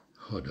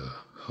hooda.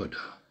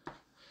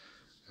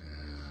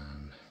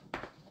 And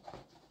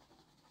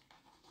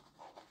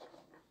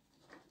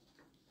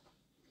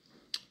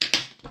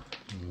a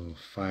little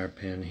fire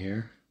pin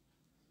here.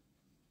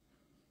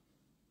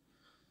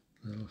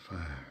 Little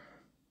fire.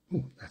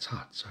 Ooh, that's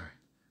hot, sorry.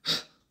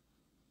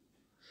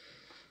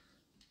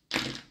 A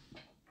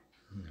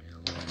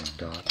little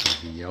dot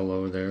of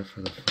yellow there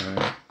for the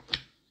fire.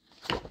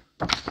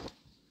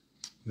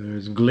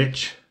 There's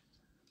Glitch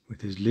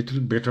with his little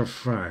bit of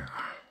fire.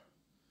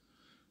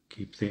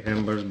 Keep the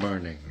embers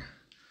burning.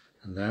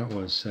 And that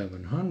was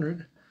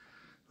 700.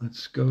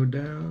 Let's go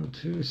down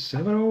to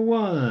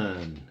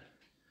 701.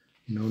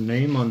 No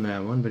name on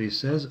that one, but he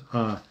says,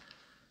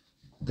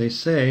 they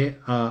say,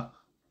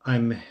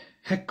 I'm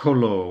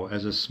Hecolo.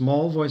 As a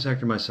small voice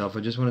actor myself, I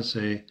just want to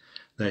say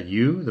that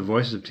you, the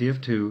voices of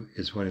TF2,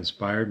 is what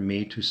inspired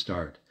me to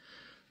start.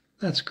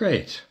 That's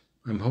great.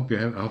 I hope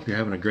you're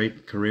having a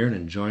great career and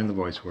enjoying the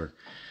voice work.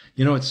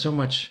 You know, there's so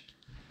much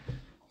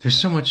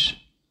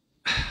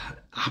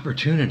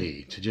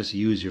opportunity to just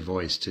use your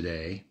voice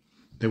today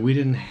that we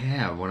didn't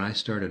have when I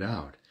started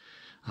out.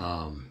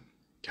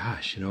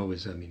 Gosh, you know,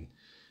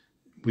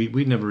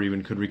 we never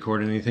even could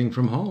record anything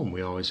from home.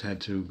 We always had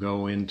to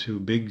go into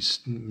big,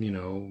 you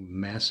know,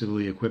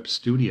 massively equipped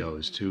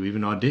studios to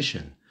even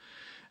audition.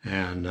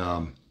 And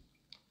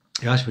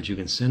gosh, what you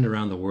can send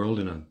around the world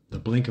in the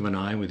blink of an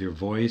eye with your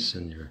voice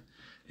and your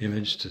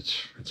image,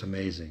 it's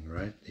amazing,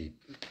 right?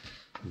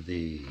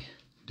 The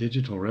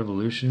digital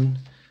revolution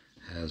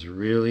has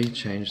really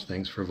changed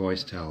things for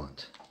voice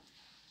talent.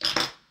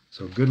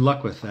 So good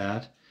luck with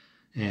that.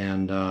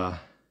 And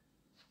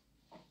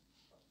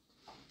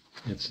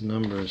it's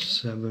number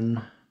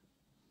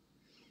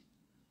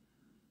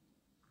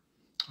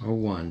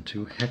 701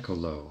 to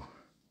Hecolo.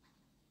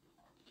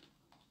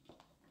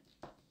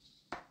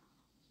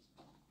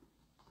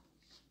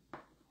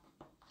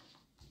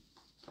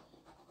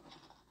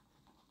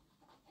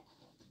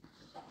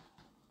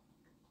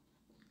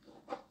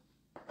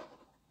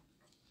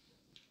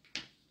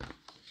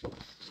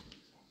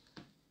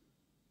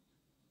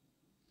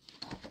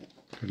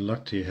 Good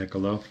luck to you,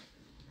 Hecolo.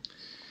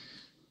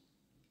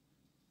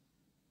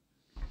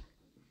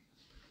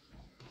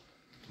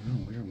 Well,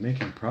 we're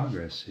making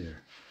progress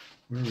here.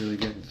 We're really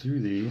getting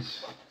through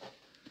these,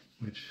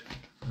 which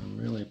I'm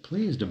really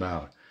pleased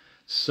about.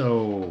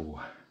 So,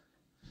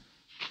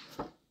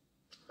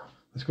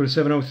 let's go to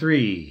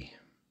 703.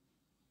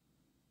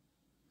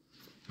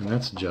 And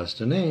that's just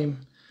a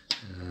name.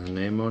 A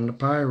name on the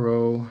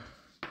pyro.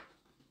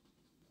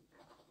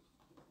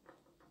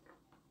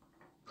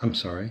 I'm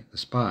sorry, the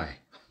spy.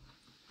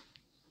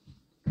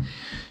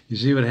 You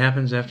see what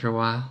happens after a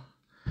while?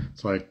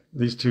 It's like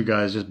these two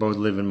guys just both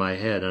live in my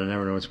head, and I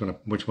never know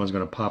which one's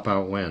gonna pop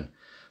out when.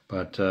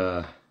 But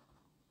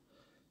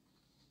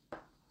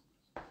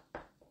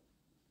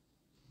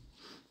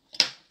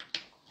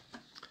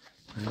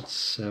that's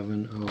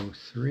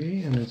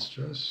 703, and it's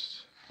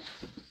just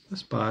the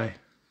spy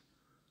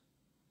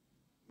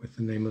with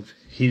the name of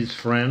his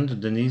friend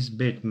Denise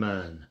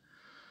Bateman.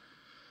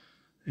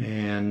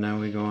 And now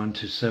we go on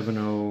to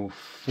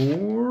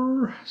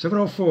 704.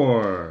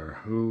 704,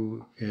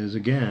 who is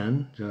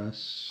again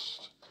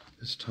just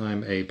this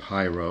time a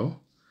pyro.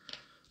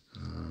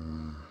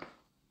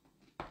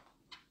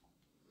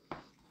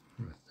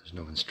 There's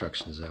no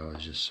instructions though. I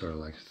was just sort of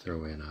like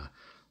throw in a.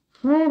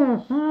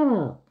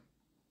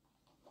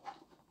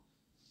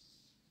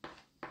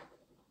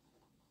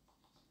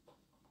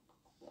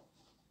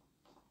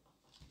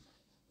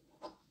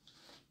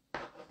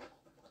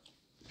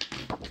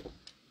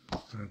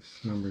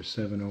 That's number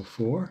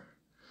 704,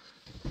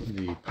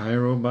 the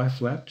Pyro by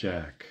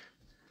Flapjack.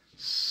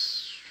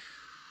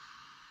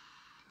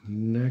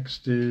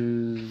 Next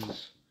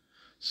is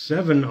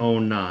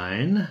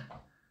 709.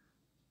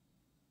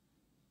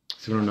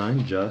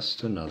 709,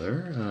 just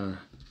another.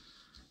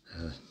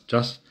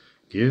 Just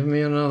give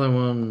me another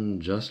one,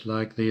 just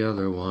like the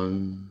other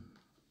one.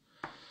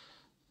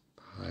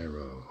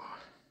 Pyro.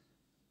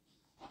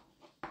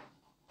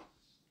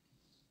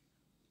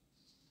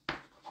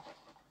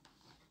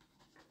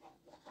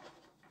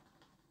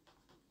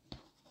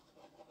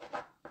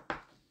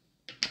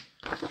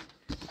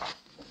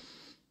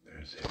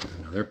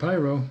 Another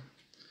pyro.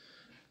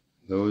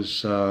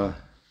 Those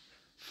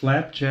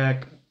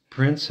flapjack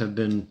prints have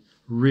been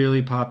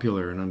really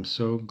popular, and I'm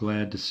so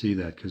glad to see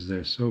that because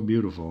they're so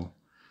beautiful.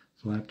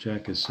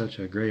 Flapjack is such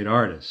a great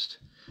artist,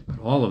 but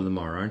all of them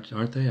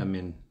aren't they? I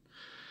mean,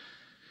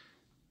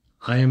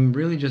 I am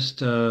really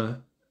just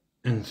blown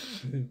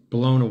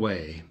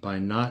away by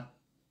not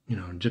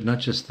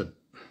just the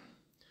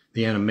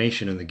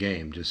animation in the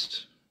game.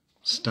 Just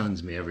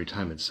stuns me every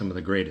time. It's some of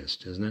the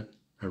greatest, isn't it?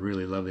 I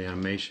really love the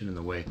animation and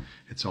the way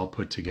it's all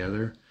put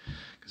together.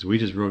 because we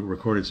just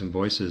recorded some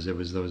voices. It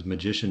was those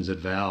magicians at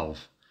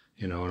Valve,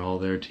 you know, and all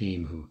their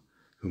team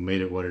who made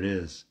it what it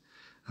is.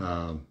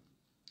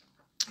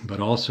 But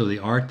also the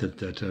art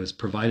that is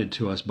provided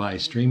to us by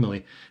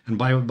Streamily. And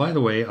by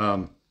the way,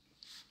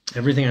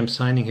 everything I'm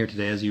signing here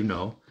today, as you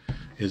know,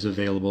 is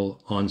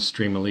available on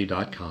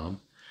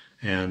Streamily.com.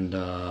 And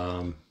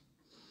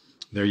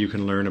there you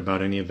can learn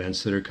about any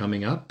events that are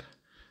coming up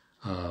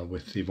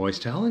with the voice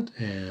talent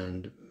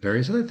and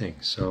various other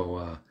things.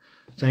 So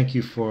thank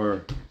you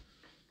for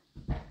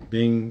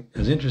being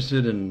as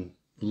interested and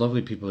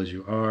lovely people as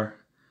you are.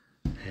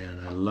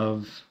 And I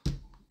love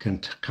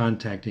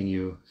contacting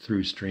you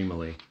through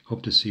Streamily.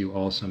 Hope to see you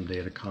all someday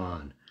at a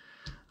con.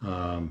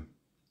 Okay,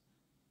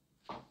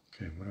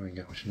 what do we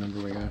got? Which number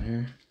we got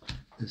here?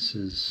 This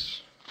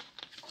is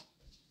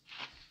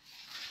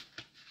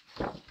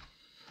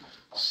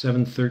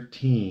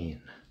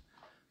 713.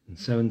 And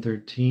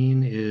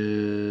 713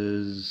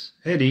 is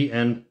Eddie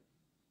and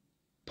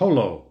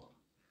Polo.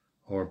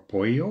 Or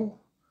Pollo?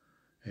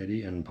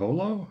 Eddie and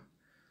Polo?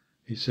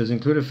 He says,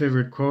 include a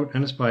favorite quote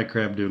and a spy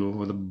crab doodle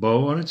with a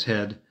bow on its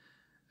head.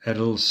 Add a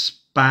little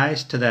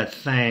spice to that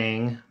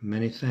thing.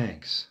 Many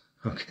thanks.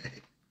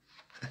 Okay.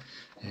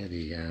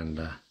 Eddie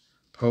and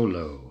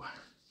Polo.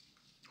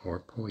 Or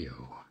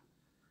Pollo.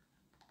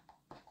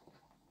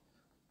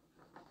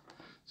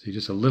 See,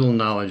 just a little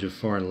knowledge of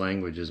foreign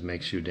languages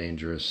makes you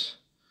dangerous.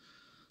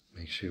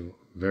 Makes you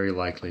very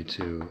likely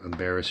to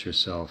embarrass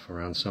yourself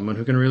around someone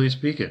who can really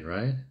speak it,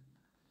 right?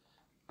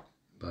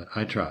 But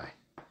I try.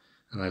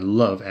 And I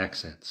love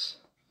accents.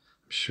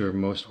 I'm sure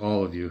most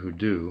all of you who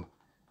do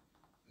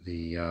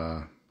the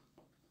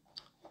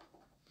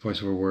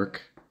voiceover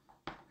work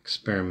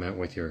experiment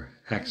with your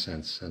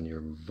accents and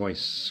your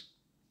voice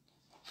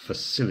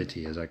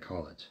facility, as I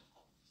call it.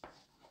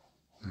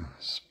 Oh,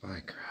 spy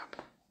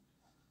crab.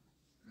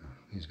 Oh,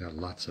 he's got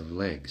lots of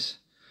legs.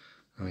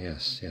 Oh,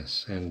 yes,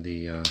 yes. And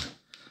the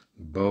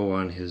bow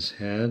on his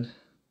head.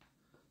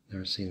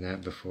 Never seen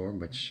that before,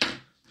 but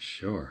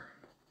sure.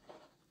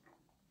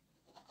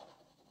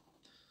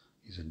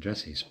 He's a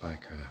dressy spy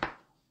crab.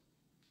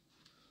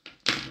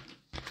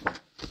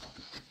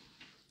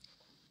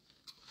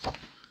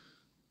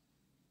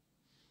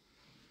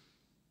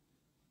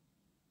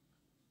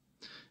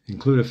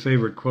 Include a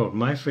favorite quote.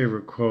 My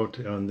favorite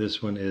quote on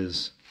this one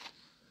is,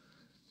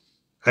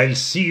 "I'll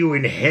see you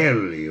in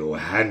hell, you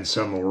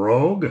handsome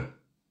rogue."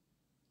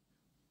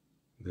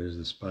 There's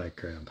the spy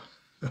crab.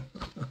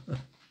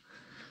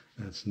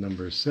 That's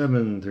number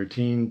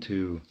 713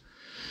 to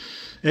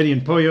Eddie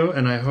and Pollo,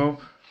 and I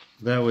hope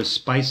that was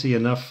spicy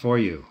enough for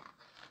you.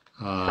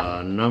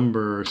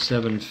 Number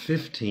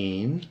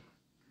 715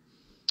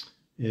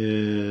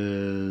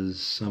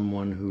 is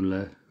someone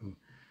who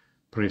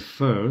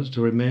prefers to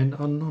remain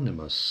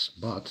anonymous,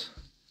 but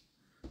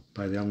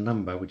by the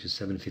number, which is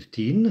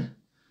 715.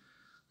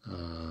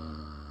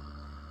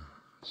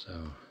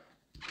 So,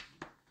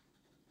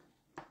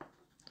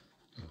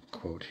 a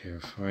quote here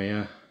for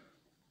you.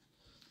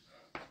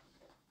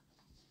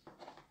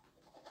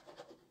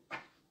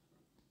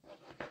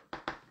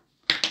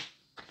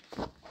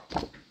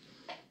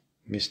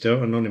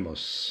 Mr.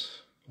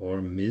 Anonymous,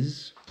 or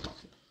Ms.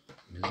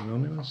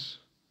 Anonymous.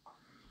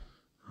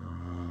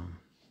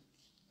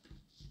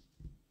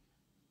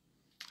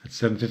 That's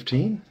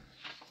 715.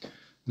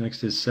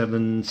 Next is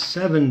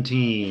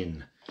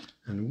 717.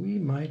 And we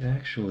might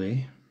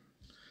actually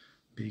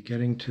be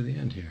getting to the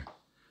end here.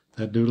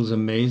 That doodle's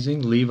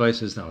amazing. Levi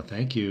says, no,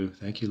 thank you.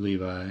 Thank you,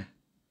 Levi.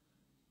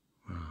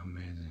 Wow,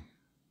 amazing.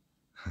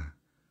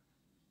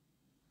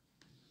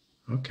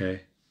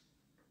 Okay.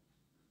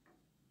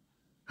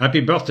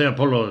 Happy birthday,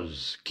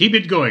 Apollos. Keep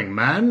it going,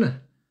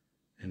 man.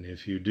 And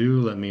if you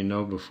do, let me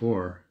know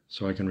before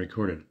so I can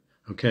record it.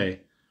 Okay.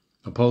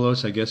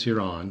 Apollos, I guess you're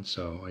on,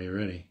 so are you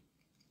ready?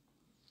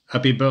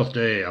 Happy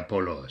birthday,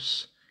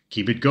 Apollos.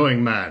 Keep it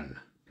going, man.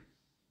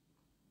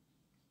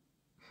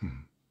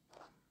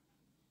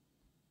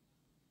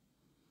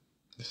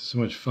 This is so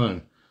much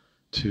fun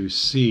to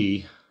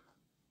see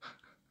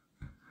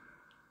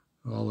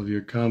all of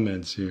your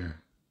comments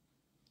here.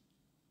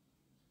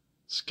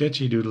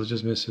 Sketchy Doodle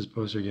just missed his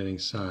poster getting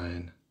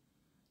signed.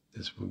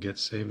 This will get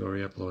saved or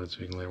re-uploaded so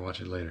we can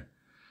watch it later.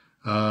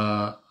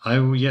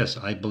 Yes,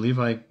 I believe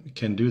I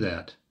can do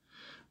that.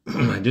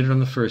 I did it on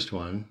the first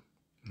one.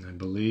 I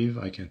believe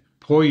I can.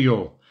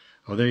 Pollo.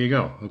 Oh, there you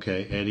go.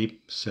 Okay,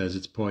 Eddie says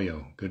it's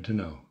Pollo. Good to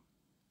know.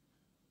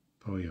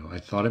 Pollo. I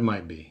thought it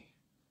might be.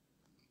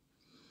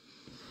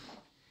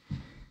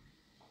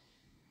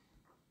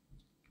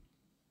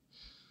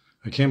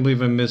 I can't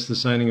believe I missed the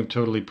signing of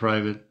Totally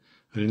Private.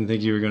 I didn't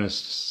think you were going to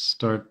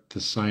start the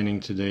signing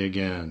today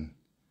again.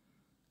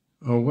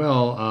 Oh,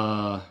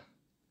 well,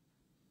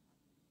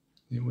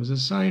 it was a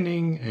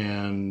signing,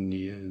 and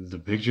the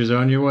pictures are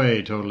on your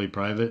way, Totally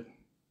Private.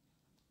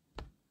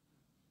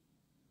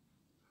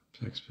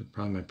 That's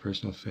probably my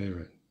personal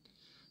favorite.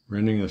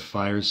 Rendering the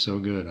fires so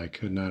good. I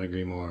could not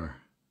agree more.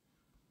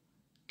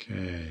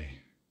 Okay.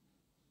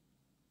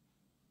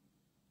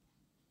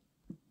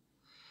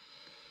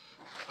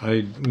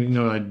 I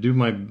do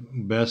my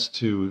best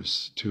to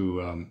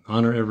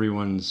honor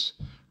everyone's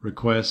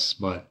requests,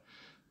 but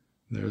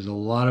there's a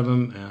lot of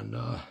them, and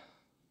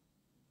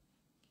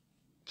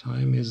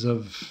time is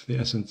of the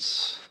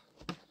essence.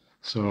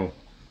 So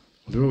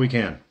we'll do what we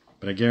can,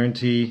 but I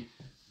guarantee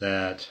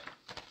that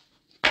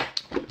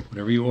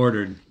whatever you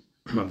ordered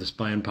of the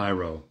Spy and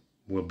Pyro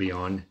will be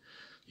on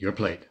your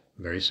plate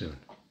very soon.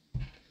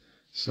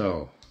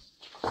 So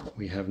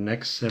we have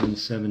next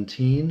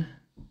 717,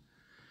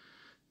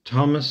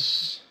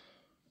 Thomas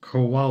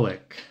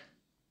Kowalik,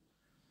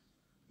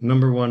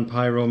 #1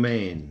 Pyro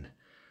Main.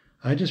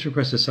 I just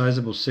request a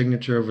sizable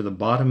signature over the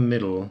bottom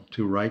middle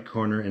to right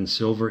corner in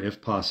silver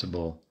if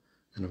possible.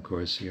 And of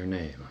course your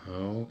name.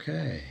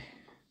 Okay.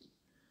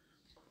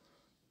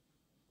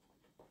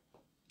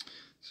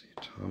 Let's see,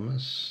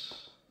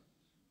 Thomas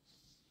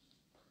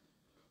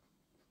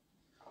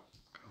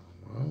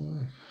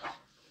Kowalik,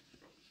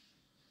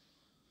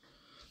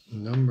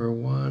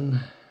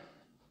 #1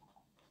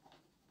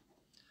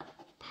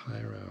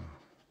 Pyro.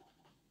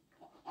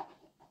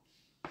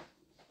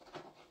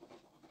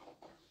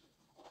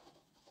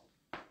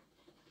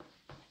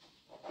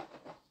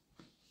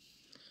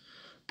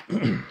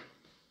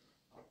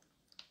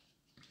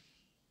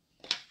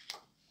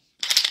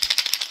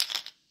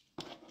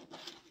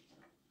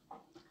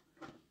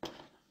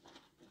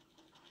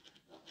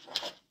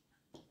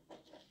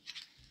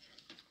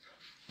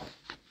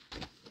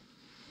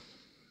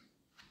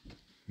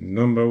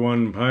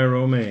 #1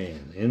 Pyro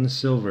Main in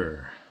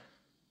silver.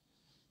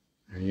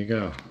 There you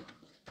go.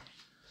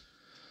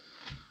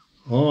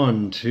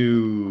 On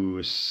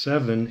to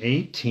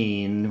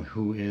 718,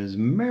 who is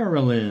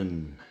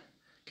Marilyn.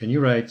 Can you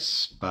write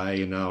Spy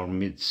in our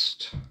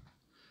midst?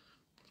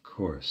 Of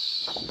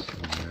course,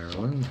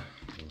 Marilyn.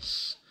 Little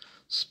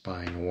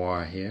spy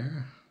noir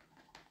here.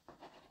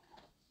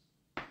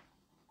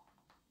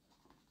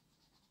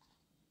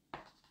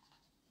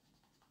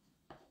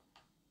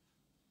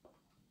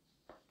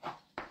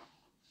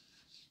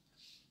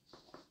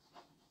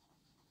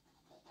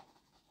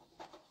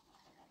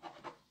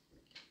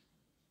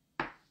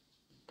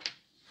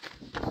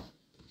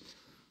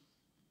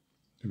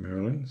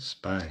 Marilyn,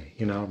 Spy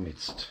in our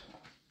midst.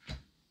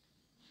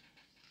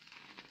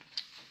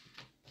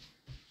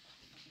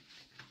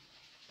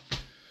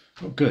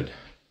 Oh, good.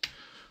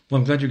 Well,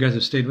 I'm glad you guys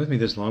have stayed with me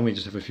this long. We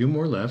just have a few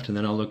more left, and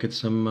then I'll look at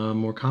some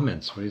more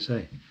comments. What do you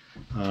say?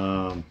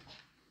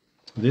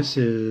 This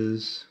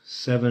is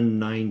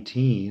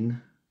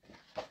 719,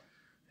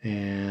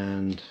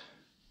 and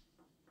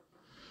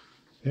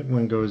this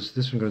one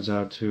goes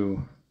out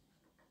to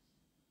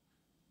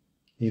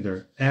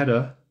either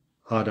Ada,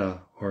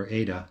 or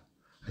Ada.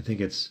 I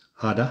think it's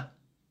Ada.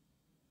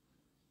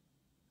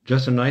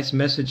 Just a nice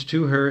message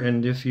to her,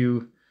 and if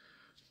you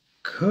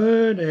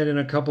could add in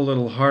a couple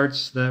little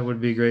hearts, that would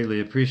be greatly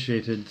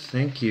appreciated.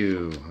 Thank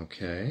you.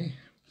 Okay.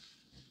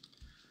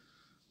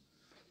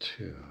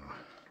 To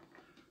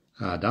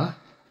Ada.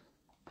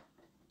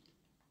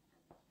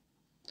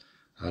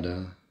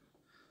 Ada.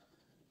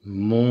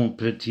 Mon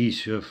petit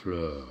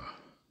chauffeur.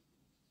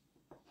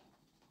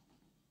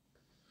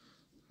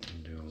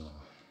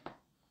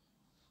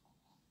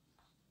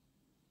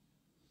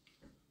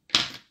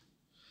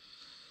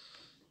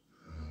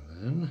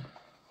 Then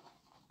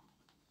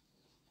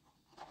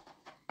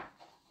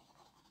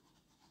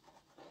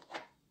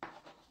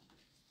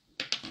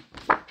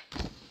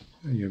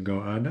there you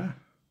go, Ada.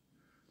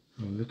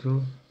 A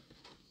little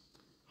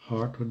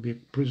heart would be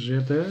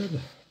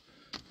appreciated.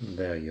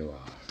 There you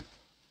are.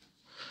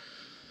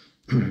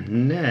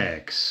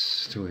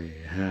 Next we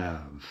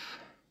have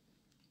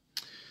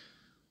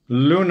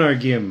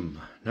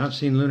Lunargim. Now I've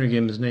seen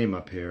Lunargim's name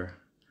up here.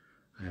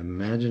 I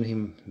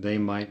imagine they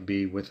might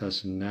be with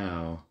us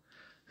now.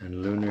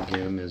 And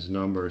Lunargim is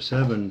number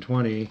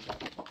 720.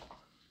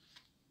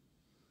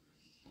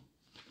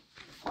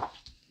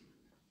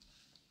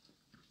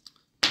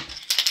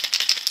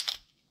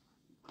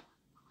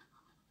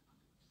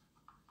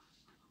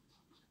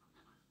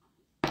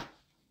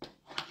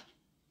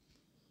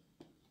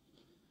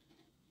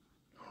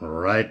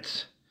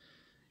 Right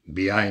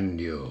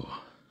behind you.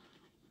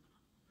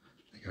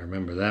 I think I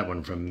remember that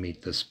one from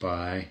Meet the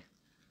Spy.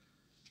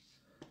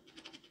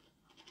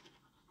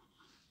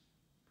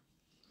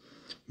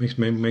 Makes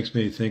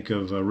me think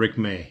of Rick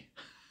May.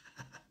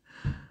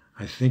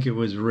 I think it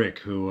was Rick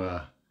who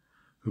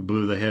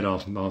blew the head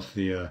off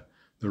the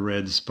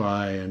red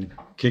spy and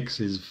kicks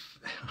his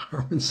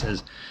arm and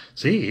says,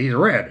 "See, he's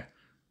red.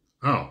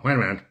 Oh, wait a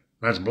minute,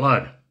 that's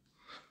blood."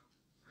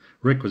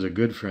 Rick was a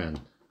good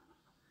friend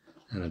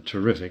and a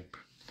terrific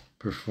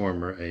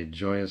performer, a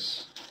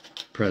joyous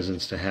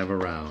presence to have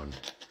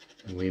around,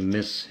 and we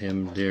miss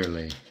him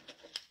dearly.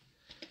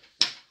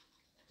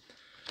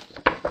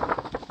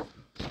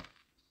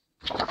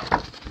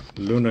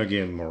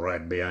 Lunargim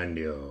right behind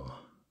you.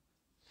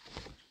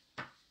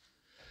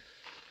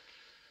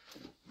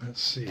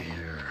 Let's see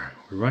here.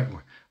 We're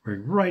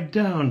right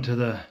down to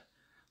the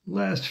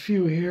last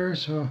few here,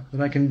 so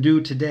that I can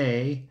do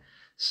today.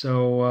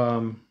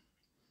 So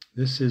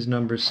this is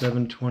number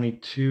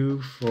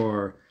 722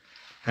 for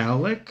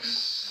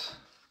Alex.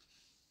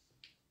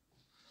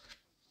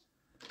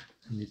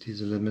 And it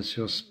is le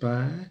Monsieur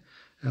Spy.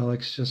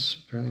 Alex just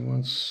apparently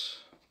wants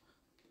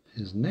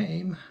his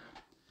name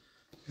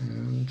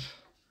and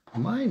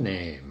my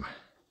name.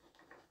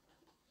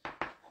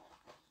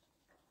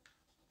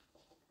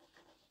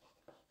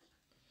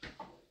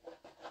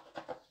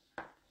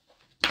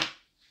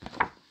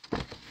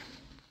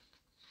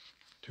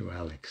 To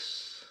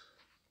Alex.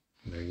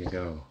 There you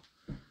go.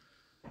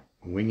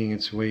 Winging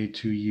its way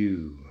to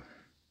you.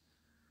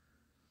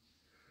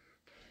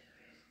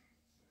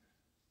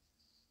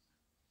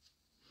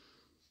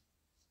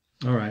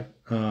 All right.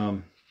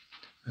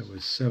 That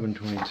was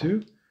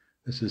 722.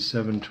 This is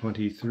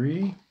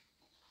 723.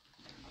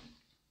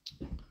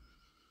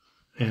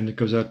 And it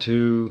goes out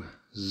to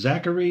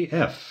Zachary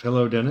F.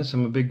 Hello, Dennis.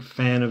 I'm a big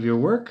fan of your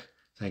work.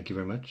 Thank you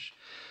very much.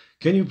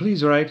 Can you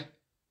please write,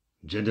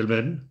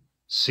 gentlemen,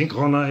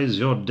 synchronize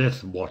your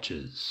death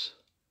watches?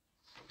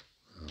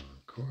 Oh,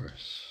 of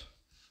course.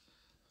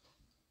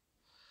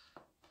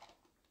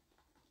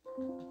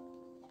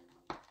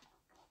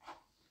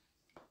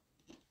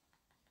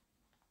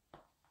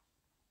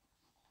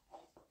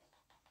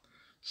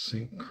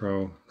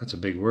 Synchro. That's a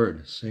big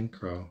word.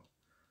 Synchro.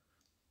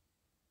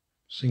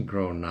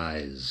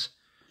 Synchronize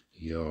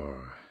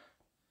your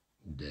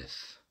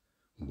death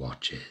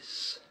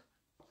watches.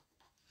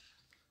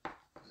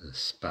 The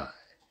Spy.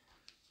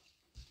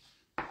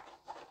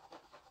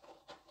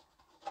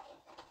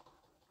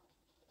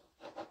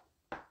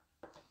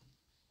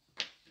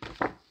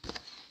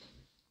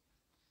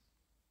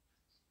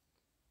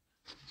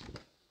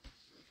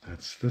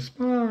 That's the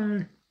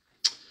Spy.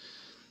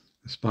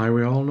 The Spy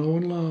we all know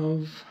and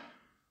love.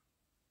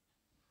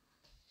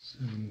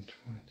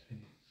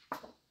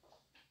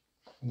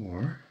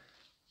 724.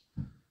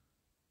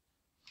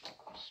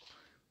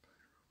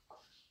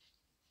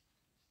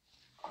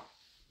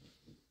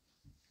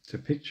 It's a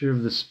picture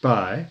of the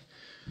Spy.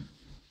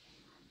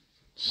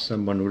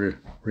 Someone who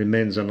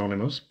remains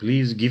anonymous.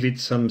 Please give it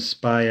some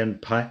spy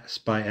and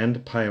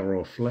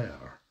pyro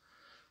flair.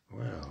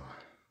 Well,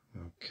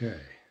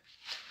 okay.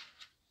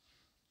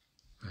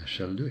 I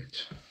shall do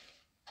it.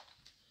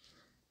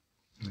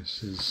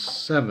 This is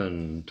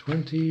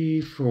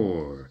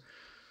 724.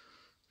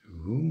 To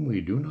whom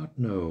we do not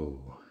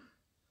know.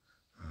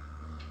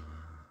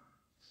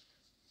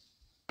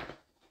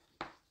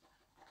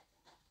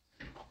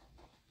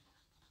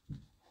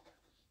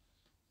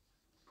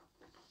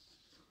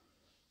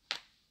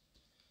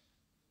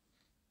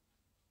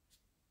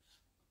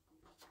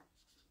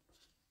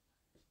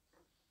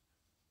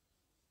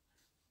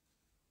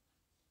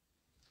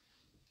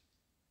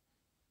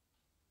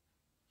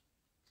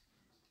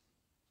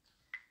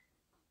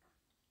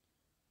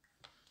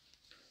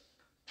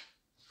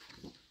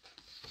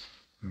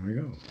 There we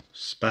go.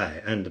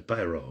 Spy and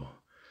pyro.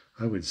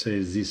 I would say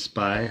this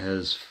Spy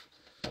has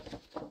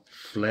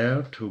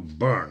flair to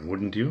burn,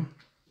 wouldn't you?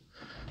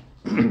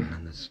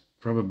 And that's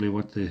probably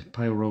what the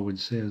pyro would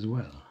say as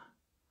well.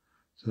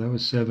 So that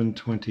was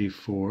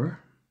 724.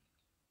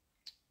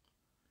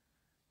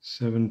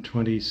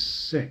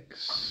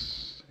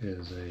 726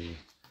 is a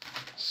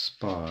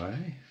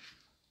Spy.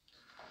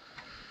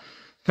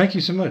 Thank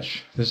you so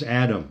much. This is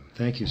Adam.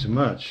 Thank you so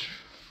much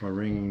for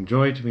bringing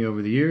joy to me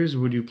over the years.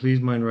 Would you please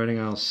mind writing,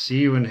 I'll see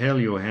you in hell,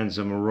 you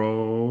handsome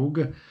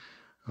rogue,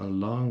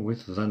 along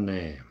with the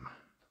name.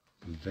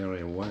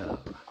 Very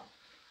well.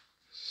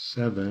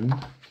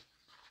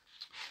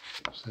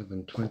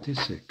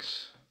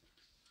 726.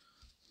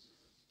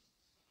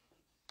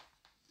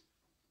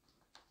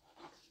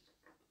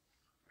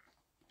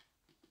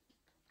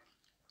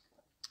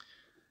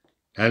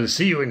 I'll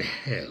see you in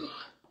hell,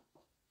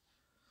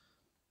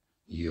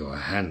 you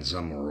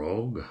handsome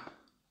rogue.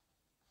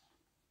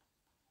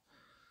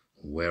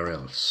 Where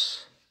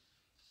else?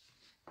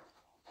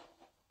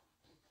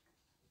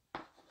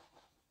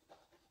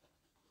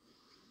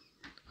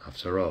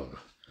 After all,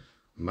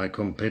 my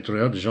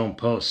compatriot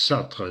Jean-Paul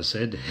Sartre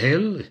said,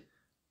 hell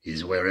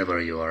is wherever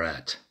you are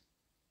at.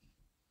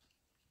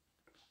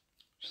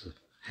 It's a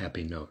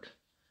happy note.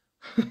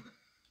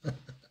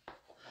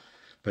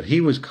 But he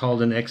was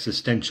called an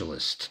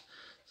existentialist.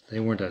 They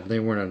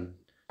weren't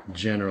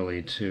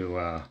generally too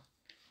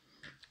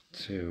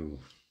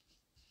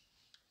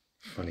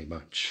funny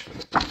bunch.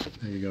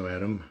 There you go,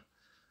 Adam.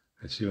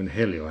 That's you in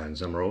hell, you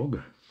handsome rogue.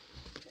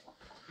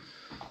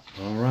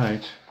 All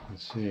right,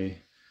 let's see.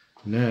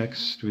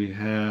 Next we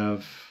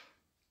have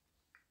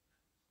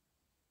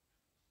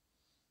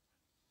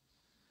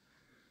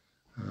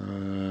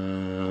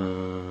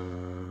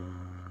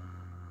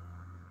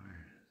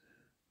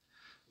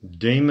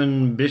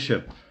Damon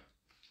Bishop.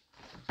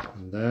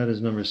 And that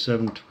is number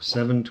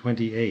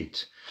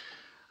 728.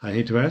 I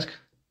hate to ask,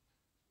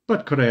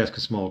 but could I ask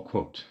a small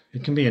quote?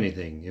 It can be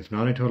anything. If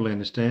not, I totally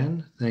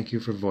understand. Thank you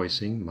for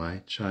voicing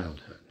my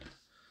childhood.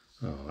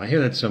 Oh, I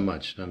hear that so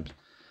much. I'm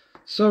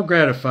so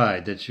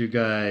gratified that you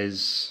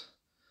guys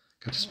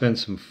got to spend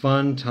some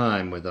fun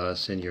time with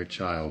us in your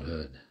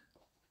childhood.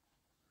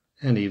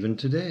 And even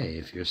today,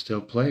 if you're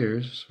still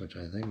players, which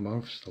I think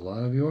a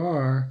lot of you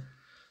are,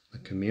 The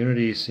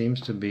community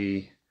seems to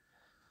be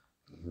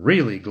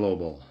really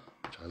global,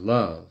 which I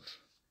love.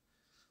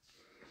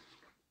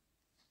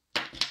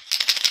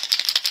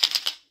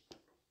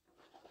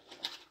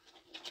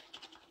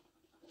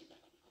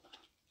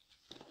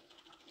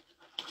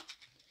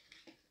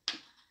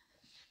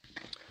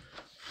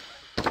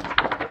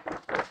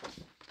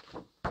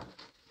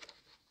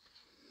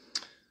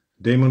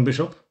 Damon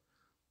Bishop,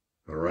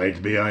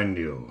 right behind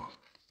you,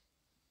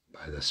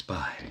 by the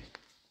spy.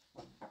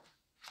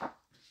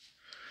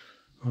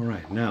 All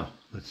right, now,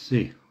 let's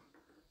see.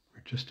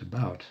 We're just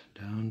about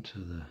down to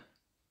the...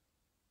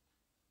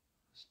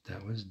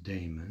 That was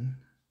Damon.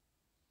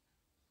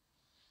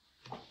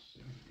 That's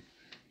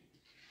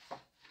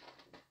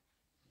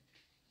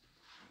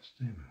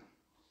Damon.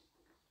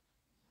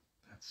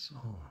 That's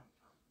all.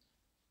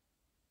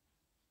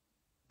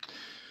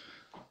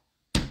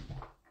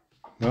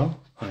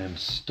 Well, I am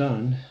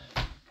stunned,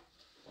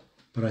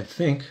 but I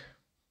think,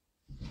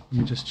 let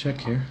me just check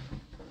here.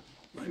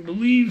 I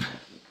believe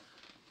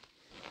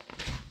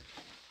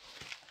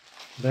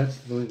that's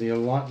the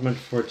allotment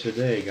for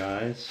today,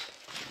 guys.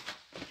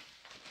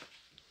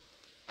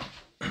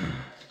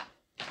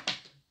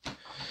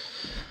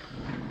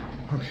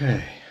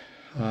 Okay,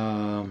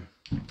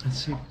 let's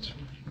see,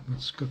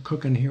 let's go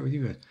cooking here with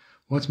you guys.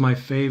 What's my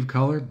fave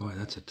color? Boy,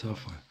 that's a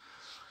tough one.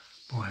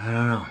 Boy,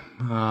 I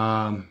don't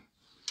know.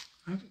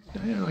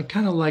 I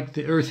kind of like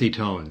the earthy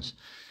tones.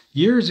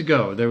 Years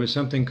ago, there was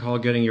something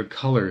called getting your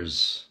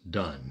colors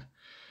done.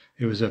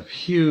 It was a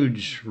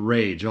huge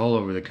rage all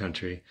over the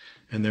country,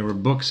 and there were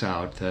books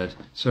out that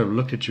sort of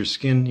looked at your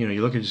skin. You know,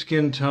 you look at your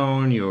skin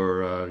tone,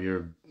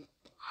 your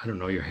I don't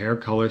know, your hair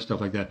color, stuff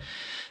like that,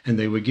 and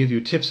they would give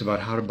you tips about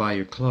how to buy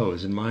your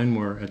clothes. And mine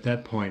were at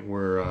that point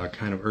were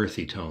kind of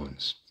earthy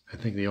tones. I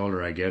think the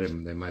older I get,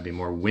 they might be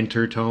more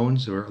winter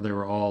tones. They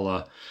were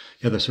all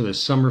yeah, so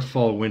there's summer,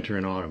 fall, winter,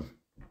 and autumn.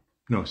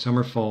 No,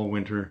 summer, fall,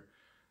 winter,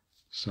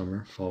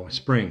 summer, fall,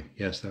 spring.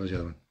 Yes, that was the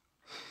other one.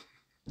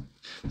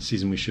 The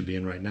season we should be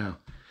in right now.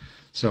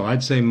 So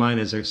I'd say mine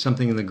is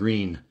something in the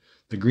green,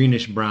 the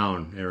greenish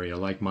brown area,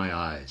 like my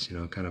eyes. You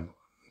know, kind of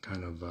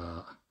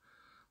what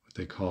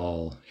they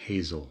call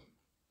hazel.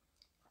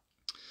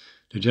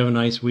 Did you have a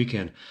nice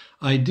weekend?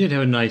 I did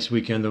have a nice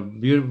weekend.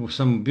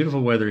 Some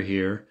beautiful weather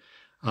here.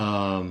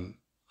 I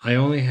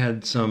only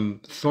had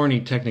some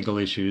thorny technical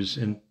issues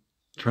in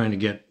trying to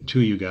get to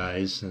you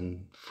guys,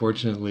 and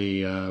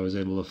fortunately I was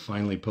able to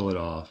finally pull it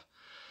off.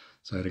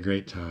 So I had a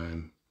great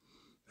time.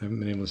 I haven't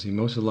been able to see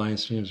most of the live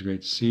streams.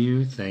 Great to see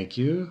you. Thank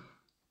you.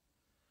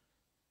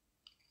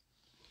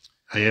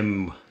 I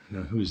am,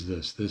 now who's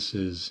this? This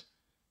is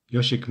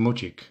Yoshik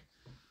Mochik.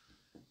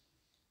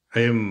 I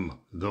am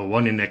the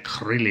one in a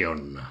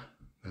trillion.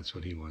 That's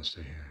what he wants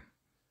to hear.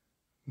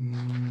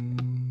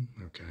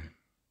 Okay.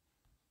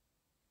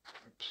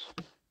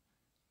 Oops.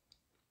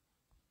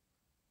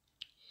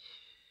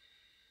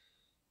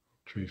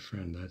 Tree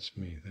friend, that's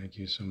me. Thank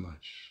you so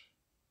much.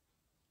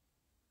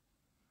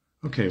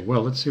 Okay,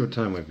 well, let's see what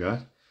time we've got.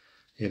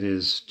 It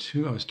is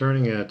I'm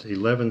starting at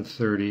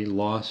 11:30,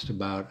 lost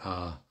about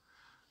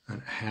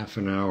half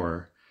an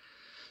hour.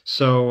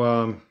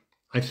 So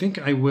I think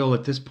I will,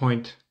 at this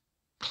point,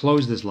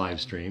 close this live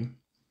stream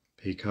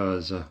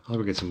because I'll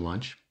go get some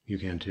lunch. You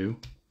can too,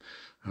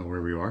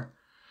 wherever you are,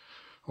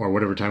 or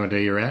whatever time of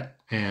day you're at.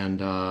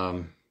 And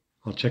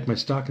I'll check my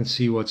stock and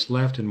see what's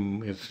left,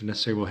 and if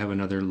necessary, we'll have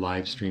another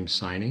live stream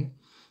signing.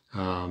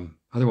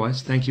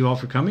 Otherwise, thank you all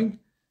for coming.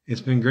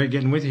 It's been great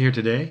getting with you here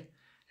today,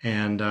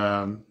 and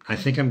I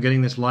think I'm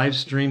getting this live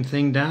stream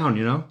thing down,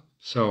 you know?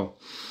 So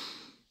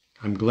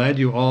I'm glad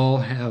you all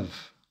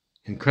have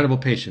incredible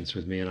patience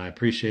with me, and I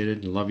appreciate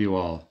it and love you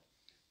all.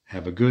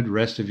 Have a good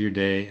rest of your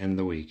day and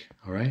the week,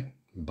 all right?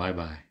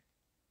 Bye-bye.